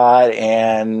he thought,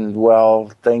 and,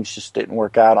 well, things just didn't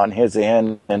work out on his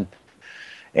end, and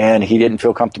he didn't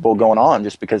feel comfortable going on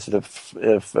just because of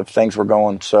things were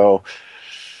going. So,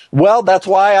 well, that's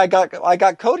why I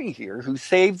got Cody here, who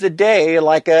saved the day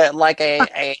like a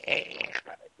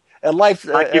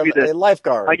lifeguard. I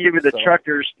give you the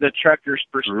trucker's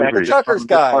perspective. The trucker's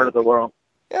guy. Part of the world.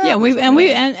 Yeah,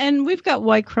 we've got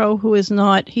White Crow, who is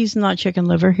not chicken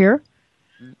liver here.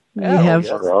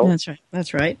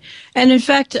 That's right. And in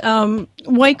fact,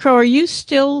 White Crow, are you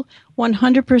still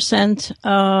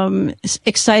 100%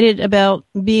 excited about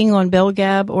being on Bell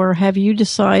Gab, or have you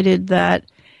decided that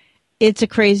it's a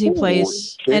crazy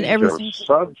place and everything?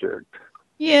 Subject.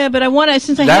 Yeah, but I want to,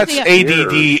 since I that's have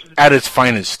the ADD at its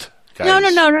finest. Guys.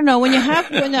 No. When you have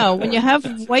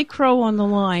White Crow on the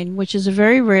line, which is a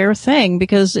very rare thing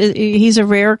because he's a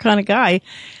rare kind of guy,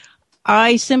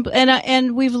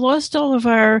 and we've lost all of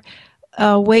our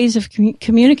ways of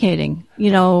communicating.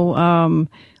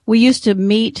 We used to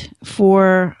meet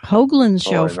for Hoagland's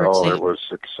show, for example. It was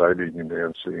exciting,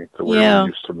 Nancy, the way we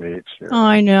used to meet. Yeah.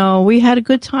 I know. We had a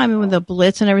good time with the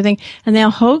Blitz and everything. And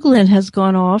now Hoagland has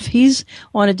gone off. He's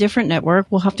on a different network.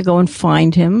 We'll have to go and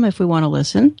find him if we want to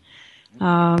listen.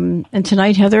 And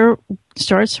tonight Heather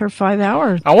starts her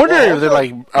 5-hour. I wonder if they're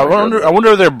like. I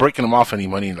wonder if they're breaking him off any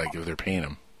money, like if they're paying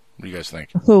him. What do you guys think?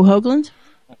 Who, Hoagland?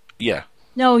 Yeah.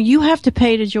 No, you have to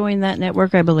pay to join that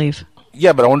network, I believe.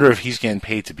 Yeah, but I wonder if he's getting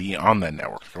paid to be on that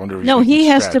network. I wonder if he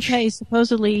has to pay.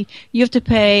 Supposedly, you have to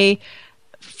pay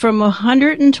from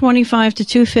 $125 to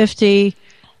 $250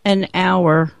 an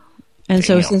hour. And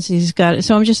so since he's got it,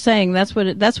 so I'm just saying that's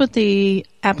what the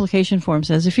application form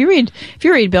says. If you read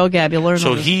Bell Gab, you'll learn.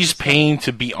 So he's paying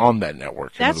to be on that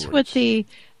network. That's what the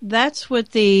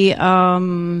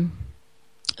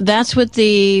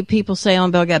people say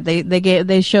on Bell Gab.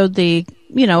 They showed the,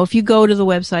 if you go to the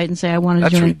website and say I want to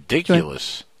join. That's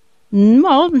ridiculous.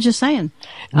 Well, I'm just saying.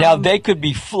 Now, they could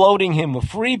be floating him a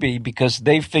freebie because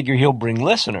they figure he'll bring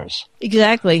listeners.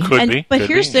 Exactly. But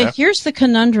here's the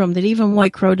conundrum that even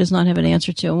White Crow does not have an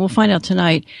answer to, and we'll find out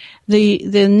tonight.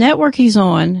 The network he's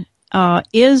on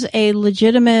is a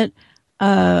legitimate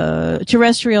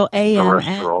terrestrial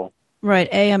AM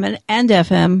AM and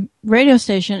FM radio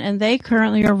station, and they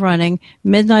currently are running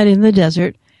Midnight in the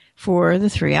Desert for the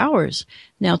 3 hours.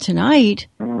 Now, tonight...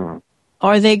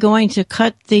 Are they going to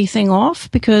cut the thing off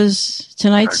because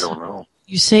tonight's? I don't know.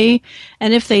 You see,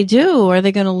 and if they do, are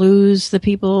they going to lose the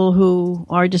people who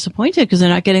are disappointed because they're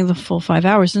not getting the full 5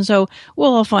 hours? And so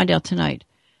we'll all find out tonight.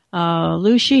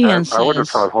 Lou Sheehan says, I would have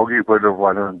thought Hoagie would have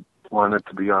wanted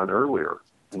to be on earlier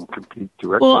and compete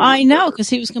directly. Well, I know because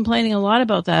he was complaining a lot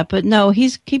about that, but no,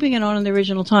 he's keeping it on in the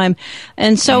original time.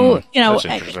 And so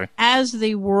as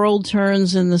the world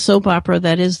turns in the soap opera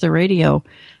that is the radio.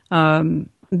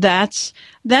 That's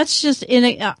just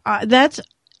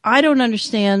I don't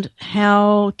understand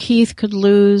how Keith could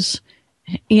lose,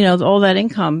 all that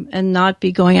income and not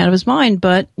be going out of his mind.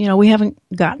 But, we haven't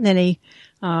gotten any,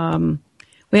 any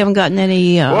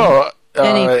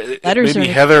letters. Maybe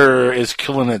Heather is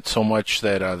killing it so much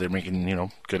that they're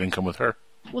making, good income with her.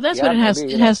 Well, that's what it has.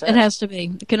 It has to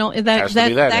be. It can only,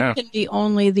 that can be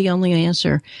the only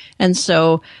answer. And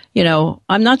so,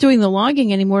 I'm not doing the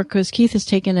logging anymore because Keith has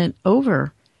taken it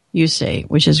over. You say,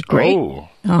 which is great. Oh,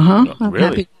 I'm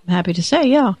really? happy to say,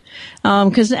 yeah.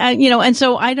 Because and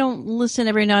so I don't listen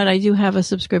every night. I do have a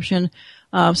subscription.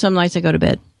 Some nights I go to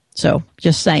bed. So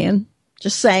just saying.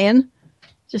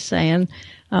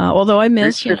 Although I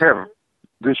miss. They should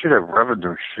have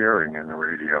revenue sharing in the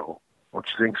radio. Don't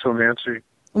you think so, Nancy?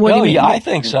 What do you mean? Yeah, I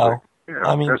think so.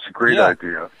 Yeah, that's a great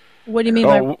idea. What do you mean?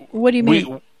 What do you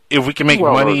mean? If we can make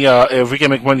money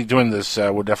doing this,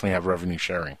 we'll definitely have revenue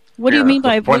sharing. What do you mean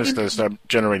by? The point is to start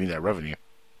generating that revenue.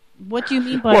 What do you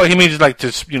mean by? Well, he means like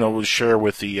to share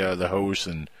with the hosts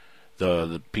and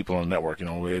the people on the network.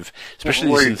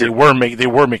 Especially since they were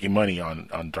making money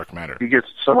on Dark Matter. You get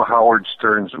some of Howard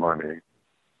Stern's money.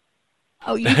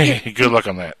 Oh, good luck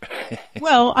on that.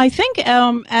 Well, I think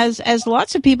as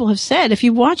lots of people have said, if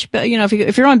you watch,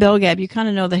 if you're on Bell Gab, you kind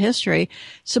of know the history.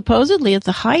 Supposedly, at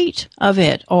the height of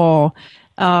it all,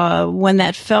 when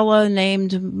that fella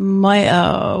named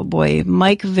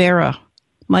Mike Vera,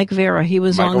 he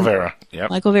was Michael Vera. Yep.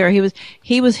 Michael Vera.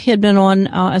 He had been on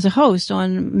as a host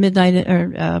on Midnight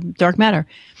or Dark Matter.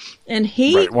 And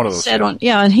he said on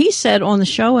the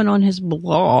show and on his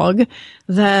blog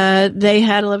that they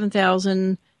had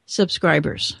 11,000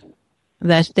 subscribers.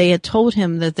 That they had told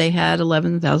him that they had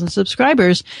 11,000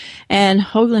 subscribers, and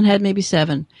Hoagland had maybe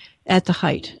 7 at the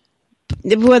height.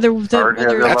 whether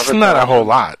that's not a whole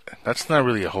lot. That's not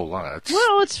really a whole lot.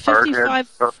 It's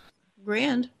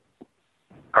 $55,000.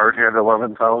 Art had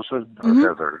 11,000.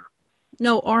 Heather.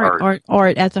 No,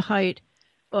 Art at the height.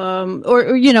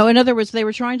 Or in other words, they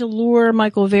were trying to lure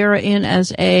Michael Vera in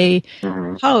as a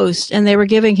host, and they were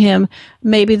giving him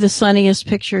maybe the sunniest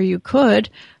picture you could.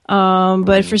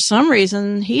 But for some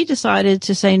reason, he decided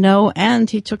to say no, and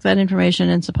he took that information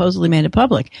and supposedly made it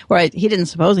public. Right? He didn't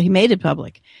supposedly; he made it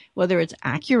public. Whether it's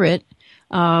accurate,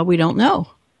 we don't know.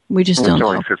 We just don't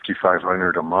know. It's only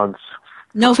 $5,500 a month.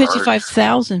 No,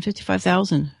 55,000.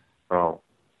 55,000. Oh,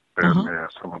 bad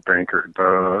math. I'm a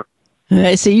banker.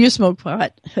 I see you smoke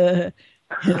pot. I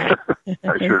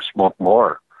should smoke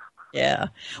more. Yeah.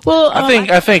 Well,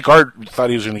 I think Art thought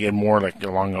he was going to get more, like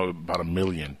along about $1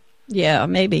 million. Yeah,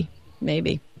 maybe.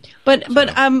 But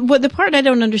what the part I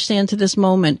don't understand to this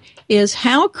moment is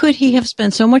how could he have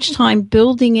spent so much time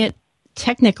building it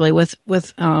technically with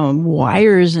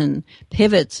wires and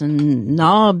pivots and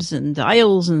knobs and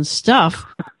dials and stuff,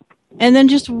 and then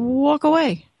just walk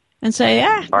away and say,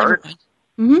 Art?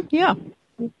 Yeah.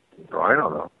 Oh, I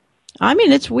don't know. I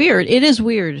mean, it's weird. It is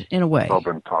weird in a way. It's all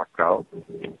been talked out.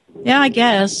 Yeah, I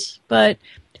guess, but.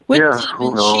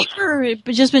 Who knows? It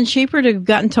would just been cheaper to have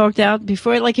gotten talked out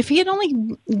before. Like if he had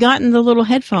only gotten the little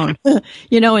headphone,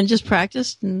 and just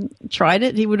practiced and tried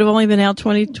it, he would have only been out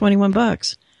 $20,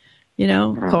 $21.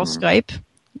 Call Skype.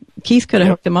 Keith could have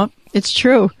hooked him up. It's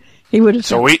true. He would have.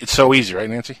 It's so easy, right,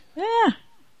 Nancy? Yeah.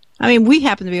 I mean, we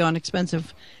happen to be on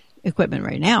expensive equipment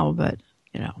right now, but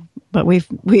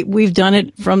we've done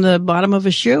it from the bottom of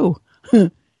a shoe.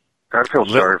 I feel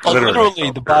sorry for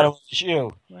literally the bottom of the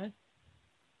shoe. What?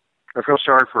 I feel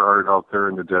sorry for Art out there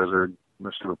in the desert.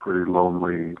 Must have a pretty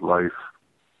lonely life.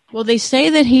 Well, they say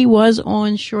that he was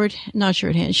on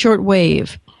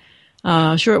shortwave.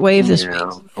 Shortwave this week.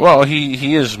 Well,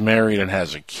 he is married and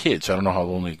has a kid, so I don't know how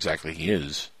lonely exactly he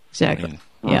is. Exactly.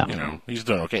 I mean, he's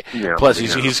doing okay. Yeah, plus,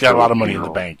 he's got a lot of money in the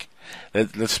bank.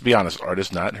 Let's be honest, Art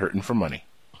is not hurting for money.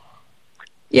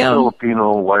 Yeah.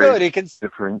 Filipino life, Good,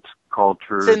 different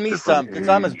culture. Send me some, because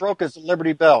I'm as broke as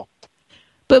Liberty Bell.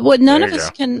 But what none of us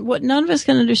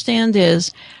can understand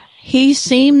is he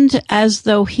seemed as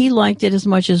though he liked it as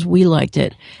much as we liked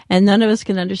it, and none of us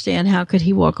can understand how could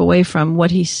he walk away from what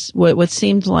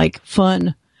seemed like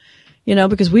fun,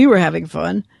 because we were having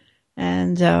fun,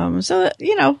 and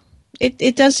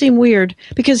it does seem weird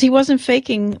because he wasn't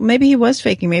faking. Maybe he was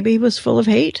faking. Maybe he was full of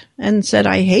hate and said,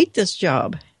 "I hate this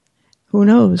job." Who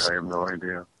knows? I have no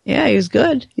idea. Yeah, he was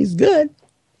good. He's good.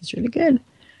 He's really good.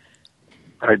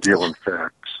 I deal in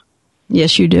facts.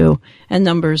 Yes, you do. And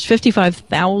numbers,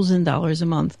 $55,000 a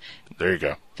month. There you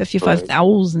go.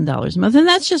 $55,000 a month. And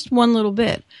that's just one little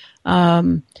bit.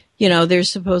 There's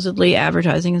supposedly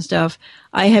advertising and stuff.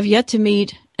 I have yet to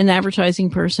meet an advertising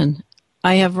person.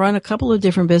 I have run a couple of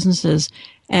different businesses,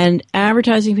 and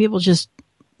advertising people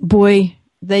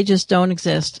they just don't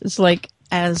exist. It's like,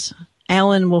 as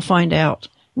Alan will find out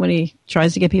when he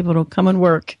tries to get people to come and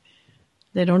work,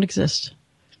 they don't exist.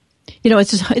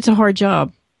 It's a hard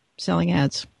job, selling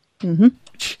ads. Mm-hmm.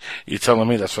 You're telling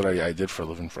me that's what I did for a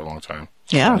living for a long time.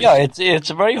 Yeah. Yeah,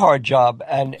 it's a very hard job,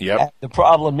 and the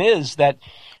problem is that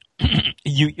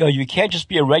you can't just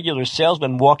be a regular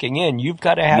salesman walking in. You've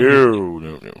got to have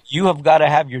you have got to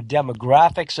have your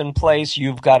demographics in place.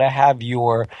 You have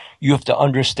to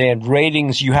understand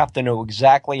ratings. You have to know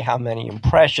exactly how many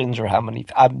impressions or how many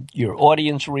your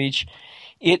audience reach.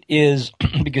 It is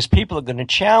because people are going to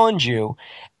challenge you,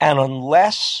 and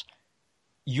unless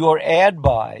your ad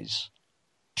buys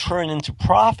turn into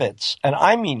profits, and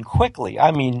I mean quickly,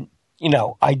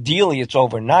 ideally it's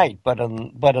overnight, but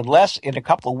unless in a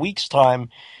couple of weeks' time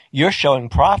you're showing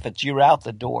profits, you're out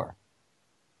the door.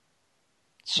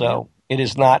 So it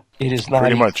is not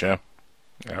pretty much, yeah.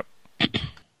 Yep.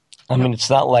 I mean,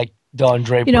 it's not like Don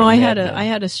Draper. I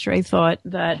had a stray thought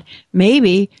that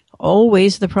maybe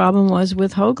always the problem was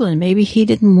with Hoagland. Maybe he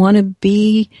didn't want to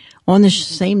be on the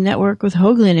same network with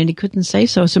Hoagland, and he couldn't say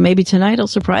so. So maybe tonight he'll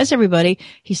surprise everybody.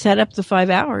 He set up the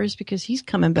 5 hours because he's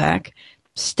coming back.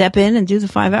 Step in and do the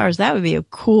 5 hours. That would be a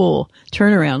cool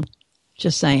turnaround.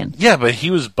 Just saying. Yeah, but he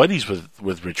was buddies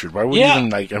with Richard. Why would you even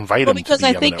invite him to be on the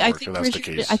network if that's the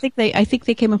case? I think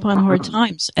they came upon hard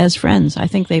times as friends. I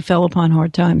think they fell upon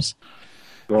hard times.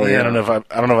 Oh, yeah, I don't know if I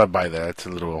buy that. It's a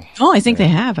little. Oh, I think they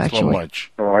have actually. So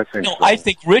much. Oh, I think. No, so. I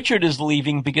think Richard is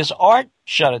leaving because Art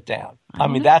shut it down. I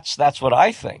mean, that's what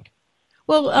I think.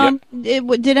 Well,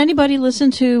 did anybody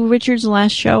listen to Richard's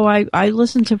last show? I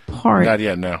listened to part. Not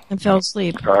yet, no. And fell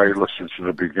asleep. I listened to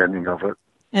the beginning of it.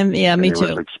 And me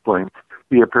too.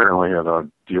 He apparently had a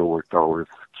deal worked out with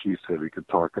Keith that he could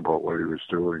talk about what he was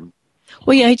doing.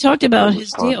 Well, yeah, he talked about It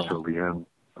his was deal. till the end.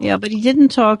 Yeah, but he didn't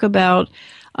talk about.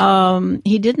 What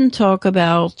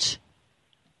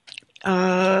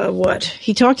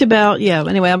he talked about. Yeah.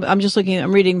 Anyway, I'm just looking.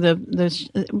 I'm reading the.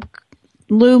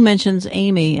 Lou mentions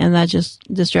Amy, and that just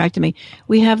distracted me.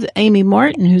 We have Amy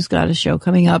Martin, who's got a show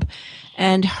coming up,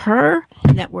 and her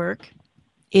network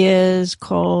is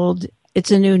called.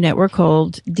 It's a new network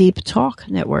called Deep Talk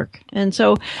Network, and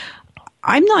so.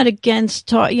 I'm not against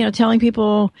telling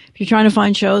people if you're trying to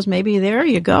find shows, maybe there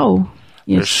you go.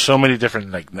 There's so many different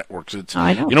networks.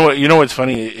 I know. You know what's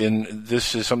funny, and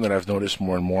this is something that I've noticed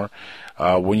more and more.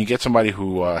 When you get somebody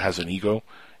who has an ego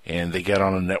and they get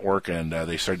on a network and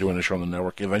they start doing a show on the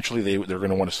network, eventually they're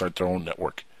going to want to start their own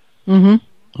network.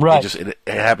 Mm-hmm. Right. It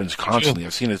happens constantly.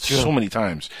 I've seen it so many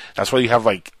times. That's why you have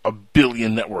like a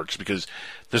billion networks, because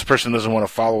this person doesn't want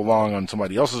to follow along on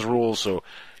somebody else's rules, so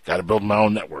got to build my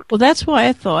own network. Well, that's why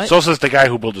I thought. So says the guy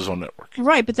who built his own network.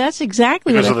 Right, but that's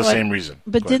exactly because what I of thought. the same reason.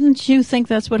 But didn't you think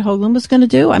that's what Hoagland was going to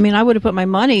do? I mean, I would have put my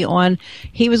money on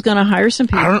he was going to hire some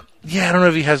people. I don't know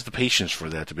if he has the patience for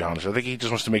that, to be honest. I think he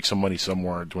just wants to make some money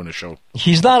somewhere doing a show.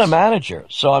 He's not a manager,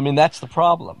 so I mean that's the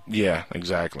problem. Yeah,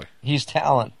 exactly. He's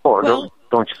talent. Oh,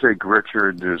 don't you think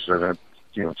Richard is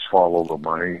it's follow the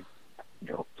money?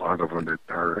 A lot of them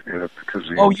are in it because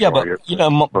they enjoy it.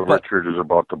 But Richard is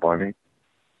about the money.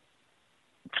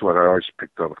 That's what I always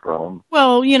picked up from.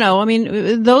 Well, I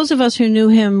mean, those of us who knew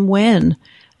him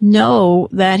know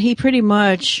that he pretty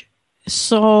much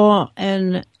saw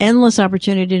an endless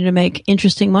opportunity to make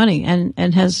interesting money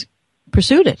and has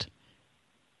pursued it.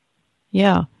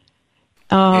 Yeah.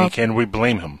 And can we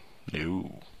blame him?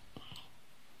 No.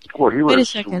 Well, he was. Wait a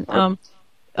second.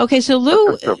 Okay, so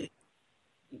Lou.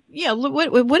 Yeah,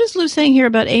 what is Lou saying here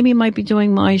about Amy might be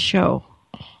doing my show?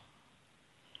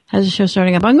 Has a show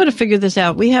starting up. I'm going to figure this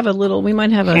out. We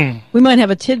might have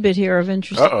a tidbit here of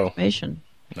interesting information.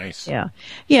 Nice. Yeah,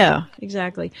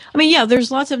 exactly. I mean, yeah,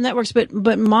 there's lots of networks,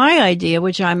 but my idea,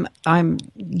 which I'm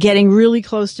getting really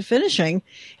close to finishing,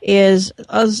 is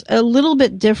a little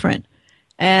bit different.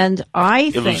 And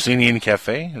I think Eleusinian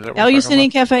Cafe. Eleusinian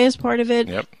Cafe is part of it.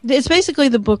 Yep. It's basically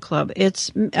the book club.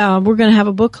 It's we're going to have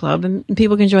a book club, and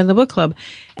people can join the book club.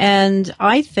 And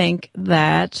I think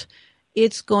that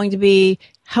it's going to be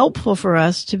helpful for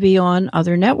us to be on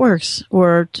other networks,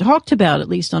 or talked about at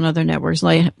least on other networks,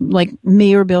 like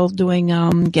me or Bill doing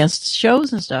guest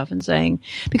shows and stuff, and saying,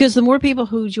 because the more people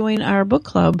who join our book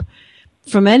club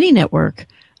from any network,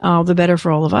 the better for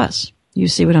all of us. You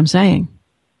see what I'm saying?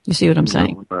 You see what I'm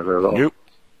saying? Nope.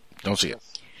 Don't see it.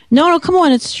 No, come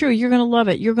on. It's true. You're going to love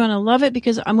it. You're going to love it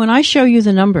because when I show you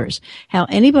the numbers, how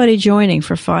anybody joining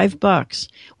for $5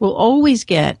 will always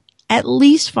get at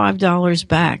least $5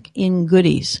 back in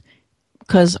goodies,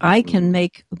 because I can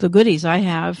make the goodies. I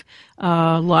have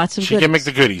lots of goodies. She can make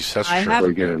the goodies. That's true. Are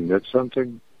you going to knit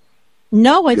something?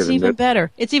 No, it's even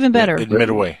better. It's even better. Admit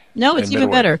away. No, it's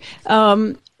even better.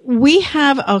 We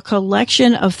have a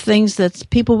collection of things that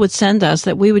people would send us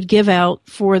that we would give out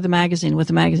for the magazine, with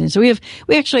the magazine. So we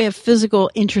actually have physical,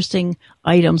 interesting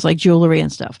items like jewelry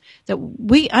and stuff that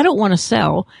I don't want to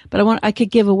sell, but I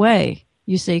could give away,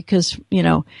 you see, because,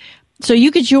 so you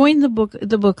could join the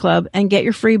book club and get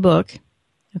your free book,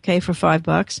 okay, for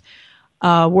 $5,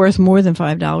 worth more than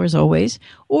 $5 always,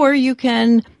 or you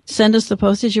can send us the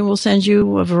postage and we'll send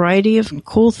you a variety of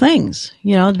cool things,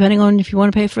 depending on if you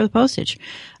want to pay for the postage.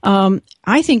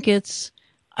 I think it's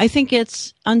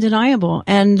undeniable.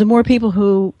 And the more people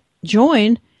who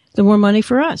join, the more money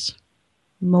for us.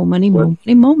 More money, more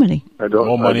money.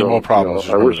 More money, more problems.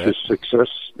 I wish this success,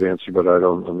 Nancy, but I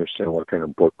don't understand what kind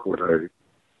of book would I.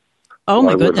 Oh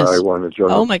my goodness! I want to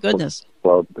join. Oh my goodness!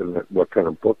 Club, and what kind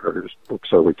of books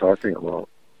are we talking about?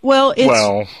 Well,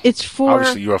 it's for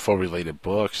obviously UFO related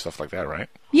books, stuff like that, right?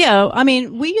 Yeah, I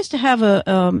mean, we used to have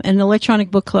an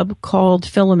electronic book club called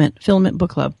Filament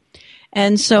Book Club,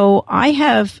 and so I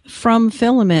have from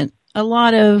Filament a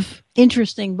lot of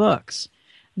interesting books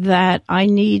that I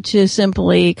need to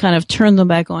simply kind of turn them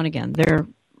back on again. They're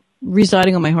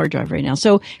residing on my hard drive right now.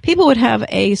 So people would have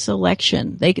a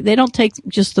selection. They don't take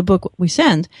just the book we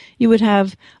send. You would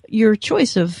have your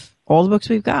choice of all the books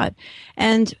we've got.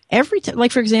 And every time,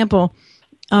 like for example,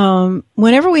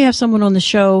 whenever we have someone on the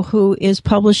show who is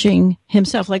publishing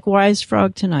himself, like Wise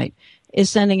Frog tonight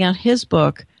is sending out his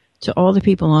book to all the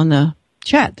people on the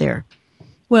chat there.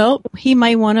 Well, he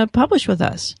might want to publish with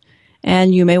us,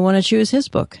 and you may want to choose his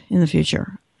book in the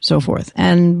future, so forth,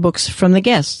 and books from the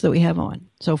guests that we have on,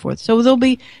 so forth. So it'll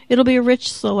be a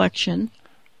rich selection.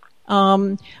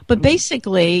 But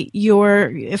basically, for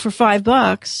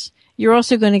 $5, you're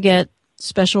also going to get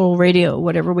special radio,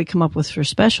 whatever we come up with for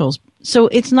specials. So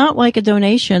it's not like a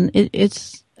donation.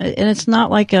 It's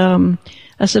not like a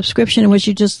subscription in which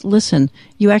you just listen.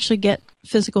 You actually get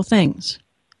physical things.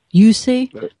 You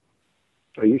see?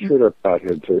 Are you sure that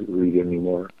potheads read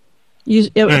anymore?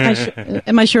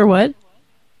 Am I sure what?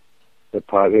 The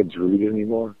potheads read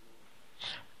anymore?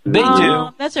 They do.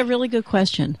 That's a really good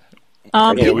question.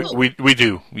 We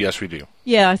do. Yes, we do.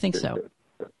 Yeah, I think so.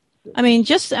 I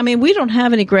mean, we don't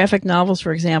have any graphic novels,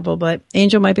 for example, but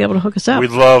Angel might be able to hook us up. We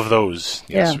love those.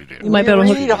 Yes, we do. You might be able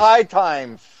to read High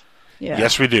Times. Yeah.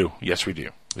 Yes, we do. Yes, we do.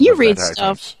 You read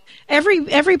stuff. Every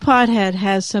pothead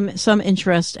has some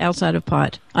interest outside of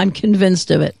pot. I'm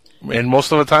convinced of it. And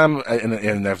most of the time,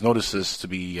 and I've noticed this to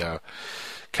be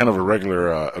kind of a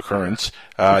regular occurrence,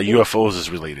 UFOs is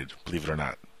related, believe it or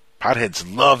not. Potheads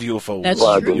love UFOs. That's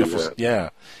true. UFOs. Yeah.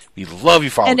 We love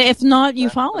ufology. And if not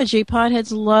ufology,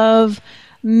 potheads love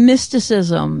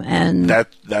mysticism and that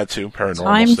too,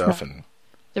 paranormal stuff and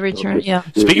the return. Yeah.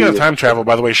 Speaking of time travel,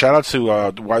 by the way, shout out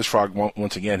to Wise Frog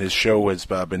once again. His show has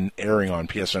been airing on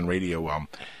PSN Radio,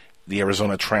 the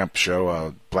Arizona Tramp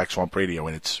show, Black Swamp Radio,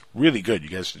 and it's really good. You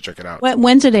guys should check it out.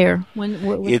 When's it air?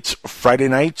 When? It's Friday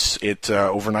nights. It's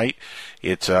overnight.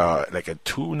 It's like at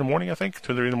 2 in the morning, I think,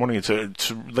 2 or 3 in the morning. It's a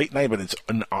late night, but it's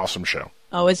an awesome show.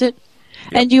 Oh, is it?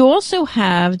 Yep. And you also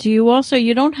have,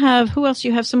 you don't have, who else?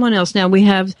 You have someone else now. We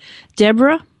have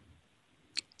Deborah.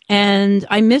 And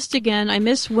I missed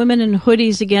Women in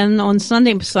Hoodies again on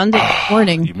Sunday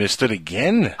morning. You missed it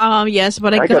again? Yes,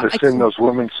 but I got to send those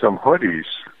women some hoodies.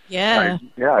 Yeah.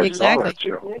 I exactly. saw that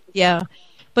show. Yeah.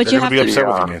 But they're going to be upset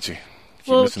with you, Nancy.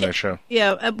 You're missing that show.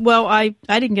 Yeah. Well, I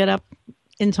didn't get up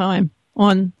in time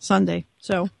on Sunday.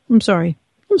 So I'm sorry.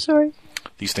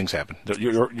 These things happen.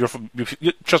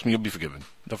 Trust me, you'll be forgiven.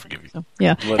 They'll forgive you. So,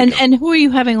 yeah. And who are you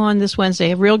having on this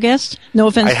Wednesday? A real guest? No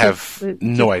offense. I have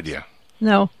no idea.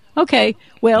 No. Okay.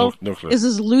 Well, no clue. This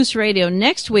is Loose Radio.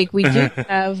 Next week we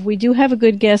do have a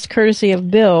good guest courtesy of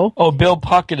Bill. Oh, Bill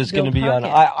Puckett is going to be on.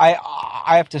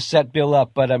 I have to set Bill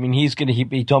up, but I mean he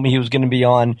told me he was going to be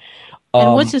on.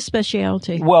 And what's his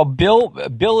specialty? Well,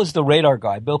 Bill is the radar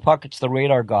guy. Bill Puckett's the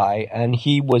radar guy, and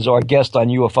he was our guest on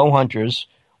UFO Hunters,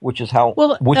 which is how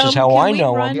I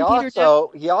know him. He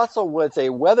also was a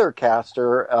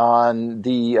weathercaster on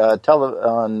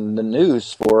the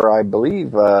news for, I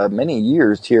believe, many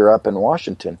years here up in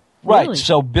Washington. Right. Really?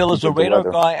 So Bill is a radar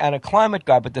guy and a climate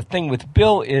guy, but the thing with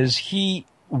Bill is he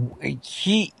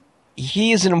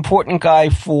is an important guy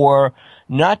for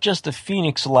not just the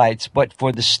Phoenix lights, but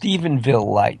for the Stephenville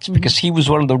lights, because he was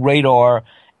one of the radar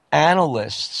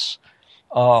analysts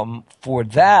for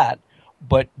that.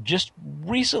 But just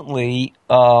recently,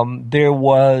 there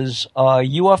was a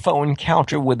UFO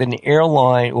encounter with an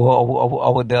airline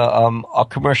or with a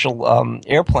commercial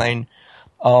airplane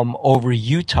over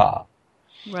Utah.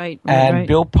 Right. And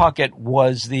Bill Puckett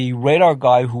was the radar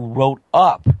guy who wrote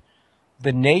up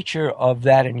the nature of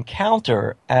that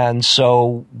encounter, and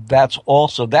so that's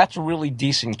a really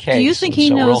decent case. Do you think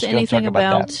he knows anything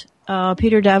about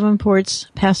Peter Davenport's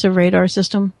passive radar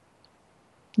system?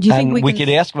 Do you think we could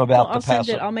ask him about the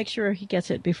passive? I'll make sure he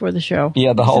gets it before the show.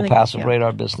 Yeah, the whole passive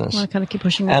radar business. I kind of keep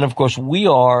pushing. And of course, we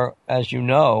are, as you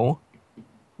know,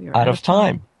 out of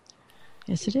time.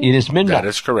 Yes, it is. It is midnight. That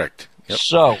is correct. Yep.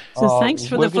 So thanks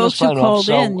for the folks who called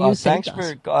in.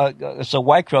 So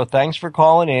White Crow, thanks for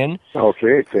calling in.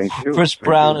 Okay, thank you. Chris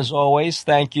Brown, as always,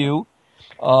 thank you.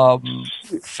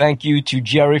 Thank you to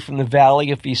Jerry from the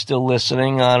Valley if he's still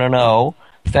listening. I don't know.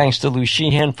 Thanks to Lou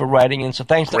Sheehan for writing in. So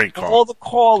thanks to all the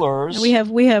callers.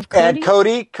 And we have Cody. And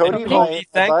Cody.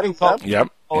 Thank you.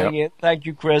 Yep. Thank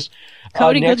you, Chris.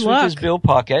 Cody, next good luck. week is Bill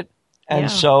Puckett. And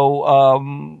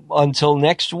so until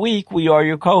next week, we are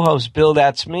your co-hosts, Bill,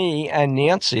 that's me, and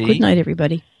Nancy. Good night,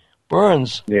 everybody.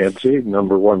 Burns. Nancy,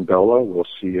 number 1 Bella. We'll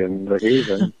see you in the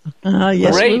Haven.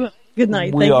 Yes, great. Good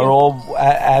night. We are all,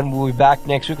 and we'll be back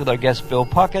next week with our guest, Bill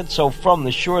Puckett. So from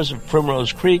the shores of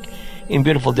Primrose Creek in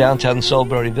beautiful downtown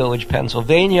Salisbury Village,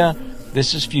 Pennsylvania,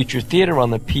 this is Future Theater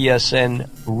on the PSN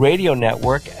Radio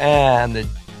Network and the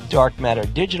Dark Matter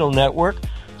Digital Network.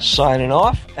 Signing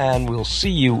off, and we'll see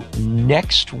you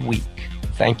next week.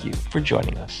 Thank you for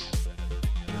joining us.